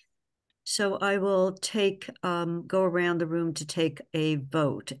 So I will go around the room to take a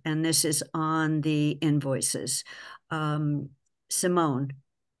vote, and this is on the invoices. Simone.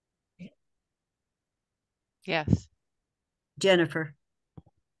 Yes. Jennifer.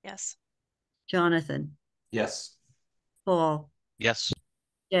 Yes. Jonathan. Yes. Paul. Yes.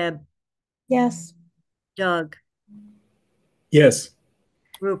 Deb. Yes. Doug. Yes.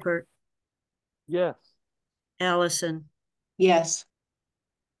 Rupert. Yes. Allison. Yes.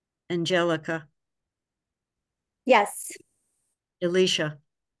 Angelica. Yes. Alicia.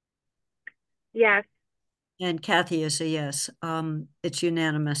 Yes. And Kathy is a yes. It's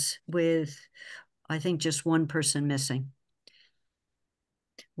unanimous with, I think, just one person missing.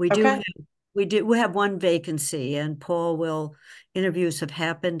 We have one vacancy, and interviews have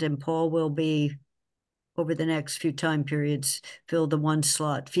happened, and Paul will be, over the next few time periods, fill the one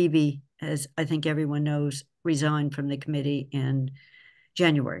slot. Phoebe, as I think everyone knows, resigned from the committee in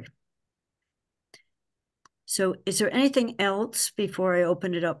January. So is there anything else before I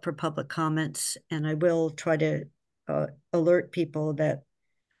open it up for public comments? And I will try to alert people that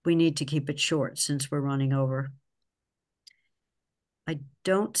we need to keep it short since we're running over. I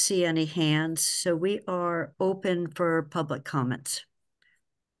don't see any hands, so we are open for public comments.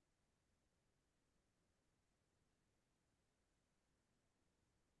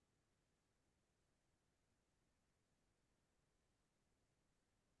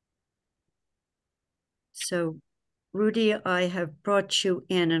 So, Rudy, I have brought you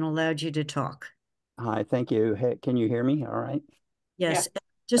in and allowed you to talk. Hi, thank you. Hey, can you hear me? All right. Yes. Yeah.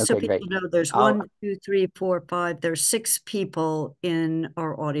 Just so people know, there's 1, 2, 3, 4, 5. There's 6 people in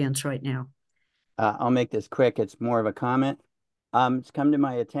our audience right now. I'll make this quick. It's more of a comment. It's come to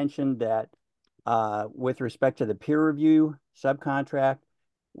my attention that with respect to the peer review subcontract,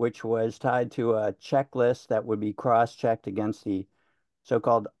 which was tied to a checklist that would be cross-checked against the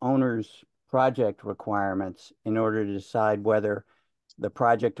so-called owner's project requirements in order to decide whether the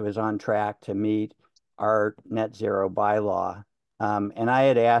project was on track to meet our net zero bylaw. And I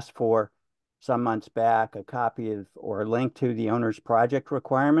had asked for some months back a copy of or a link to the owner's project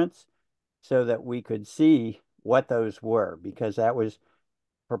requirements so that we could see what those were, because that was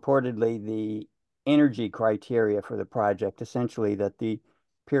purportedly the energy criteria for the project, essentially that the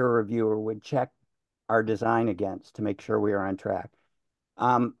peer reviewer would check our design against to make sure we are on track.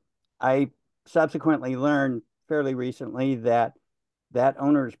 I subsequently learned fairly recently that that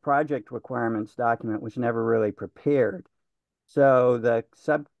owner's project requirements document was never really prepared. So the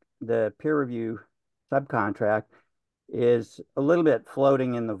peer review subcontract is a little bit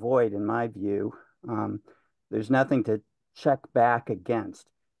floating in the void in my view. There's nothing to check back against.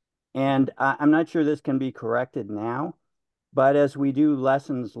 And I'm not sure this can be corrected now, but as we do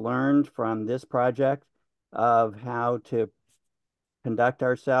lessons learned from this project of how to conduct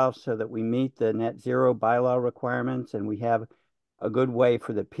ourselves so that we meet the net zero bylaw requirements, and we have a good way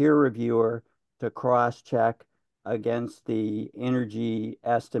for the peer reviewer to cross-check against the energy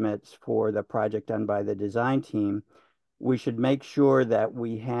estimates for the project done by the design team. We should make sure that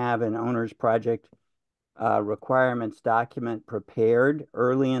we have an owner's project requirements document prepared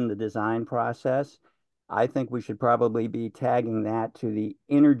early in the design process. I think we should probably be tagging that to the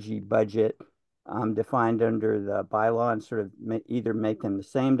energy budget defined under the bylaw, and sort of either make them the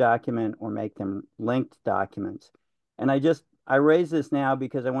same document or make them linked documents. And I raise this now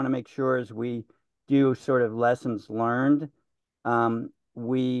because I want to make sure as we do sort of lessons learned,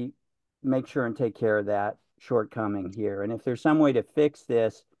 we make sure and take care of that shortcoming here. And if there's some way to fix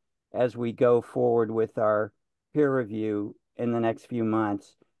this as we go forward with our peer review in the next few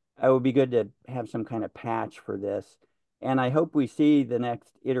months, it would be good to have some kind of patch for this. And I hope we see the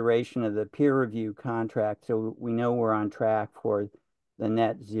next iteration of the peer review contract so we know we're on track for the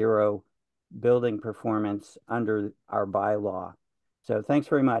net zero building performance under our bylaw. So thanks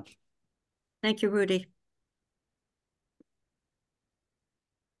very much. Thank you, Rudy.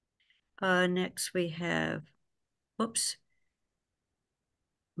 Next we have, whoops.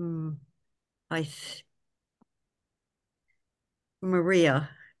 Maria.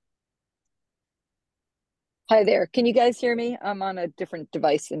 Hi there. Can you guys hear me? I'm on a different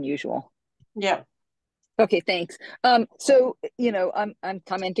device than usual. Yeah. Okay, thanks. So, you know, I'm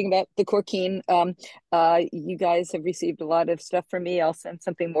commenting about the Corkine. You guys have received a lot of stuff from me. I'll send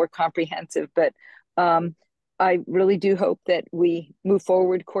something more comprehensive, but I really do hope that we move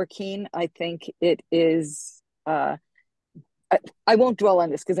forward Corkine. I think it is, I won't dwell on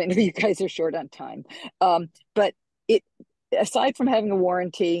this because I know you guys are short on time. But it, aside from having a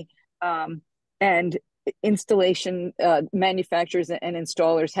warranty and installation manufacturers and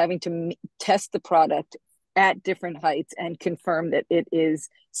installers having to test the product at different heights and confirm that it is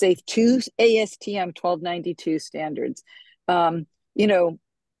safe to ASTM 1292 standards. You know,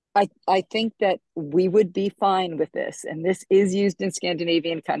 I think that we would be fine with this, and this is used in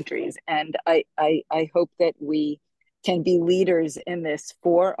Scandinavian countries, and I hope that we can be leaders in this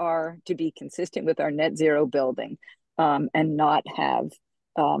to be consistent with our net zero building, and not have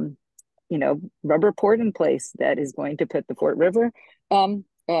you know, rubber port in place that is going to put the Fort River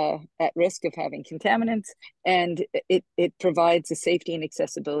at risk of having contaminants, and it provides the safety and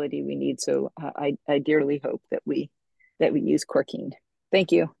accessibility we need. So I dearly hope that we use Corkine.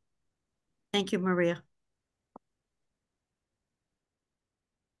 Thank you. Thank you, Maria.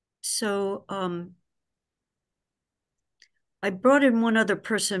 So I brought in one other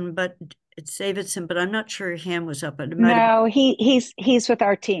person, but it's Davidson, but I'm not sure your hand was up. No, he's with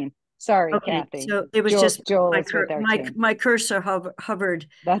our team. Sorry, okay, Kathy. so it was Joel just my cursor hovered.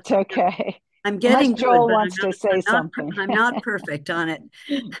 That's okay. I'm getting Unless Joel good, wants to say something. I'm not perfect on it.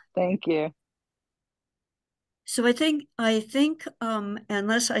 Thank you. So I think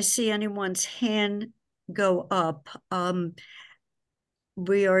unless I see anyone's hand go up,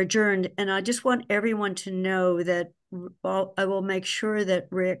 we are adjourned. And I just want everyone to know that I will make sure that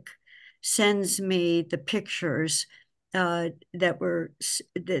Rick sends me the pictures that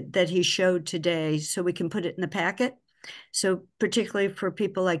he showed today, so we can put it in the packet. So particularly for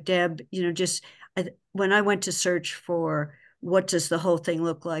people like Deb, you know, when I went to search for what does the whole thing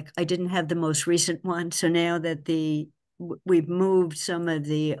look like, I didn't have the most recent one. So now that we've moved some of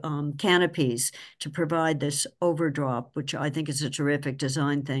the canopies to provide this overdrop, which I think is a terrific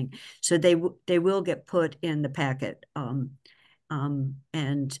design thing. So they will get put in the packet, and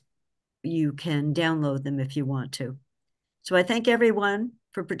you can download them if you want to. So I thank everyone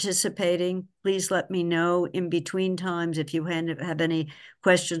for participating. Please let me know in between times if you have any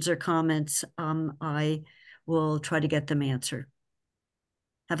questions or comments. I will try to get them answered.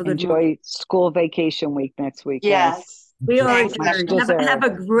 Have a good Enjoy school vacation week next week. Yes. Guys. We are adjourned. Have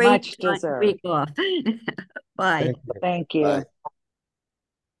a great week off. Bye. Thank you. Bye.